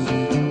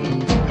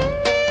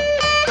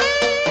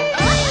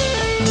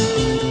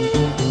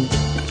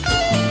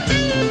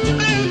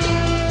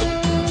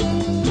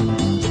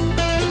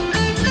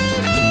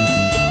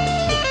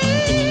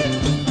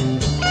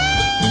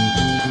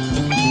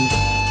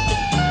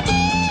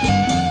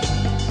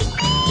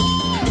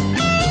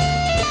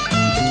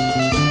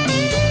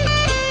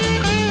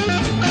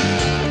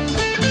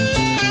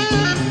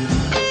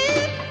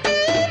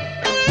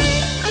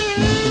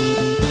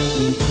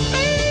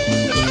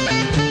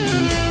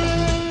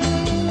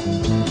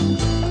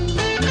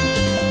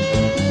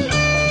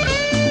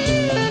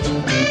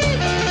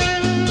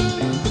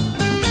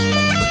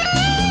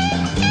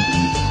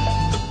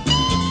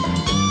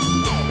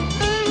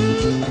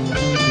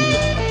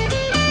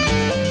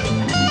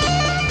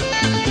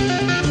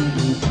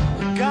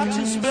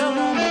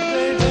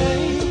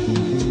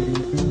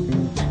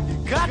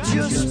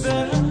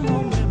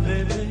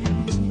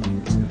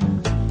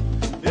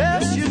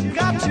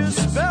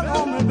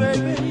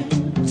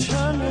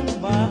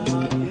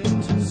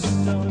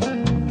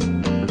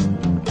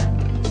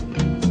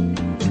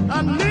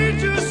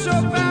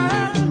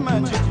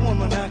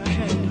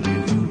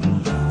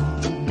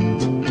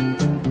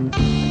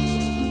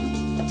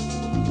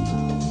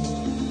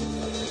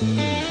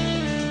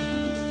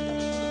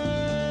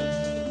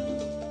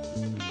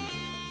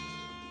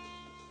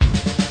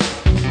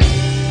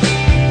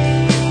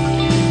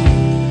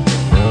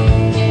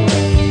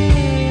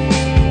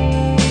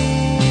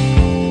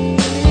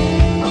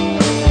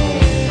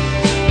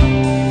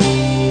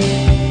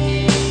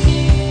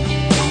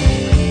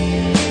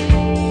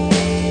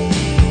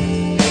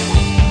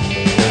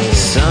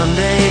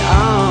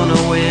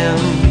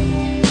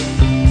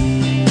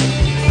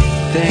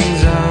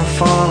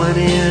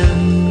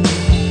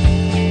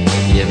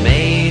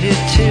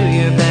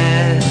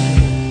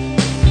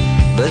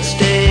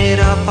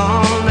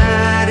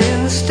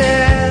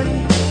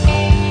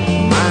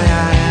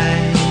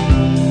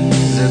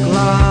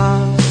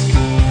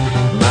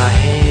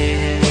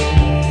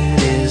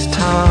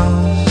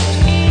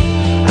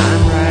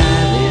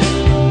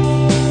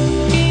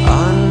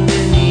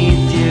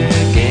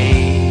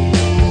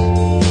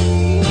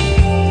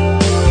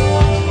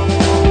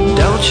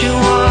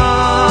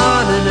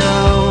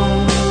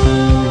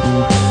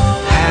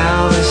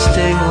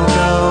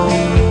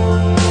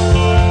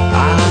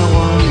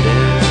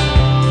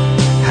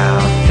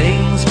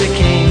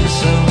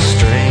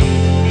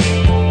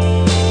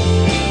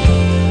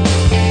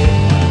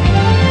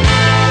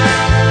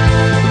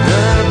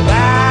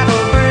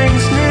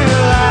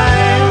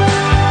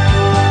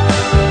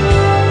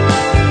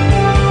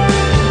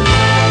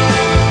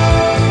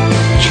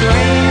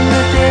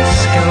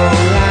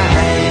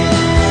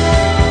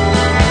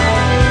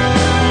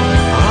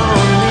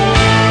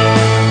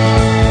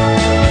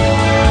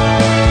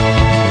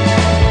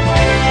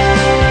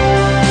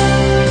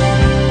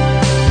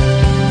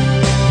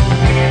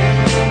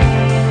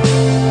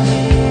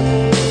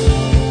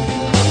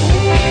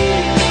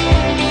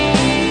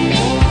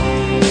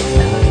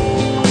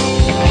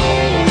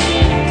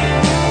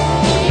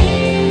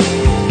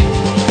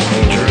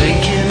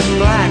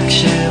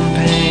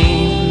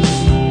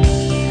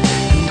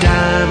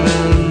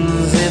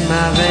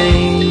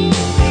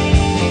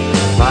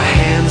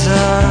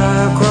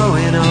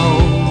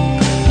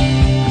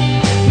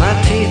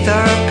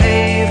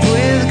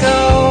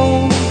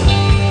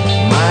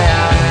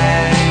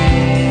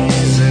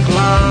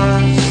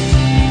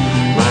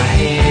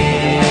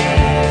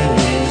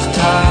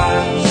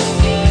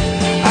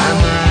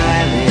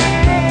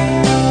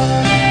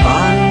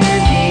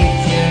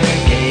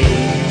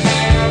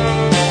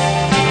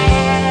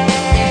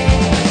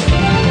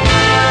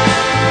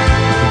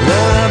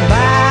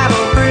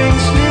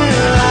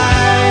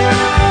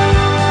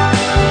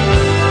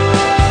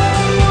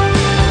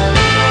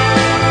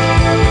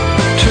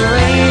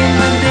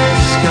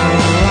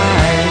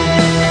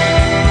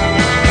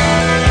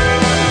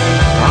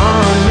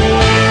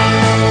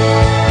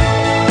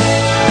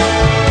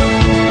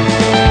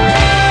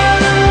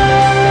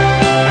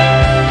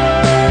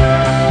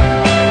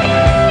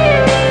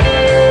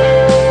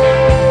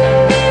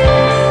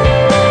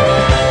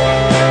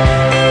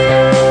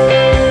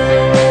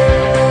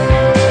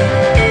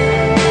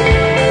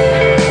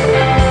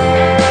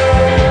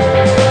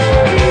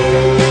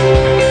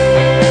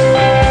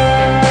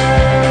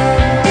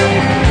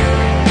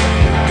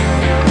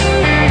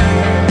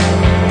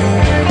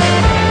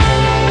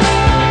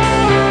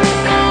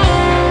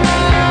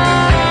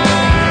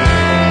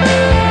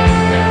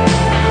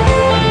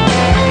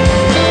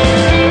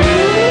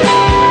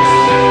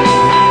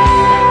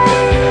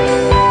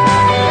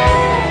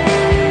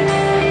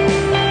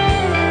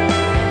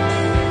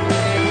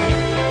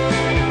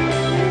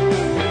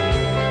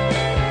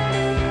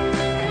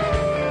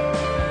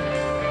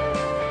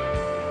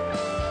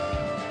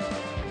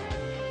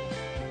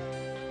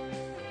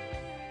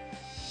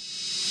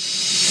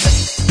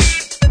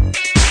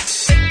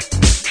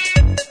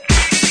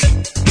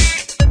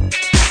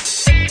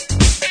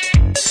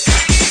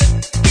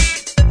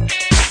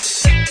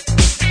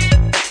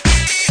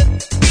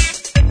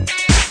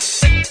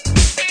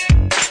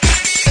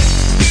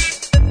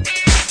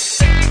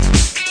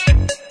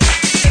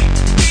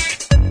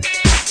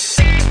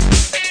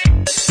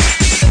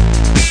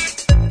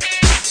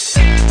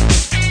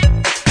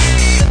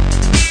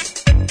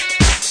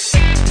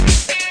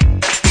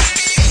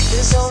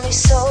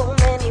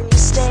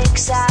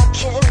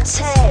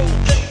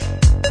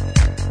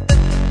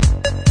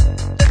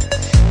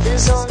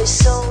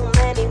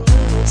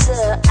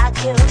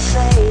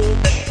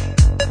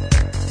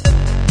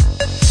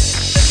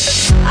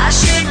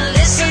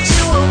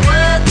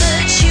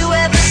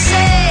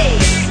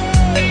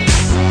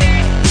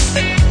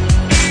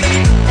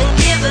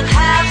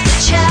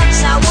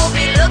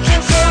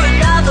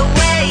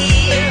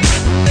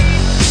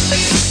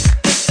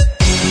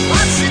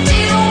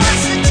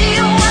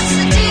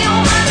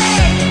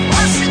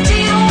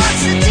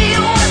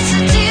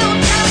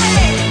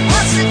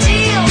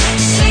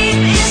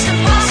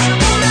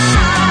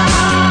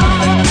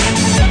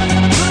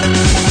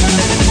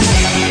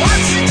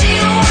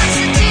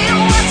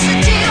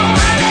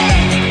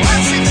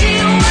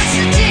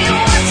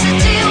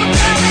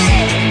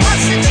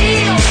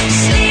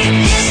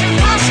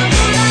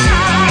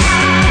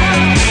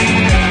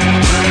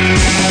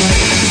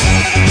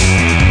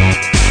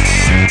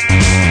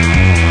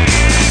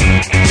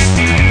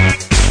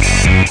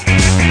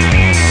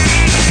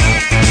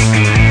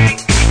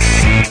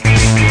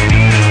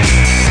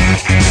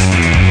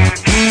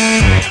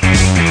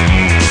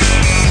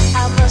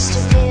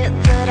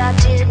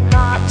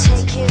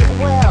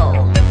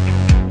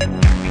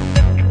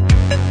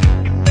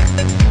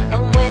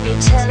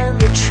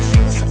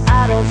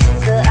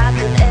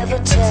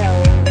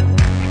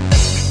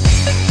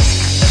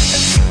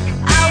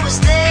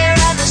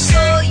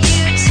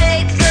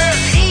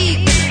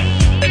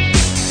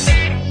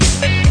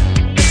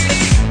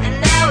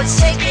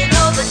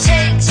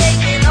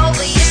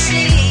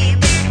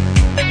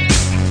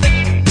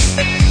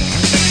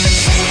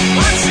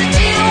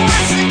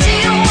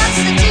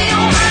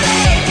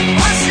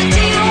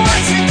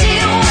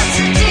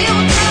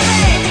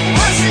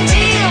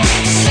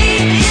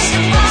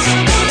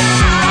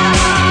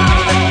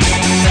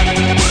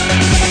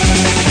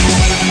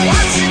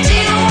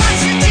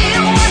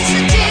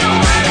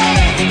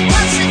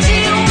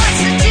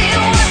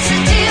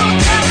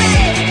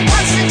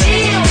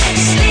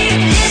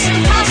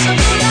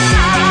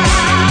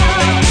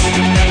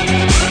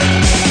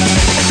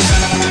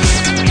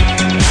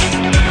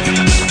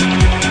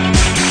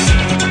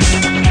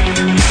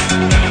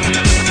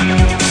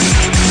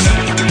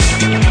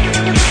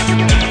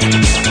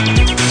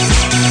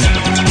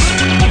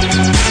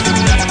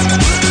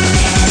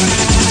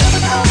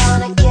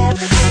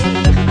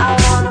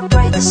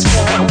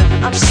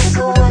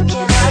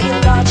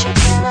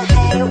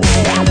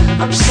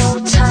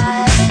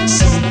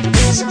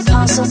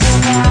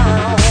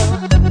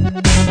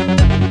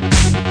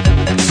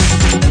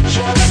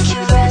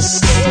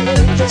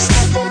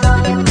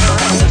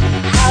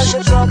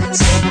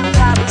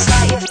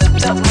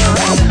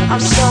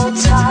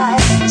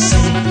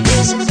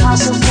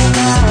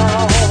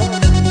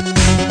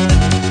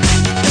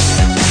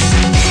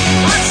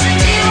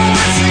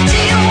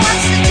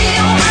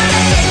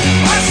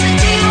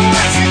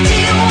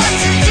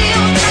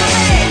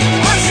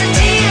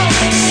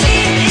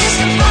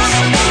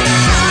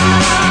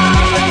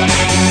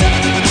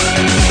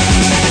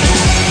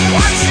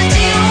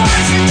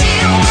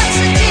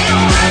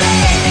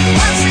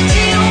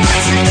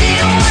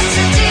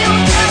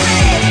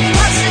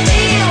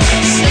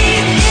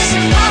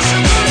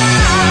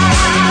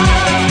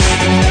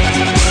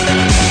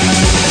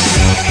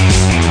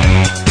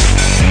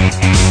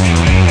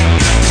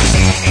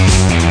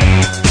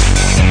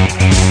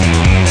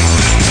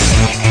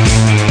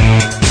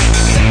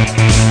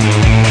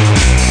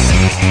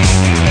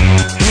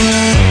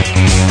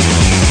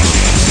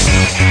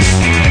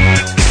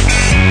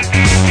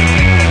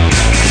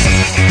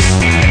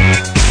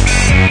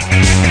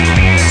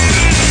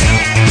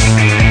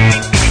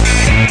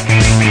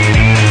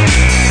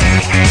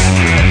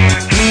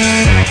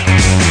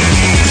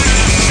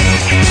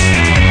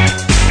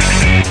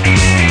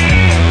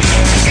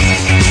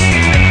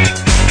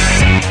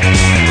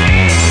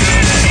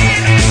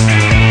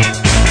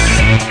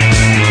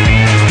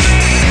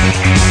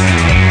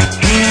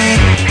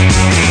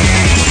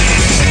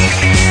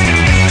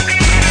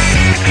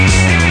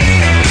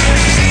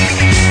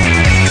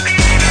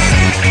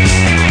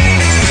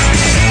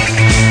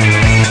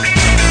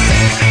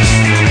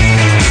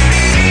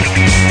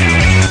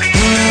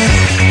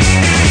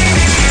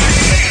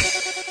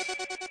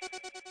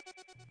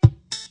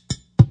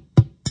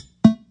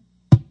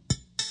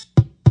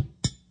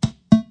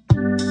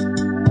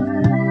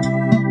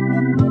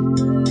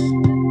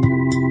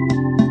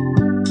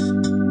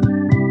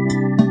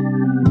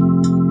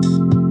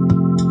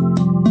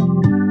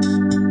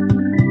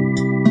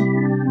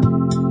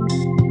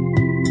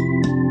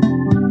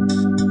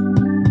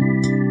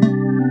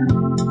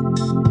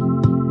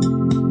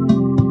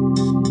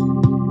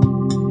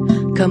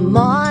 Come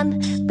on,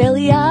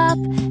 belly up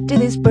to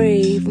this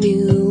brave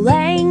new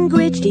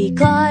language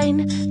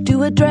decline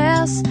to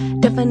address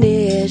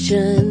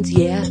definitions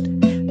yet.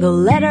 The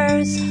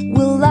letters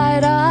will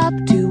light up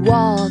to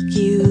walk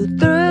you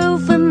through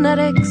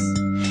phonetics.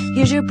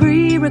 Here's your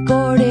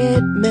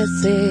pre-recorded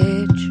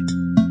message.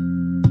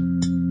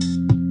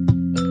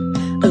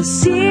 A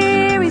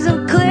series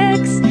of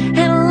clicks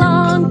and a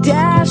long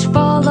dash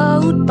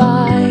followed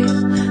by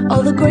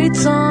all the great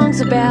songs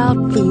about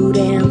food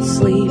and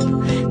sleep.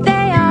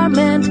 They are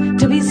meant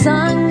to be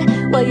sung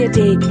while you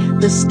take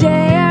the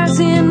stairs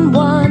in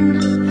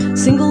one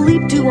single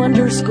leap to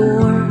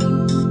underscore.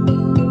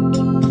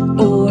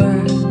 Or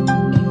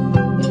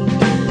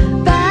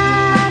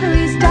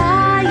batteries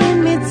die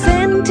in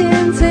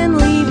mid-sentence and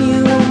leave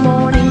you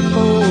mourning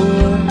for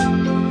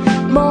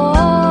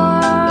more.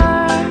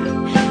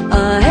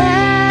 A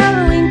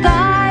harrowing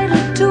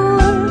guided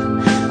tour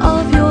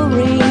of your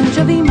range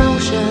of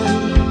emotion.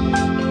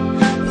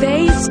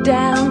 Face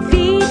down,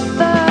 feet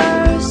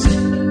first.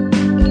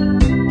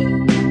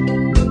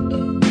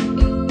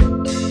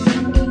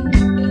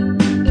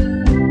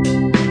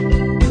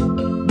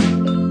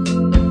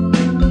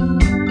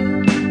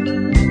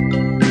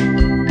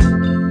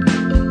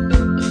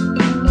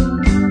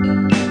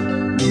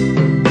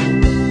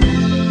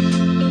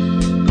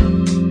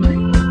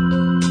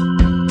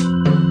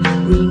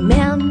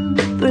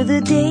 Remember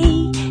the day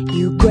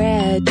you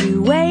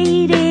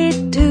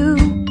graduated to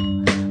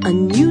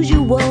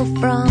unusual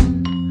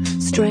from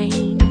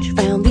strange.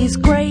 Found these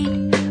great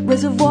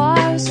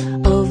reservoirs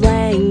of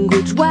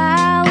language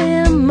while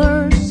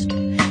immersed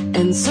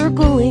and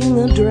circling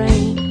the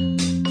drain.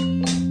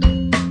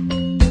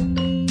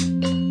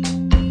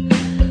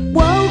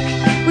 Woke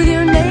with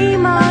your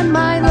name on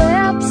my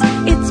lips.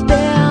 It's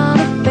been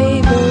a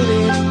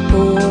favorite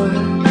for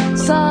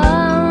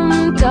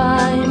some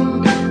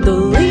time. The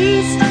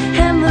least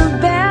and the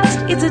best,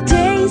 it's a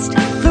taste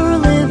for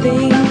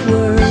living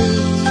words.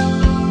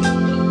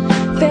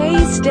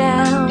 Face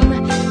down,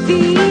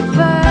 feet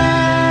first.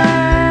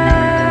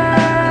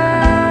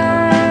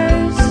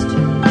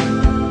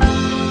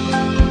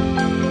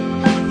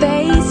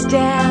 Face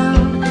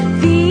down,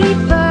 feet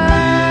first.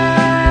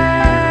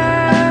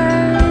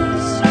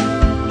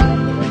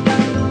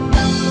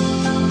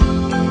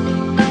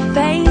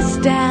 Face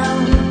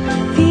down,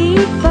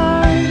 feet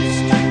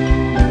first.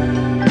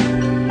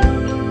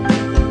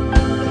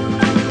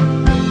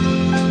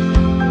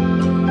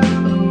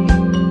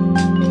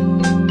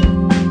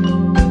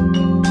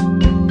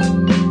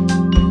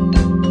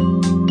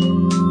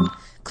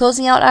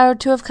 Closing out hour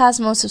 2 of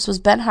Cosmosis was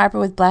Ben Harper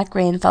with Black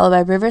Rain, followed by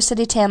River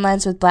City Tan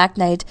Lines with Black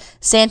Night,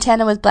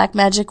 Santana with Black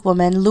Magic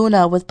Woman,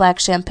 Luna with Black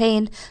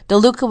Champagne,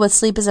 DeLuca with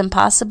Sleep is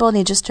Impossible, and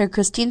you just heard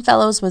Christine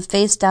Fellows with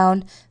Face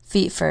Down,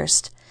 Feet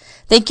First.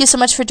 Thank you so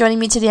much for joining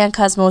me today on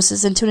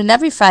Cosmosis, and tune in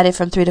every Friday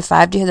from 3 to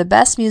 5 to hear the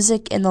best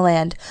music in the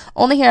land,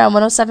 only here on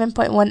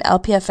 107.1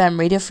 LPFM,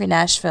 Radio Free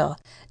Nashville.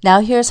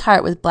 Now here's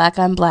Heart with Black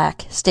on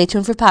Black. Stay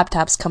tuned for Pop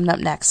Tops coming up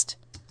next.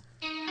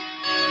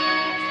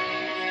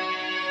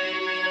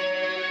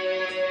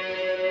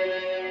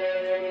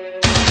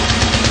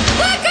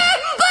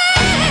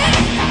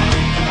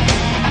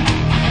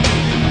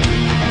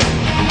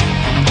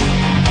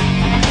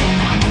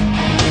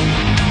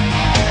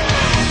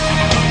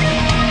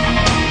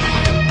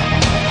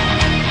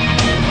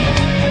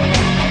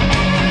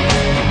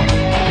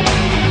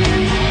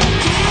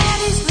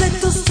 Daddy's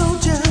little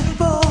soldier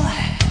boy,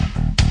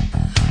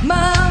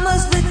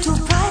 Mama's little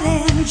pride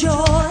and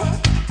joy.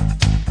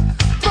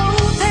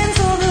 Both hands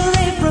on her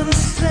apron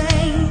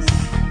strings.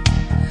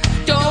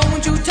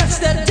 Don't you touch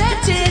that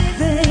dirty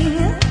thing.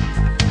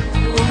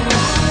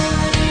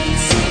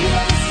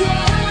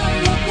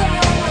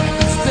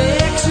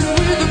 Inspection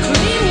with a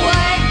clean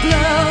white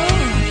glove.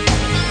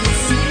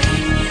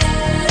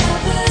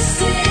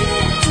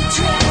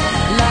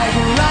 Like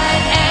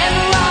right and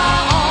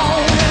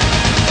wrong.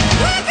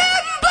 Black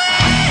and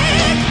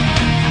black,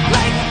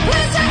 like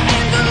pleasure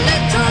and a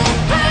little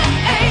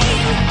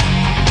pain.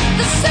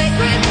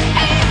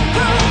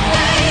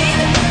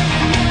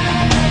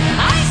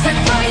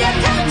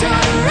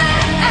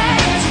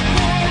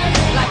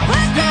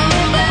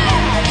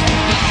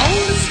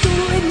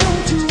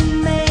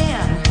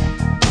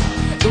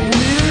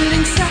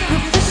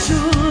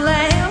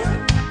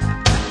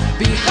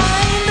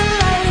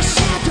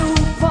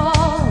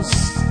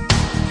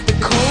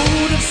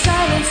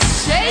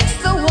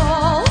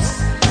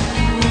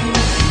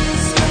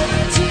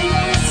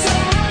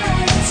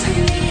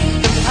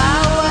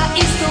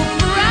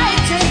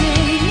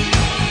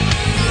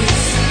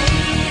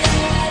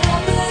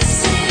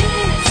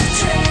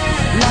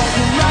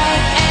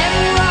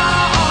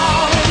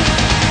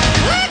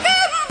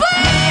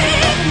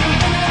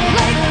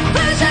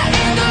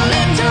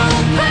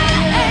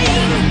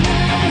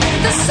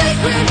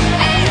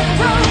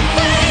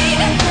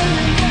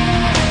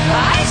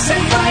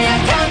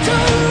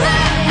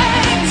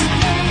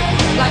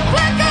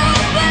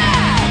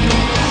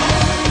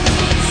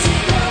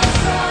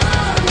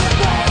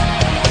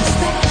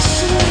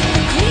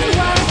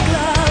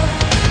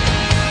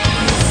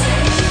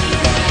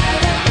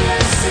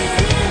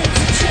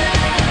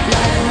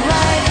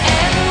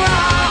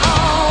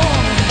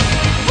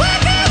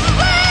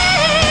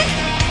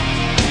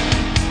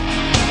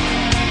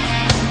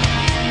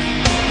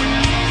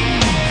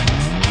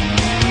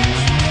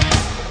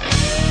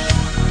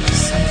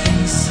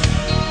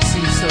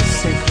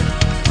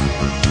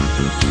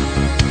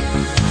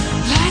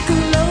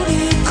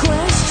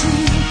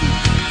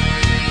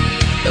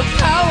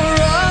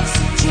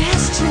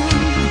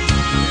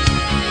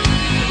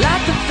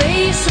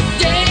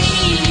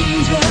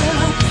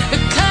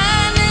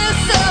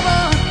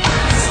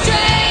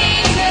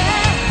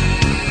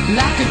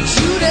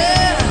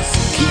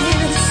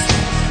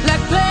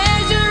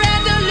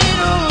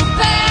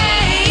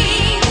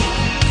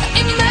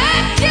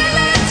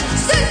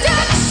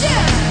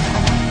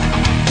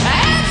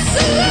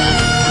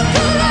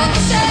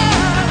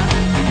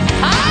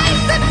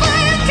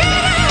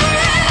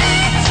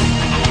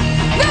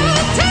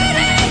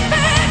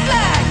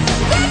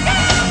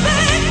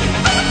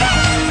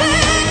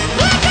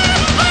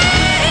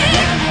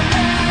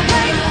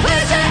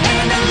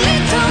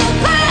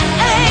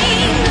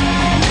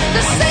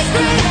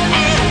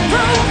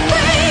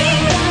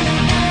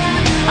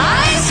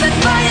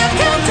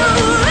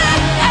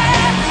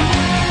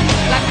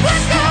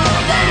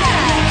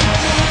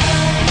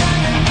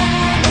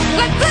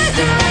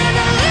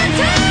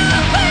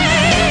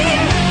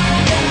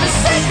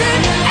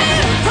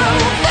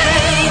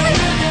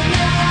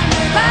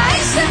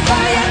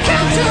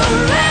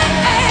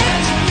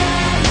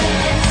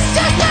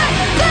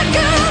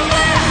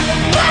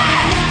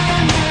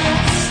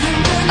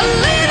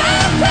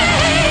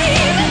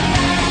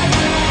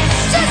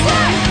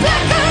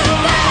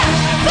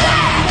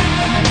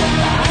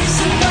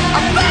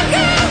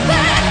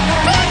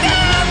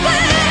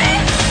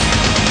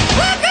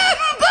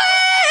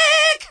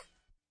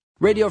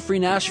 Radio Free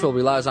Nashville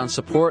relies on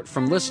support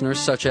from listeners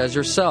such as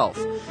yourself.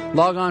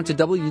 Log on to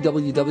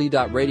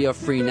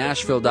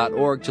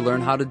www.radiofreenashville.org to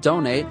learn how to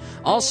donate.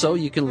 Also,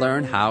 you can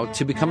learn how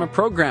to become a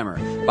programmer,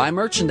 buy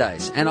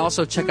merchandise, and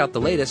also check out the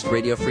latest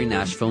Radio Free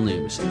Nashville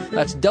news.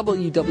 That's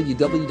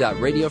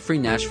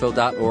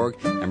www.radiofreenashville.org,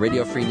 and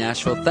Radio Free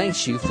Nashville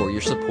thanks you for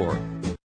your support.